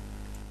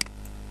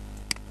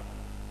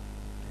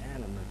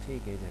 অ্যান্ড আমরা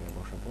ঠিক এই জায়গায়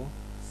বসাবো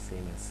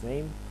সেম এজ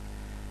সেম,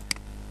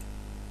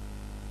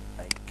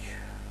 লাইক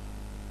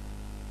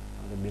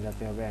আমাদের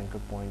মিলাতে হবে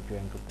anchor point two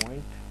anchor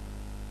point.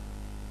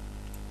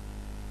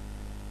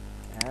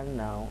 And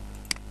now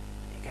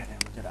এখানে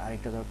আমাদের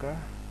আরেকটা দরকার,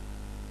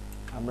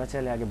 আমরা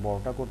চাইলে আগে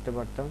বড়টা করতে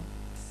পারতাম,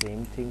 সেম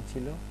থিং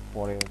ছিল,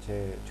 পরে হচ্ছে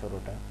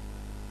ছোটটা,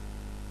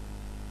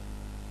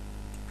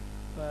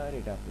 আর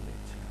এটা আপনি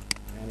দেখছেন।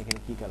 অ্যান্ড এখানে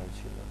কী কালার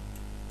ছিল,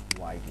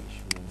 হোয়াইটিশ,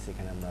 মিনস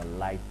এখানে আমরা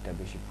লাইটটা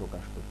বেশি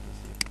প্রকাশ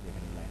করতেছি,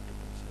 যেখানে লাইটটা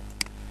পড়ছে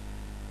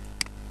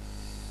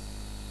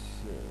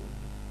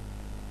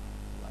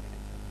লাইট,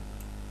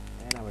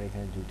 আমার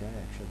এখানে দুইটা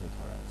একসাথে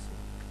ধরা আছে।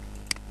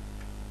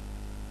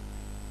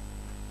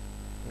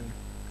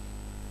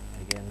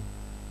 Again,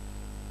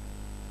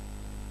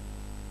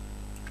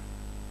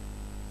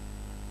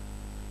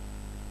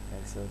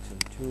 search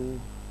into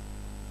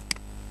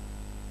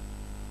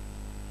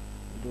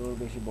door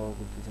বেশি বড়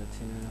করতে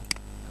চাচ্ছি না,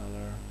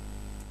 colour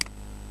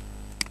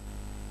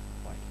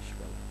whitish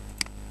color.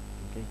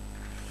 Okay,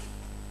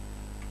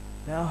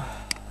 now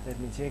let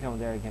me check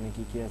আমাদের এখানে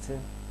কি কি আছে।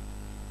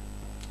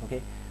 ওকে,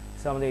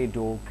 সো আমাদের এই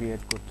ডোর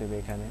ক্রিয়েট করতে হবে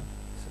এখানে।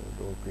 সো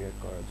ডোর ক্রিয়েট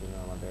করার জন্য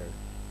আমাদের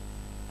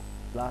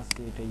প্লাস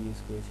যেটা ইউজ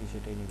করেছি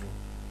সেটাই নিব,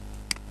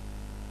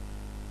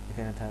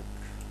 এখানে থাক।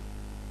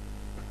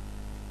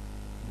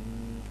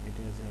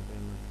 এটা যাবে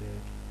আমাদের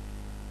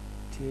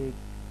ঠিক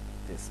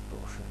this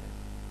portion,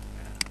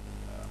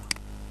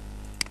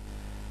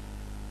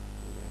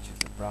 which is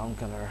a brown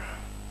color.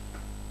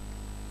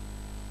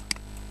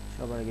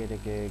 সবার আগে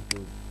এটাকে একটু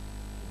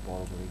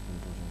বড় করে এখান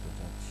পর্যন্ত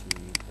যাচ্ছি,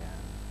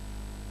 then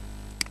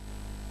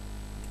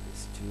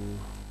this too,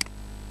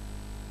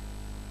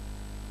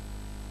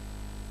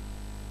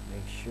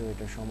 make sure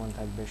এটা সমান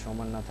থাকবে,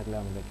 সমান না থাকলে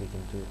আমাদেরকে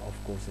কিন্তু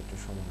অফকোর্স একটু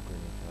সমান করে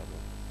নিতে হবে,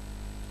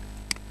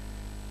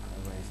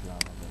 আদারওয়াইজ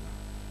লাভ হবে না।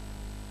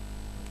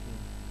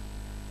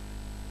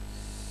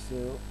 সো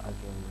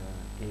আগে আমরা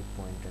এই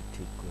পয়েন্টটা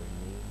ঠিক করে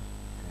নিই,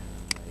 দেন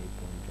আমরা এই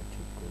পয়েন্টটা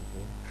ঠিক করব।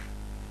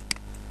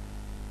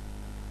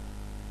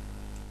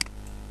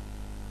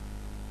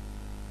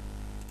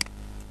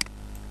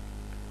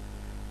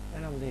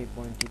 দেন আমাদের এই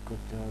পয়েন্ট ঠিক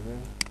করতে হবে,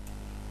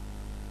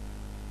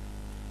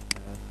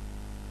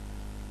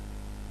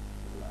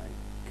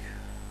 লাইক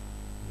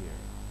হিয়ার।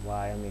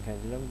 ওয়াই আমি এখানে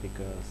দিলাম,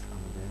 বিকজ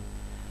আমাদের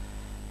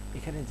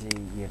এখানে যে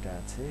ইয়েটা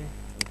আছে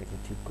এটাকে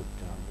ঠিক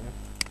করতে হবে,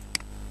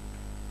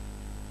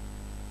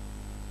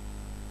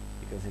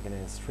 বিকজ এখানে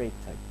স্ট্রেট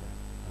থাকবে।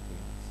 ওকে,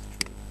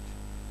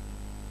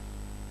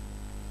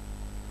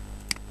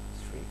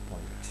 স্ট্রেট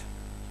পয়েন্ট।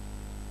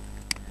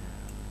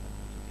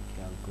 যদি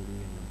খেয়াল করি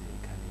আমাদের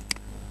এখানে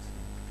আছে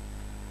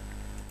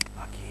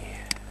বাকি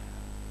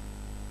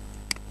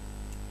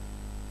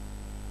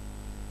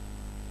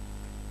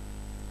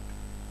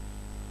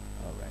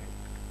alright,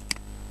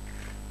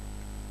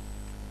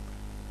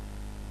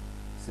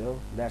 so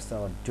that's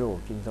our door,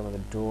 কিন্তু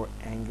আমাদের ডোর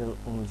অ্যাঙ্গেল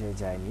অনুযায়ী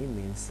যায়নি,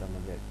 মিনস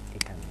আমাদের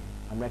এখানে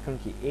আমরা এখন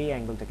কি এই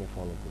অ্যাঙ্গেলটাকে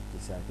ফলো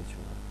করতেছি আর কিছু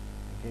না।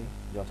 ওকে,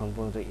 যখন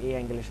পর্যন্ত এই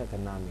অ্যাঙ্গেলের সাথে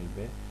না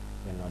মিলবে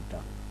we are not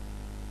done,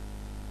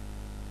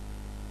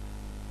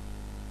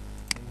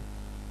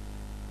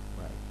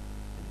 right,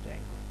 এটা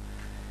অ্যাঙ্গেল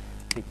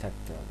ঠিক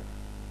থাকতে হবে।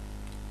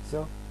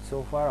 সো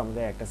ফার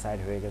আমাদের একটা সাইড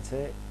হয়ে গেছে,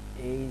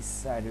 এই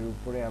সাইডের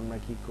উপরে আমরা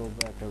কি করব,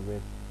 একটা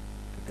ওয়েভ,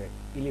 একটা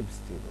ইলিপস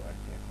দিব আর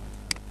কি এখন,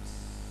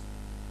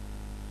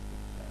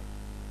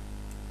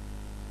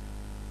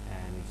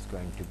 and it's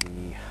going to be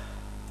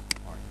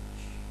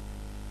orange.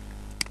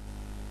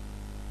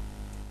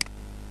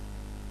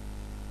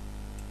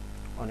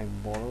 অনেক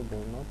বড়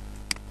ডোরনট,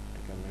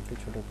 এটাকে আমরা একটু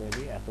ছোট করে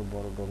দিই, এত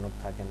বড় ডোরনট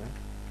থাকে না,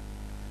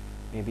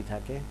 মেবি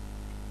থাকে।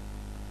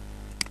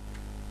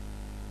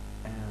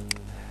 and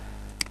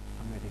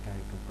আমরা এটাকে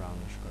একটু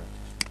ব্রাউনিশ করার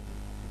চেষ্টা করি,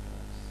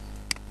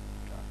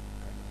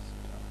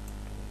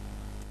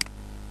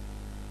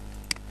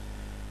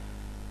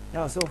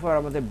 now so far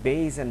আমাদের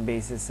বেস এন্ড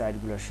বেসের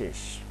সাইডগুলো শেষ,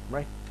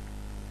 রাইট?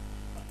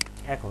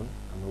 এখন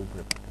আমরা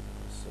উপরে পাঠাতে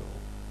দেবো, সো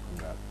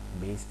আমরা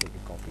বেস থেকে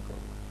কপি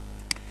করব,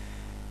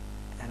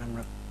 এন্ড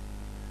আমরা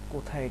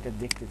কোথায় এটা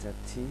দেখতে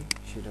চাচ্ছি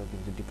সেটাও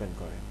কিন্তু ডিপেন্ড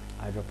করে।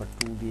 আইড্রপার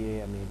 2 দিয়ে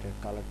আমি এটার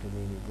কালারটা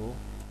নিয়ে নিব,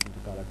 কিন্তু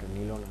কালারটা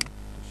নিল না,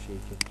 তো সেই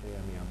ক্ষেত্রে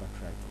আমি আবার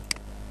ট্রাই করব।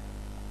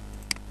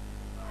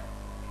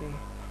 ওকে,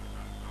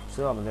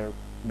 সো আমাদের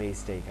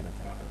বেসটা এখানে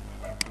থাকবে,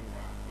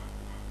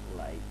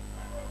 লাইক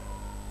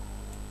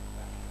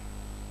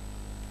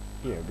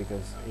here,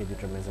 because এই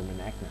দুটো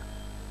মেজারমেন্ট এক না।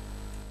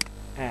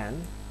 and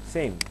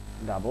same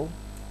double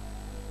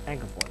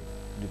anchor point,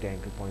 দুটো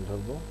অ্যাঙ্কর পয়েন্ট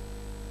ধরবো,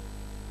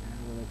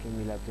 আমাদেরকে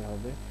মিলাতে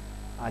হবে।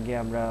 আগে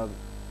আমরা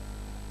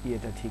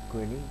ইয়েটা ঠিক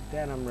করে নিই,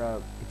 দেন আমরা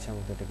ইচ্ছা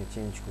মতো এটাকে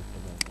চেঞ্জ করতে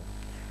পারবো,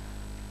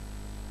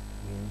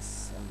 মিনস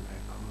আমরা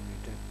এখন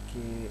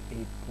এটাকে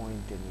এই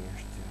পয়েন্টে নিয়ে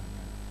আসতে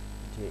হবে,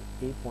 যে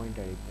এই পয়েন্ট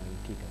আর এই পয়েন্ট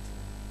ঠিক আছে,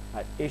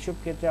 আর এইসব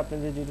ক্ষেত্রে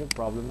আপনাদের যদি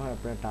প্রবলেম হয়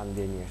আপনারা টান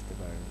দিয়ে নিয়ে আসতে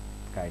পারেন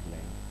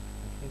গাইডলাইন,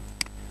 ওকে,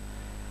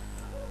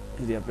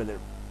 যদি আপনাদের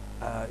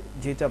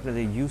যেহেতু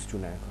আপনাদের ইউজ টু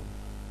না এখন।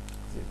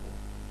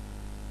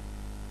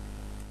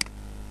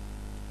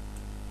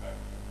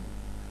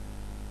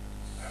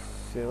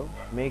 সো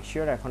মেক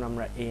শিওর এখন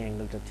আমরা এই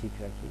অ্যাঙ্গেলটা ঠিক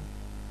রাখি,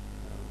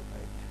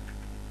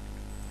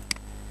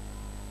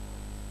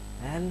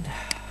 অ্যান্ড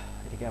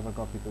এটাকে আবার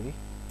কপি করি,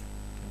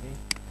 ওকে,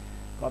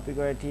 কপি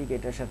করে ঠিক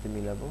এটার সাথে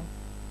মিলাবো,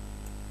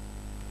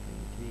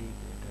 ঠিক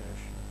এটার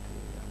সাথে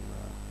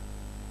আমরা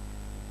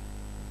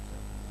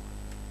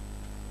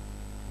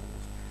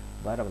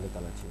বার আমাদের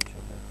কালার চেঞ্জ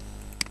হবে,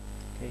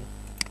 ওকে,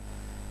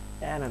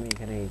 অ্যান্ড আমি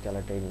এখানে এই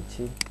কালারটাই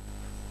নিচ্ছি,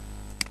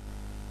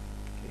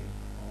 ওকে,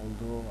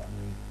 অলদো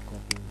আমি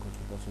কপি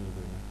করতে পছন্দ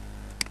করি না,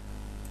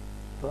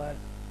 বাট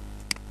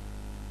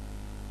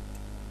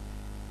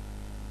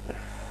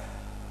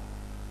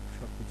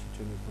সব কিছুর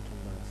জন্য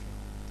প্রথমবার আসলে,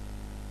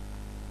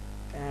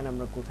 অ্যান্ড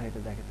আমরা কোথায়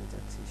এটা দেখাতে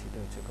চাচ্ছি সেটা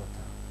হচ্ছে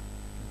কথা,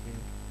 ওকে,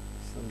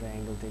 সো আমরা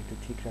অ্যাঙ্গেলটা একটু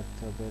ঠিক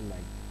রাখতে হবে,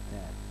 লাইক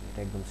দ্যাট, এটা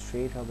একদম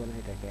স্ট্রেট হবে না,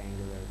 এটাকে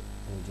অ্যাঙ্গেলের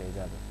অনুযায়ী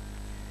যাবে।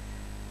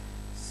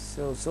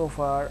 সো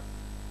ফার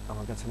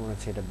আমার কাছে মনে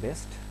হচ্ছে এটা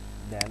বেস্ট।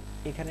 দেন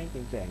এখানে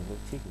কিন্তু অ্যাঙ্গেল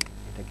ঠিক নেই,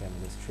 এটাকে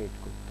আমাদের স্ট্রেট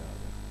করতে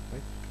হবে,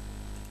 রাইট,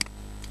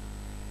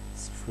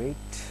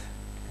 স্ট্রেট,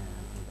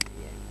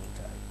 এই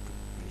অ্যাঙ্গেলটা একটু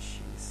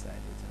বেশি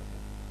সাইডে যাবে,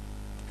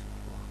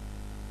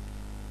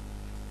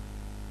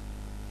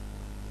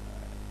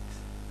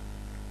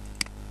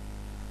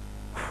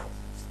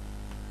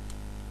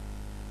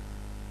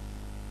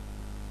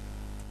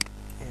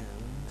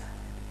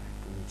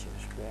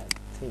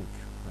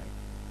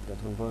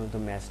 যতক্ষণ পর্যন্ত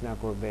ম্যাচ না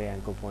করবে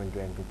anchor point two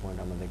anchor point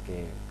আমাদেরকে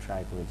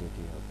ট্রাই করে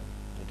যেতেই হবে,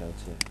 এটা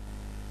হচ্ছে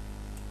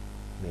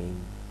মেইন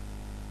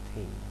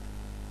থিং,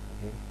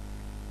 ওকে,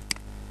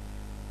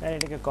 আর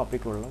এটাকে কপি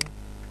করলাম,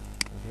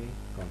 ওকে,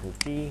 কন্ট্রোল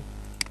টি,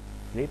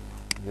 ফ্লিপ,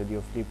 যদিও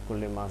ফ্লিপ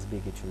করলে মাস্ট বি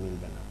কিছু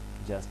মিলবে না,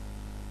 জাস্ট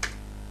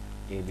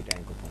এই দুটো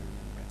অ্যাঙ্কর পয়েন্ট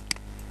মিলবে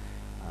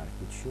আর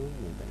কিছু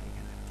মিলবে না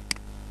এখানে।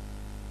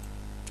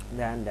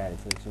 দেন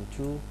ডাইরেকশন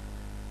 2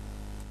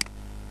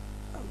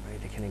 আমরা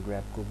এটা এখানে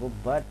গ্র্যাব করবো,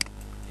 বাট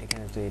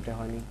এখানে তো এটা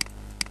হয়নি,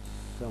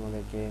 সো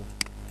আমাদেরকে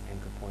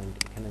অ্যাঙ্কর পয়েন্ট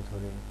এখানে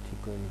ধরে ঠিক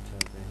করে নিতে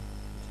হবে,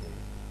 যে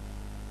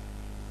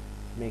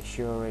মেক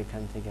শিওর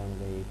এখান থেকে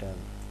আমাদের এটা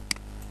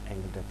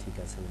অ্যাঙ্গেলটা ঠিক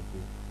আছে নাকি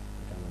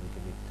এটা আমাদেরকে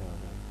দেখতে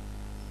হবে,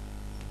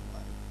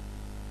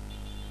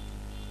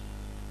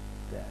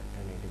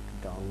 এখানে এটা একটু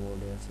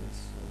ডাউনওয়ার্ডে আছে,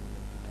 সো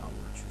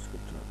ডাউনওয়ার্ড চুজ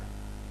করতে হবে,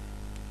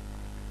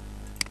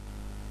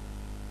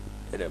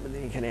 এটা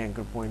আমাদের এখানে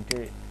অ্যাঙ্কর পয়েন্টে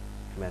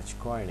ম্যাচ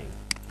করে নেই,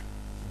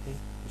 ওকে,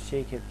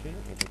 সেই ক্ষেত্রে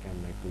এটাকে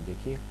আমরা একটু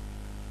দেখি,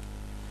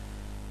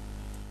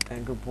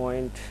 anchor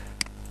point,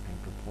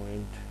 anchor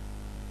point,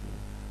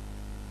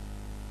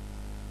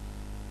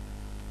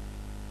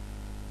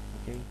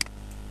 okay,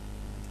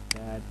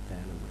 that,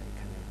 দেন আমরা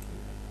এখানে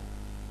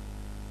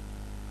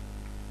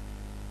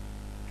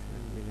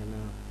মিলে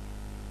না,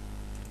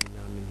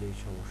 না মিললেই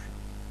সমস্যা।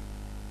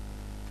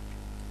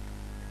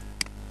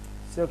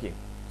 ওকে,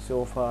 সো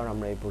ফার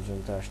আমরা এই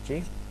পর্যন্ত আসছি,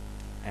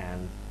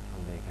 অ্যান্ড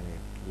আমরা এখানে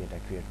ইয়েটা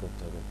ক্রিয়েট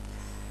করতে হবে,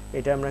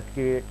 এটা আমরা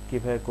ক্রিয়েট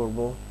কীভাবে করব,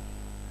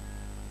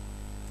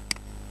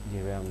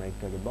 যেভাবে আমরা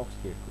একটু আগে বক্স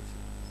ক্রিয়েট করছি,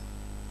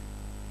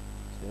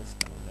 জাস্ট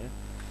আমাদের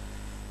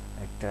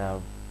একটা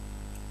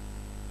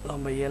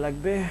লম্বা ইয়ে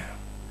লাগবে,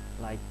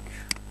 লাইক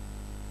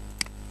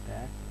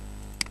দ্যাট,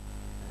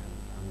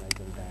 আমরা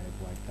একদম ডাইরেক্ট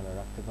হোয়াইট কালার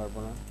রাখতে পারবো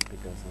না,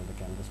 বিকজ আমাদের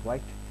ক্যানভাস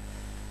হোয়াইট,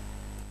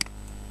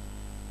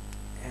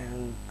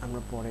 অ্যান্ড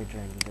আমরা পরে এটা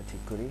অ্যাঙ্গেলটা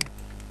ঠিক করি,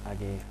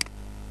 আগে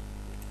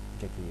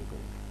এটাকে ইয়ে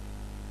করি,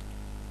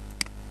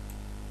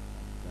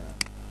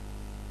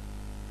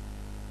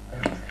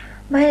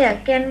 ভাইয়া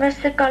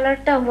ক্যানভাসের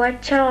কালারটা হোয়াইট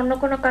ছাড়া অন্য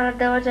কোনো কালার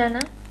দেওয়া যায়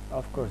না?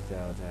 অফকোর্স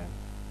দেওয়া যায়,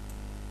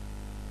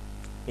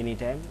 এনি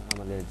টাইম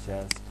আমাদের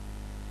জাস্ট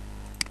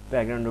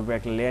ব্যাকগ্রাউন্ডের উপরে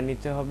একটা লেয়ার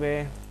নিতে হবে,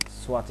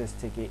 সোয়াচেস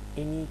থেকে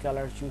এনি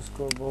কালার চুজ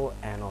করবো,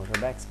 অ্যান্ড অলসো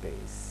ব্যাক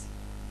স্পেস,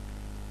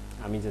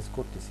 আমি জাস্ট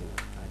করতেছি না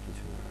আর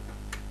কিছু না,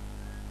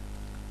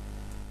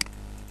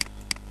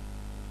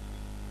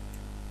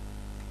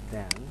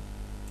 দেন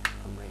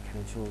আমরা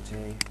এখানে চলছে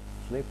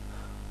flip,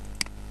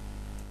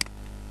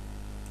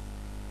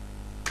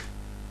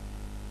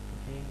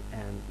 okay,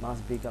 and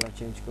must be colour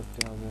change করতে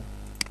হবে,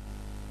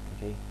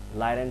 ওকে,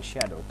 লাইট অ্যান্ড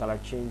শ্যাডো, কালার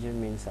চেঞ্জের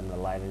মিনস আমরা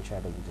লাইট অ্যান্ড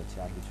শ্যাডো বুঝাচ্ছি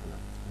আর কিছু না,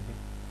 ওকে,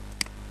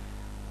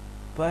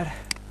 বাট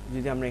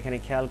যদি আমরা এখানে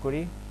খেয়াল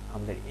করি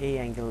আমাদের এই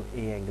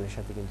অ্যাঙ্গেলের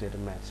সাথে কিন্তু এটা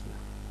ম্যাচ না,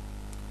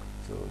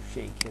 তো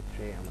সেই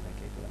ক্ষেত্রে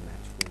আমাদেরকে এগুলো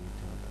ম্যাচ করে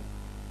নিতে হবে,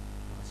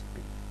 মাস্ট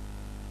বি,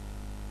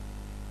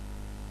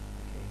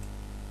 ওকে,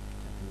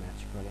 যাতে ম্যাচ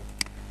করে,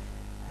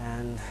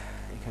 অ্যান্ড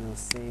এখানেও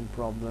সেম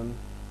প্রবলেম,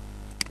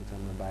 যেটা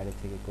আমরা বাইরে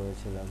থেকে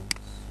করেছিলাম,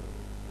 সো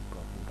এই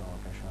প্রবলেমটা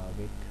হওয়াটা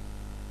স্বাভাবিক,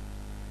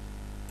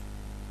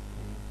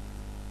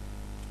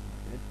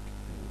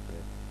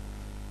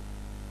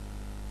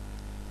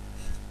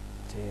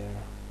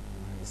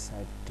 আমার এই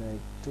সাইডটা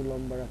একটু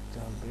লম্বা রাখতে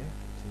হবে,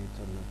 যেহেতু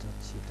আমরা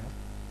চাচ্ছি এটা,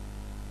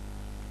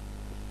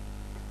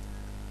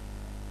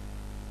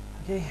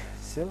 ওকে, ওকে,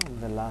 সো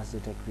আমাদের লাস্ট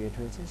যেটা ক্রিয়েট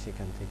হয়েছে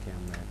সেখান থেকে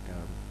আমরা একটা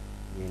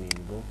নিয়ে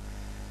নিব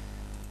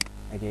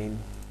অ্যাগেইন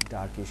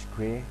ডার্কিশ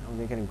গ্রে।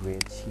 আমাদের এখানে গ্রে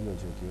ছিল,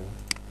 যদিও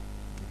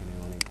এখানে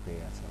অনেক গ্রে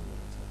আছে আমাদের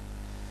কাছে।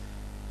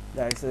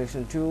 ডাইরেক্ট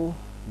সিলেকশন টুল,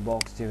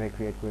 বক্স যেভাবে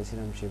ক্রিয়েট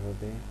করেছিলাম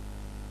সেভাবে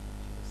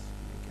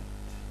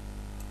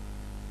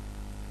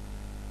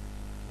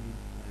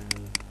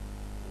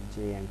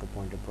যে অ্যাঙ্কর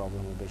পয়েন্টের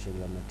প্রবলেম হবে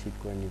সেগুলো আমরা ঠিক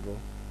করে নিব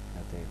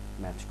যাতে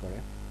ম্যাচ করে,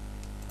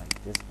 লাইক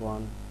দিস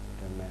ওয়ান।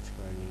 এটা ম্যাচ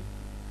করে নিই,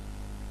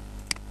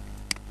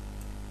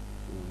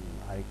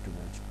 আরেকটু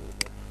ম্যাচ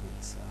করবে,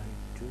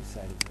 আরেকটু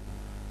সাইড।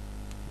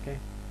 ওকে,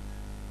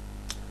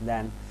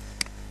 দেন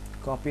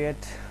কপি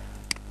ইট।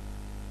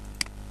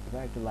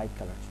 এবার একটু লাইট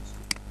কালার চুজ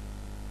করি,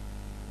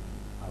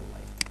 আর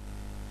লাইট।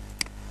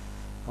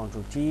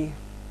 কন্ট্রোল টি,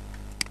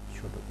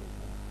 ছোট করব,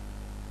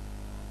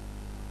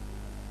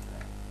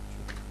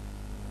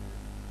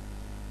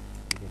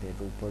 এর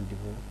উপর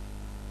দিব।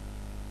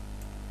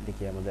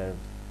 দেখি আমাদের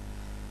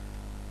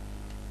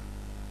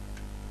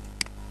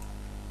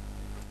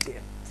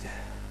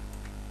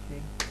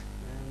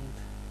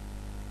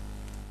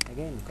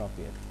again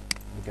copy it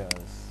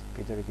because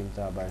ভিতরে কিন্তু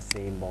আবার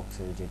সেম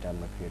বক্সের যেটা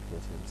আমরা ক্রিয়েট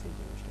করেছিলাম সেই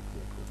জিনিসটা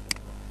ক্রিয়েট করতে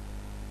হবে।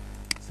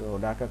 So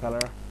darker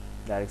colour,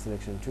 direct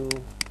selection tool,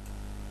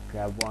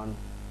 grab one,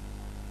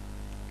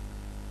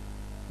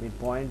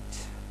 midpoint।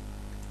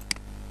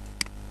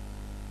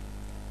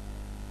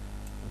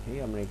 ওকে,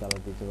 আমরা এই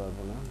কালার দিতে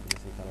পারবো না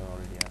বিকজ এই কালার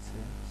অলরেডি আছে।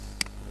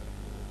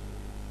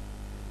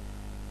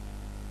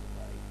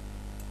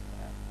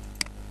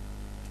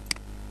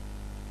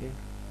 ওকে,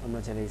 আমরা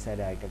চাইলে এই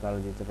সাইডে আরেকটা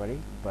কালার দিতে পারি,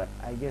 বাট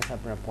আই গেস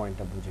আপনারা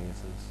পয়েন্টটা বুঝে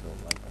গেছেন, সো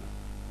লাগবে না।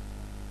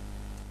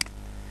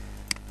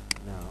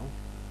 নাও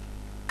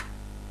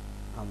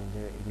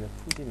আমাদের এগুলো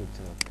খুঁজে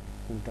নিতে হবে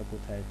কোনটা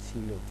কোথায়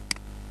ছিল।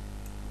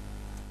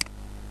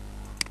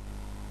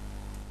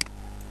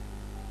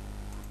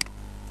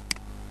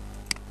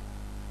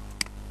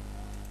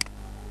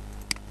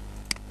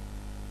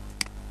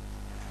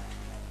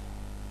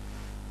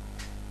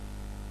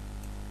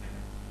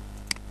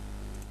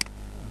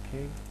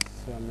 ওকে,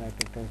 সো আমরা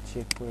একটা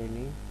চেক করে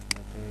নিই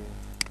যাতে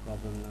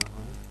প্রবলেম না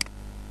হয়।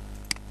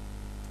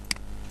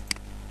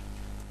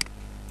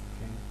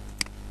 ওকে,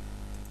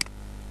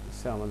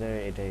 সো আমাদের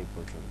এটাই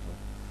পর্যন্ত,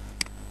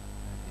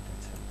 এটা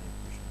ছিল এই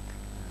পর্যন্ত।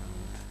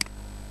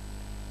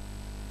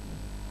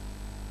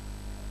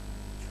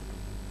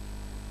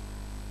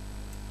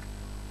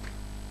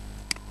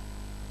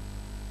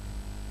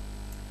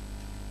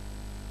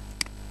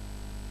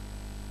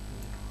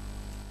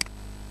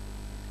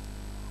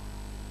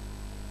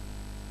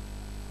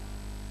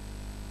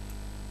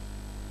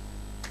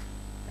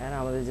 অ্যান্ড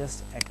আমাদের জাস্ট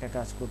একটা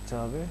কাজ করতে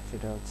হবে,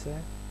 সেটা হচ্ছে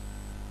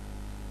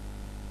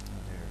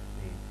আমাদের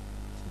এই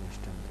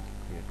জিনিসটা আমাদেরকে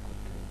ক্রিয়েট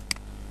করতে হবে।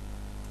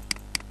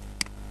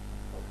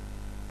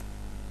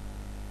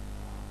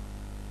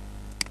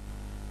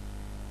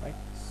 রাইট,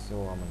 সো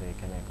আমাদের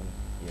এখানে এখন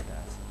ইয়েটা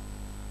আছে।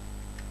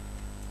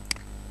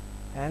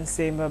 অ্যান্ড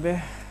সেম ভাবে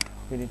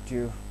we need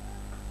to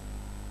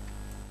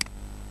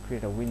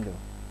create a window।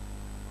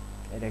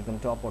 এটা একদম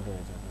টপ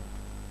অর্ডারে যাবে,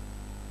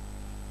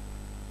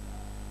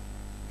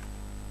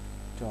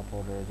 টপ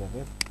অর্ডারে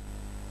যাবে।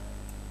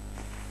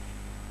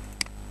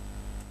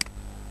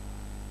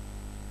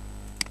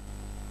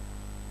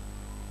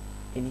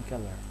 any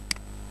color,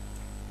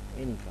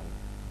 any color,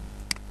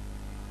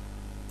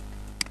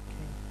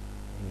 okay,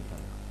 any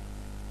color।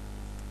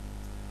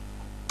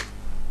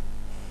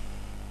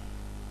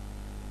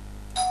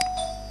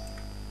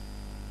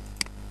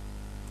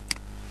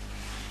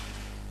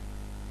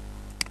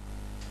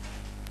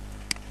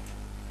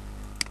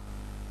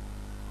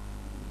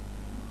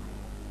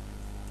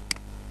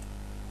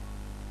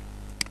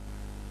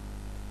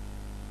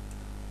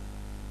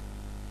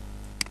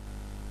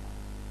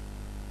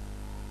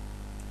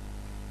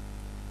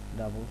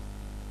 Double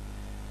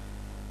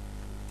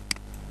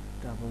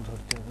double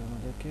ধরতে হবে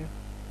আমাদেরকে।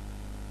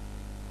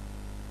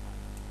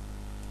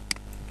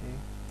 ওকে,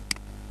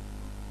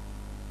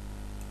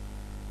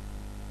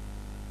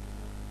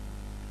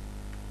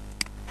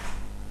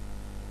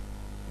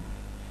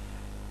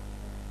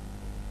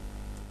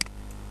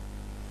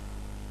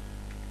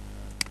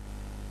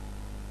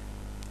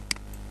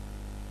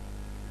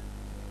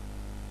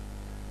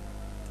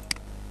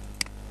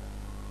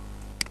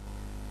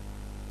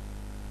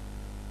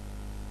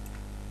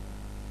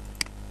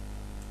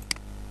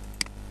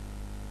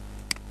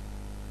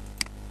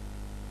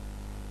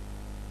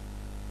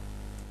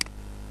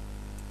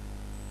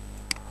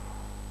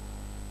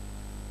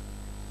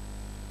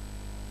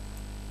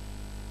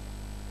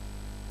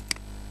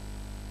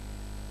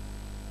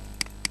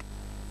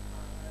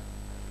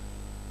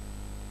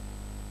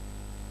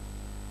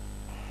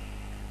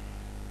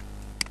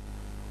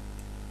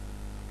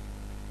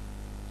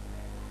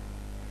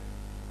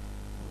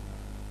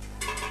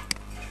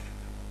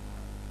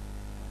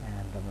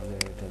 অ্যান্ড আমাদের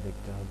এটা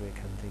দেখতে হবে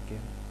এখান থেকে।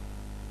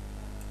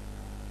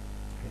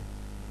 Okay,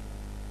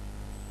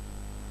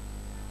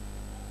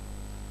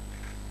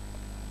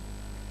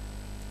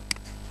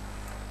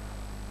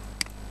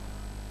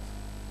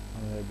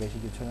 আমাদের বেশি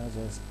কিছু না,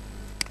 জাস্ট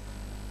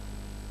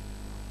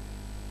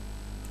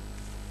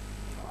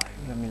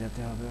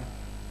মিলাতে হবে,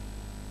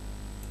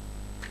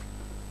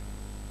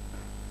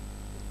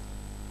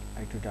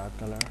 একটু ডার্ক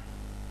কালার।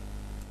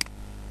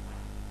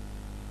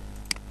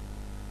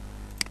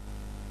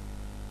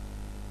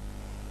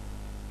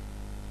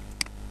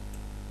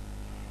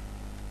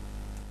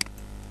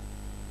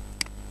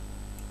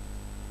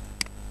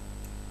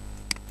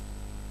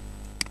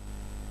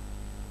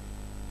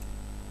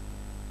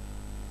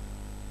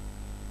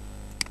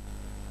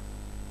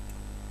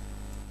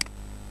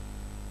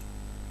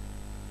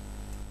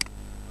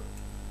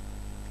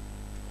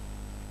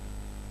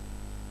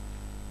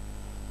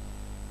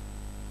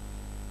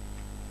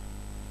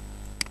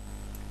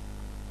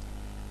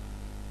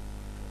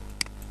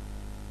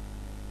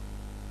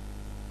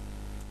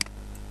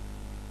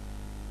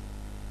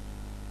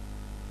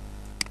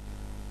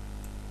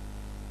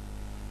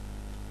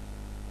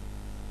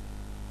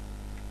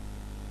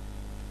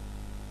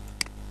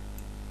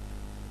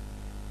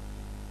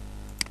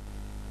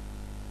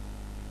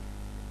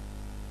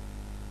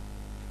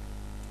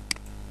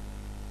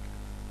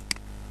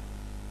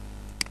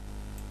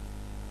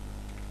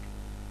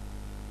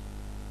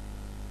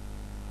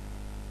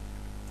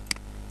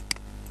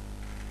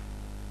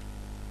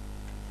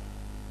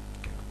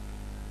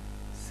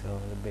 সো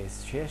বেস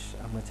শেষ।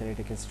 আমরা চাইলে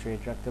এটাকে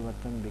স্ট্রেট রাখতে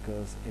পারতাম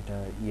বিকজ এটা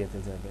ইয়েতে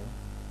যাবে,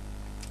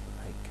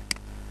 লাইক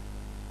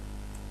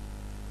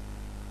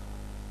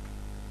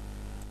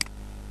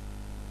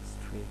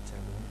স্ট্রেট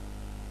যাবে।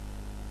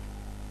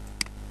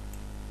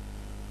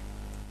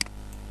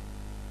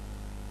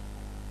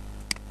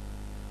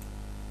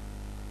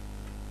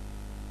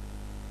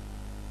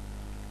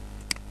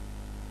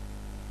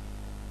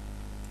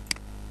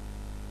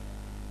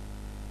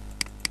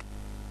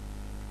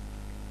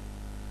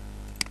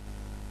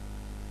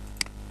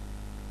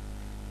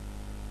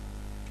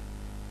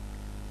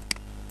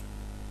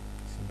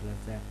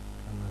 Like that,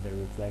 another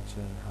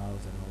reflection,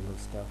 house and all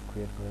those stuff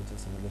create করে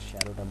just আমাদের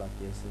শ্যাডোটা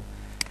বাকি আছে।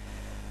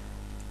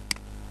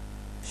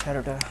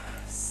 শ্যাডোটা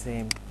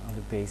সেম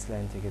আমাদের বেস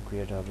লাইন থেকে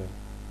ক্রিয়েট হবে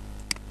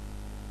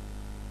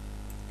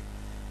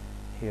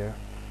here।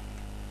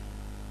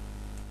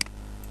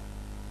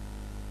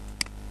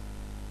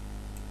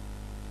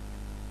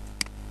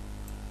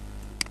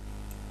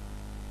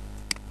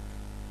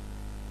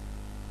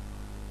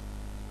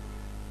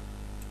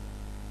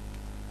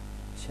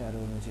 শ্যাডো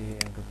অনুযায়ী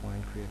অ্যাঙ্কার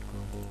পয়েন্ট ক্রিয়েট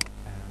করব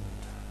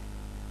অ্যান্ড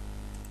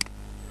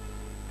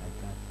লাইক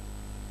দ্যাট।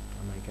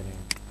 আমার এখানে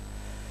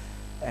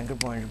অ্যাঙ্কার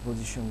পয়েন্টের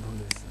পজিশন ভুল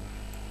হয়েছে।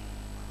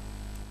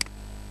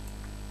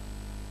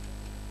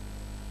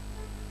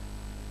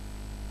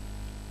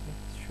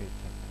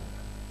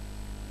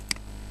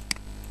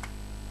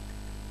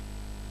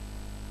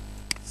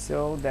 So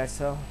that's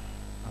how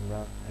আমরা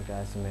একটা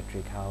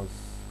asymmetric house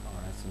or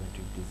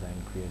asymmetric design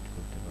create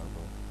করতে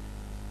পারবো।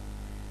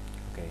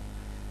 ওকে,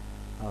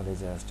 আমাদের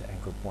জাস্ট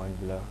অ্যাঙ্কার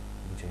পয়েন্টগুলো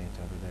বুঝে নিতে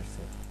হবে, দ্যাটস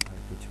ইট, আর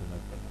কিছু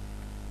লাগবে না।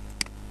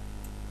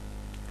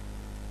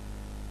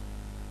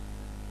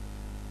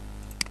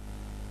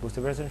 বুঝতে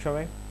পেরেছেন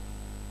সবাই?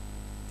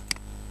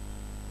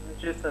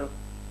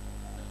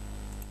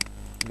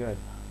 গুড।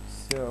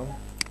 সো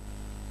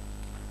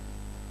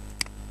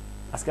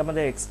আজকে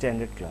আমাদের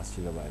এক্সটেন্ডেড ক্লাস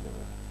ছিল বাই দ্য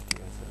ওয়ে, ঠিক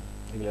আছে?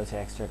 এগুলো হচ্ছে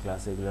এক্সট্রা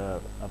ক্লাস, এগুলো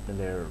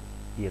আপনাদের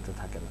ইয়েতে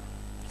থাকে না,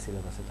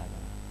 সিলেবাসে থাকে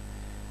না।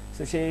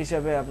 সো সেই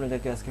হিসাবে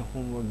আপনাদেরকে আজকে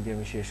হোমওয়ার্ক দিয়ে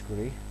আমি শেষ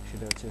করি।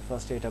 সেটা হচ্ছে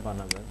ফার্স্টে এটা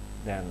বানাবেন,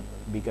 দেন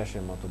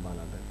বিকাশের মতো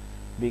বানাবেন।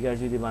 বিকাশ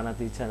যদি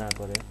বানাতে ইচ্ছা না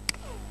করে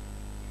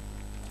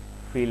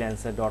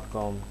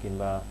freelancer.com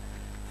কিংবা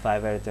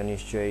ফাইবারে তো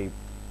নিশ্চয়ই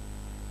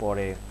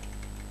পরে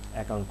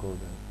অ্যাকাউন্ট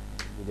করবেন।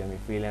 যদি আমি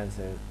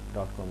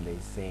freelancer.com দিই,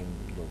 সেম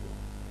লোগো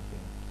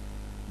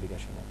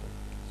বিকাশের মতো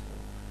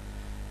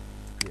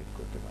ক্রিয়েট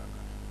করতে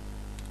পারবেন।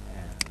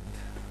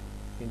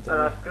 কিন্তু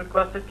আজকের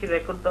ক্লাসে কি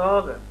রেকর্ড দেওয়া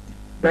হবে?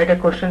 এটা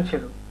কোশ্চেন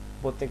ছিল।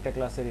 প্রত্যেকটা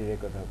ক্লাসেরই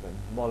রেকর্ড হবে।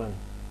 বলেন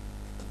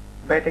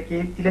ভাই, এটা কি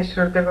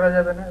ইলাস্ট্রেটর দিয়ে করা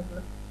যাবে না?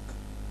 এগুলো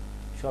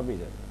সবই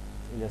যাবে।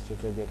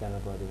 ইলাস্ট্রেটর দিয়ে কেন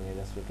করে দেবেন?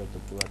 ইলাস্ট্রেটর তো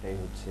পুরোটাই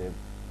হচ্ছে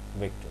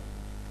ভেক্টর।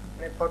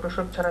 মানে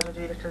ফটোশপ ছাড়া যদি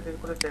ইলাস্ট্রেটর দিয়ে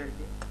করতে চাই আর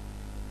কি।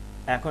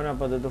 এখন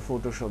আপাতত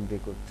ফটোশপ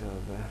দিয়ে করতে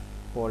হবে,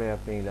 পরে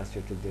আপনি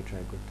ইলাস্ট্রেটর দিয়ে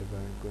ট্রাই করতে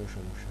পারেন, কোনো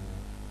সমস্যা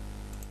নেই।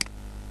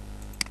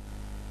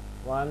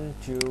 1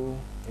 2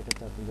 এটা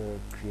তো আপনাদের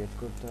ক্রিয়েট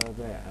করতে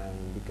হবে অ্যান্ড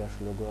বিকাশ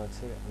লোগো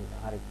আছে।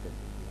 আরেকটা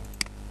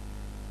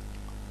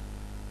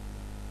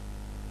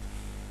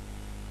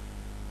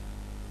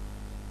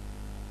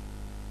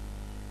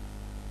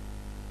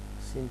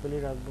সিম্পলি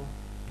রাখবো,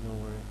 নো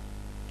ওয়ারি।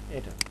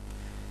 এটা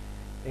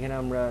এখানে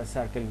আমরা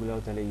সার্কেলগুলোও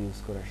তাহলে ইউজ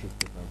করা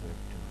শিখতে পারবো।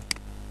 একটু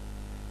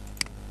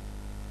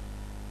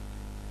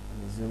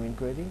জুম ইন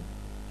করে দিই,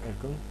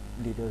 এরকম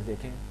ডিটেলস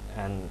দেখে।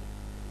 অ্যান্ড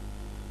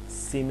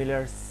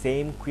সিমিলার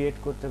সেম ক্রিয়েট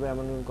করতে হবে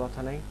এমন কোনো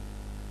কথা নাই।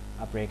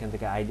 আপনি এখান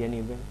থেকে আইডিয়া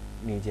নেবেন,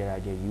 নিজের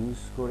আইডিয়া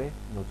ইউজ করে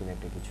নতুন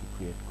একটা কিছু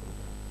ক্রিয়েট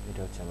করবেন। এটা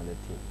হচ্ছে আমাদের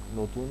থিম,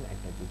 নতুন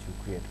একটা কিছু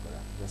ক্রিয়েট করা।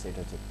 জাস্ট এটা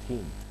হচ্ছে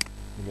থিম,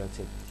 এটা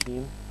হচ্ছে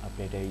থিম। আপনি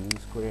এটা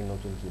ইউজ করে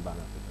নতুন কি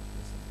বানাতে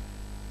পারতেছেন,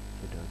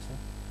 এটা হচ্ছে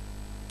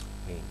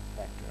মেইন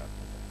ফ্যাক্টর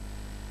আপনাদের।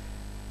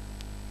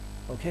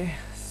 ওকে,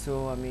 সো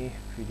আমি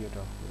ভিডিওটা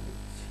অফ করে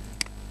দিচ্ছি।